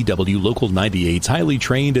 IBEW Local 98's highly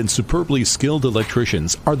trained and superbly skilled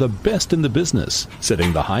electricians are the best in the business,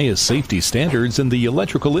 setting the highest safety standards in the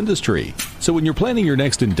electrical industry. So when you're planning your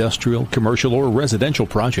next industrial, commercial, or residential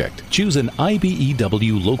project, choose an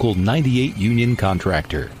IBEW Local 98 union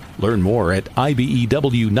contractor. Learn more at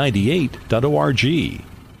IBEW98.org.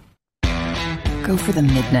 Go for the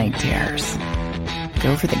midnight dares.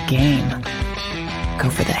 Go for the game. Go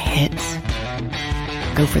for the hits.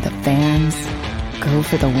 Go for the fans. Go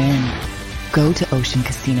for the win. Go to Ocean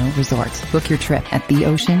Casino Resort. Book your trip at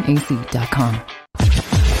theoceanac.com.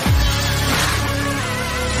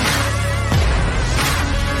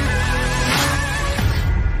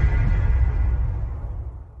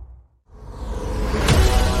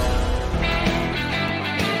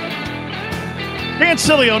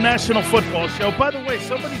 Sileo National Football Show. By the way,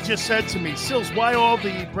 somebody just said to me, Sills, why all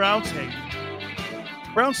the Browns hate?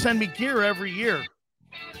 Browns send me gear every year.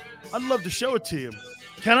 I'd love to show it to you.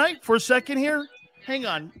 Can I? For a second here? Hang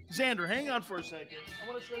on. Xander, hang on for a second. I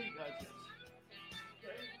want to show you guys this.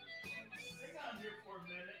 Okay? Hang on here for a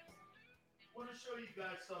minute. I want to show you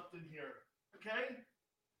guys something here. Okay?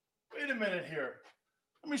 Wait a minute here.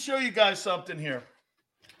 Let me show you guys something here.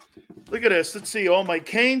 Look at this. Let's see. All my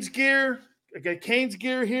Canes gear. I got Canes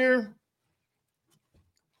gear here.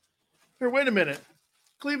 Here, wait a minute.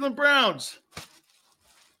 Cleveland Browns.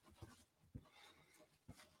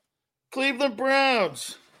 Cleveland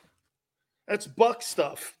Browns. That's Buck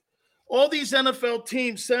stuff. All these NFL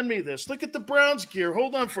teams send me this. Look at the Browns gear.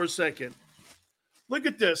 Hold on for a second. Look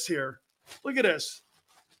at this here. Look at this.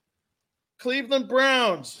 Cleveland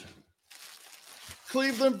Browns.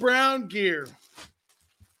 Cleveland Brown gear.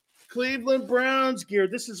 Cleveland Browns gear.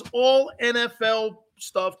 This is all NFL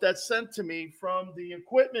stuff that's sent to me from the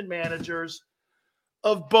equipment managers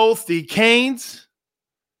of both the Canes,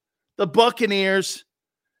 the Buccaneers,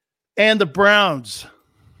 and the Browns.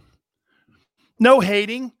 No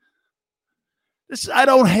hating. I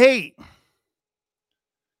don't hate.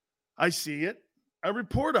 I see it. I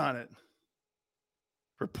report on it.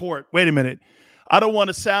 Report. Wait a minute. I don't want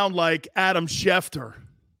to sound like Adam Schefter.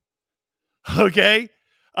 Okay?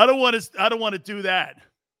 I don't want to do that.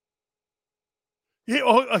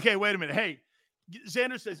 Okay, wait a minute. Hey,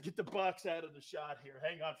 Xander says get the Bucks out of the shot here.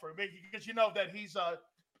 Hang on for a minute, because you know that he's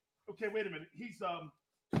okay, wait a minute. He's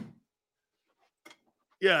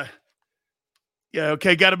yeah,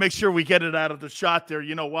 okay, got to make sure we get it out of the shot there.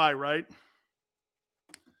 You know why, right?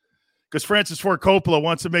 Because Francis Ford Coppola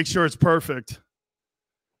wants to make sure it's perfect.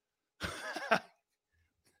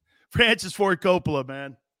 Francis Ford Coppola,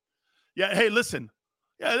 man. Yeah, hey, listen.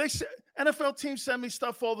 Yeah, NFL teams send me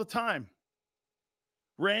stuff all the time.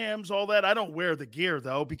 Rams, all that. I don't wear the gear,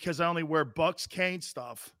 though, because I only wear Bucks, Canes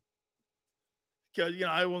stuff. Because,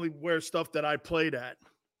 I only wear stuff that I played at.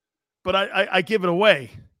 But I give it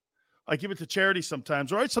away. I give it to charity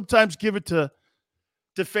sometimes. Or I sometimes give it to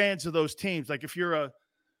fans of those teams. Like if you're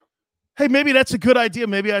hey, maybe that's a good idea.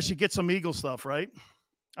 Maybe I should get some Eagle stuff, right?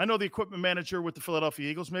 I know the equipment manager with the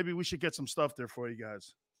Philadelphia Eagles. Maybe we should get some stuff there for you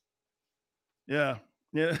guys. Yeah.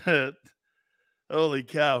 Yeah. Holy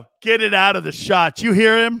cow. Get it out of the shot. You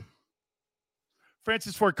hear him?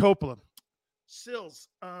 Francis Ford Coppola. Sills.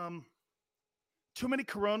 Too many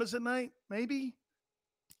Coronas at night? Maybe?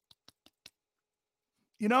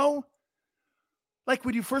 Like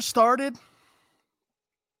when you first started,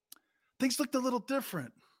 things looked a little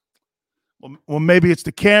different. Well, maybe it's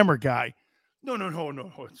the camera guy. No,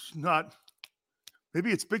 it's not.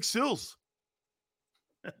 Maybe it's Big Sills.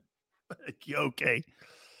 Okay.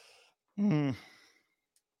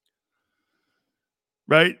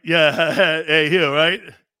 Right? Yeah. Hey, here, right?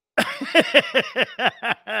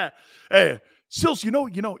 Hey, Sills,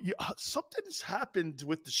 something's happened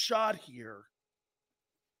with the shot here.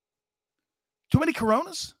 Too many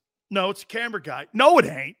Coronas? No, it's a camera guy. No, it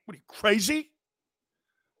ain't. What are you, crazy?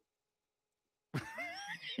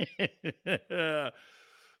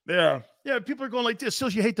 Yeah, people are going like this.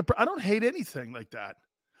 Sills, you hate I don't hate anything like that.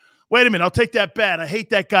 Wait a minute, I'll take that back. I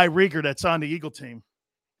hate that guy Rieger that's on the Eagle team.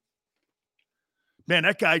 Man,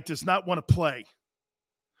 that guy does not want to play.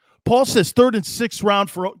 Paul says 3rd and 6th round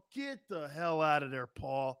for get the hell out of there,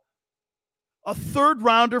 Paul. A 3rd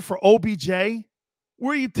rounder for OBJ?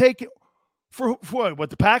 Where are you taking for what,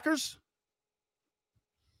 the Packers?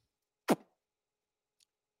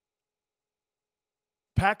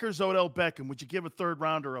 Packers, Odell Beckham. Would you give a 3rd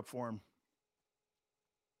rounder up for him?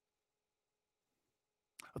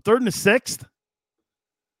 A 3rd and a 6th?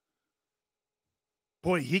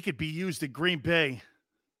 Boy, he could be used in Green Bay.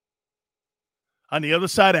 On the other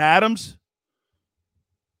side of Adams?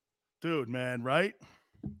 Dude, man, right?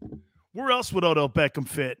 Where else would Odell Beckham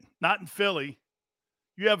fit? Not in Philly.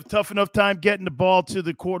 You have a tough enough time getting the ball to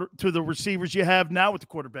the receivers you have now with the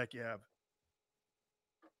quarterback you have.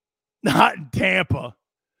 Not in Tampa.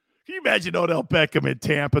 Can you imagine Odell Beckham in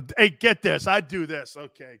Tampa? Hey, get this. I do this.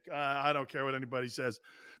 Okay. I don't care what anybody says.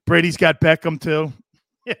 Brady's got Beckham too.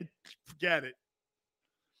 Forget it.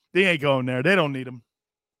 They ain't going there. They don't need him.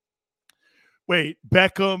 Wait,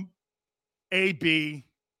 Beckham, AB,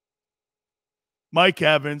 Mike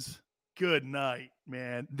Evans. Good night,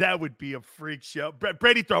 man. That would be a freak show.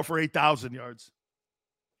 Brady throw for 8,000 yards.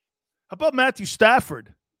 How about Matthew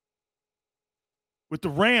Stafford with the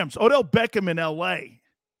Rams? Odell Beckham in L.A.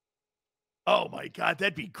 Oh, my God.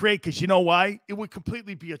 That'd be great because you know why? It would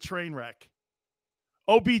completely be a train wreck.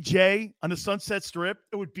 OBJ on the Sunset Strip,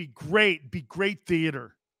 it would be great. It'd be great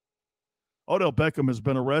theater. Odell Beckham has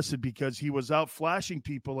been arrested because he was out flashing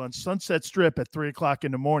people on Sunset Strip at 3 o'clock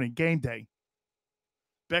in the morning, game day.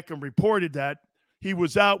 Beckham reported that he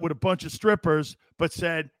was out with a bunch of strippers, but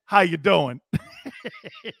said, "How you doing?"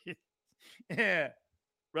 Yeah,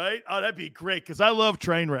 right? Oh, that'd be great because I love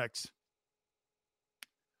train wrecks.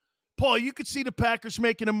 Paul, you could see the Packers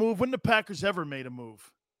making a move. When the Packers ever made a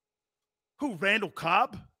move? Who, Randall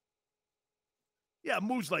Cobb? Yeah,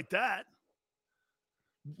 moves like that.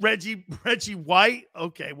 Reggie White?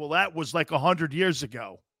 Okay, well, that was like 100 years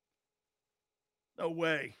ago. No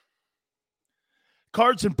way.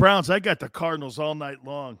 Cards and Browns, I got the Cardinals all night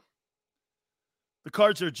long. The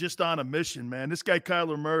Cards are just on a mission, man. This guy,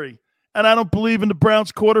 Kyler Murray. And I don't believe in the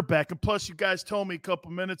Browns quarterback. And plus, you guys told me a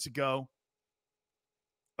couple minutes ago,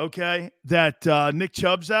 okay, that Nick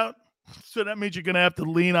Chubb's out. So that means you're going to have to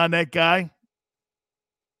lean on that guy.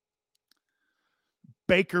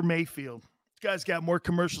 Baker Mayfield. This guy's got more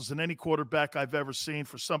commercials than any quarterback I've ever seen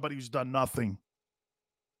for somebody who's done nothing.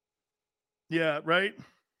 Yeah, right?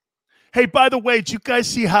 Hey, by the way, did you guys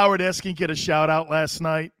see Howard Eskin get a shout-out last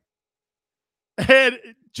night? And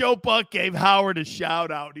Joe Buck gave Howard a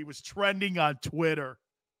shout-out. He was trending on Twitter.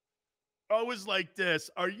 I was like this.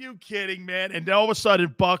 Are you kidding, man? And then all of a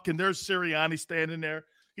sudden, Buck, and there's Sirianni standing there.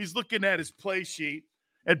 He's looking at his play sheet.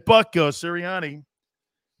 And Buck goes, Sirianni,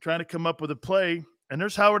 trying to come up with a play. And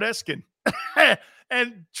there's Howard Eskin.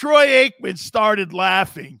 And Troy Aikman started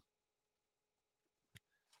laughing.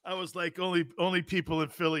 I was like, only people in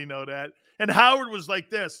Philly know that. And Howard was like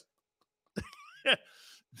this.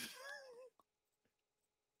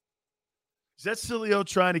 Is that Sileo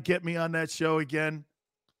trying to get me on that show again?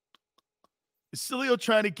 Is Sileo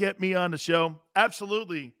trying to get me on the show?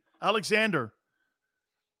 Absolutely. Alexander,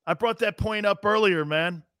 I brought that point up earlier,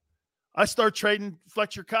 man. I start trading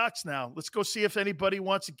Fletcher Cox now. Let's go see if anybody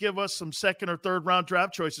wants to give us some second or third round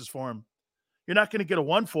draft choices for him. You're not going to get a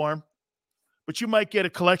 1 for him, but you might get a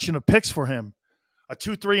collection of picks for him. A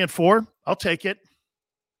 2, 3, and 4. I'll take it.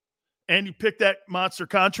 And you pick that monster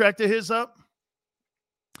contract of his up.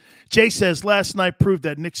 Jay says, last night proved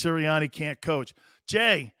that Nick Sirianni can't coach.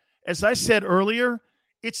 Jay, as I said earlier,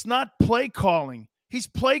 it's not play calling. He's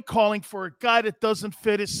play calling for a guy that doesn't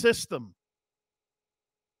fit his system.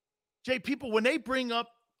 Jay, people, when they bring up,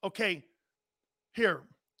 okay, here,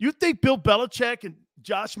 you think Bill Belichick and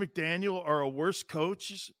Josh McDaniel are a worse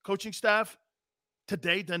coaching staff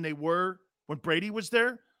today than they were when Brady was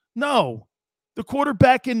there? No. The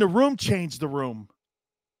quarterback in the room changed the room.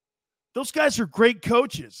 Those guys are great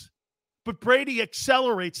coaches. But Brady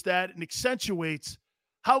accelerates that and accentuates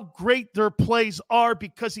how great their plays are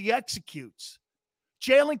because he executes.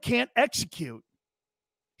 Jalen can't execute.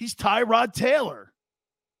 He's Tyrod Taylor.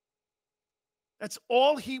 That's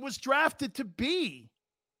all he was drafted to be.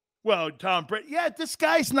 Well, Tom Brady. Yeah, this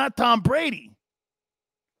guy's not Tom Brady.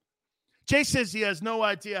 Jay says he has no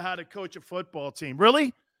idea how to coach a football team.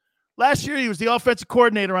 Really? Last year, he was the offensive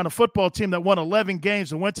coordinator on a football team that won 11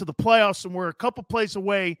 games and went to the playoffs and were a couple plays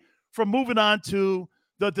away from moving on to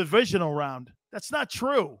the divisional round. That's not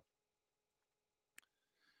true.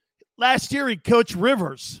 Last year, he coached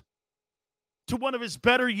Rivers to one of his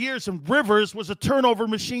better years, and Rivers was a turnover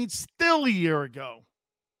machine still a year ago.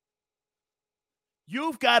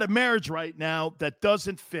 You've got a marriage right now that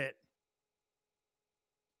doesn't fit.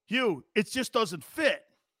 It just doesn't fit.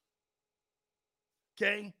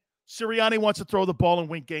 Okay? Sirianni wants to throw the ball and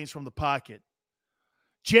win games from the pocket.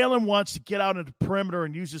 Jalen wants to get out on the perimeter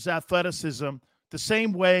and use his athleticism the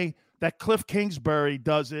same way that Cliff Kingsbury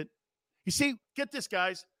does it. You see, get this,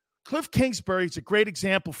 guys. Cliff Kingsbury is a great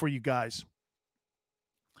example for you guys.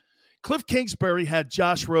 Cliff Kingsbury had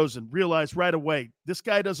Josh Rosen realize right away, this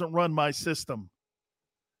guy doesn't run my system.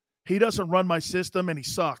 He doesn't run my system, and he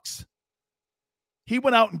sucks. He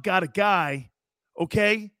went out and got a guy,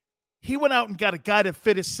 okay? He went out and got a guy that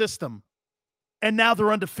fit his system, and now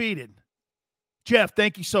they're undefeated. Jeff,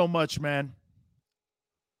 thank you so much, man.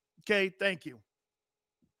 Okay, thank you.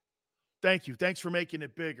 Thank you. Thanks for making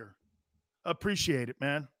it bigger. Appreciate it,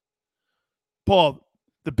 man. Paul,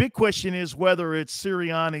 the big question is whether it's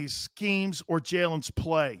Sirianni's schemes or Jalen's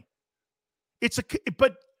play.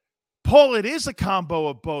 But Paul, it is a combo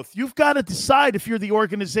of both. You've got to decide if you're the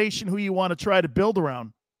organization who you want to try to build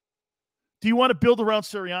around. Do you want to build around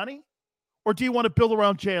Sirianni or do you want to build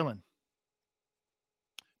around Jalen?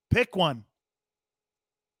 Pick one.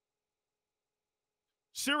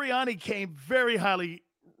 Sirianni came very highly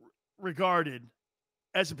regarded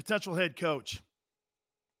as a potential head coach.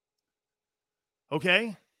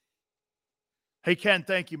 Okay? Hey, Ken,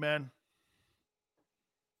 thank you, man.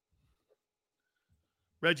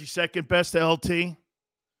 Reggie, second best to LT.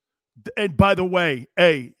 And by the way,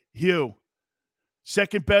 hey, Hugh,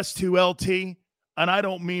 Second best to LT. And I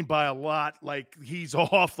don't mean by a lot, like he's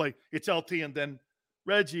off, like it's LT and then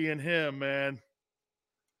Reggie and him, man.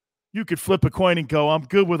 You could flip a coin and go, I'm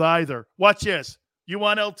good with either. Watch this. You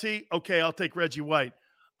want LT? Okay, I'll take Reggie White.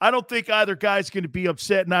 I don't think either guy's going to be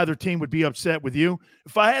upset, and either team would be upset with you.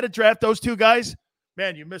 If I had to draft those two guys,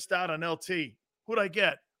 man, you missed out on LT. Who'd I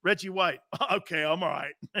get? Reggie White. Okay, I'm all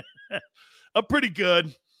right. I'm pretty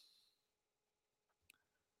good.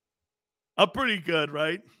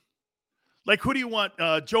 Right? Like, who do you want,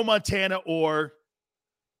 Joe Montana or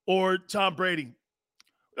Tom Brady?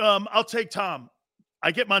 I'll take Tom. I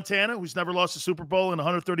get Montana, who's never lost a Super Bowl and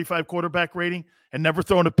 135 quarterback rating and never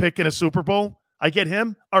thrown a pick in a Super Bowl. I get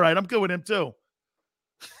him. All right, I'm good with him too.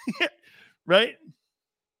 Right?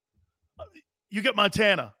 You get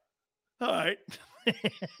Montana. All right.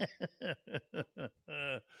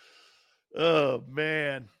 Oh,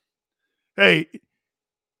 man. Hey,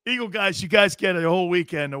 Eagle guys, you guys get a whole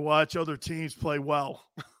weekend to watch other teams play well.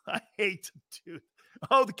 I hate to do it.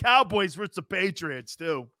 Oh, the Cowboys versus the Patriots,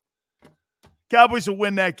 too. Cowboys will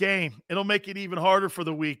win that game. It'll make it even harder for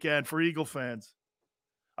the weekend for Eagle fans.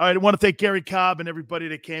 All right, I want to thank Garry, Cobb, and everybody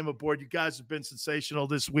that came aboard. You guys have been sensational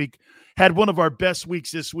this week. Had one of our best weeks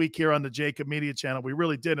this week here on the Jacob Media Channel. We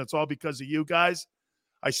really did. It's all because of you guys.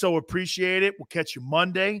 I so appreciate it. We'll catch you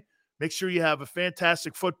Monday. Make sure you have a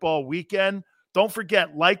fantastic football weekend. Don't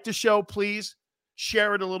forget, like the show, please.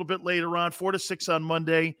 Share it a little bit later on, 4 to 6 on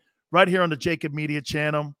Monday, right here on the Jacob Media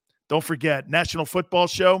Channel. Don't forget, National Football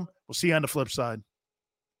Show. We'll see you on the flip side.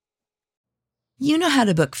 You know how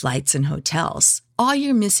to book flights and hotels. All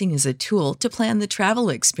you're missing is a tool to plan the travel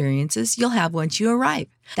experiences you'll have once you arrive.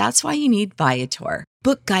 That's why you need Viator.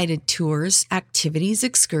 Book guided tours, activities,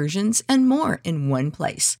 excursions, and more in one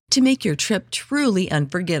place to make your trip truly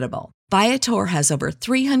unforgettable. Viator has over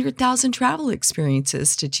 300,000 travel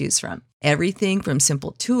experiences to choose from. Everything from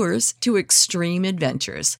simple tours to extreme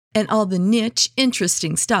adventures and all the niche,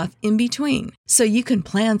 interesting stuff in between. So you can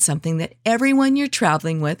plan something that everyone you're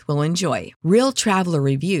traveling with will enjoy. Real traveler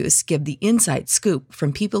reviews give the inside scoop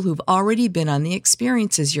from people who've already been on the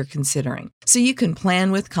experiences you're considering. So you can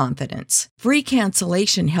plan with confidence. Free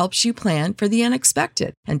cancellation helps you plan for the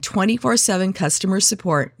unexpected. And 24/7 customer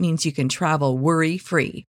support means you can travel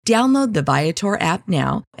worry-free. Download the Viator app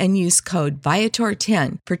now and use code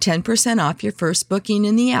Viator10 for 10% off your first booking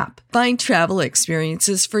in the app. Find travel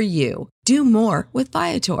experiences for you. Do more with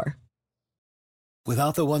Viator.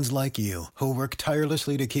 Without the ones like you, who work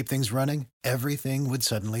tirelessly to keep things running, everything would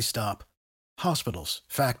suddenly stop. Hospitals,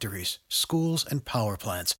 factories, schools, and power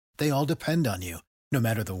plants, they all depend on you. No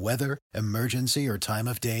matter the weather, emergency, or time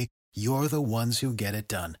of day, you're the ones who get it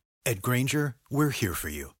done. At Grainger, we're here for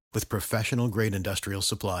you. With professional-grade industrial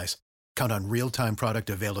supplies, count on real-time product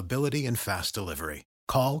availability and fast delivery.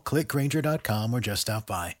 Call, click Grainger.com, or just stop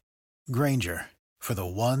by. Grainger, for the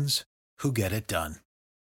ones who get it done.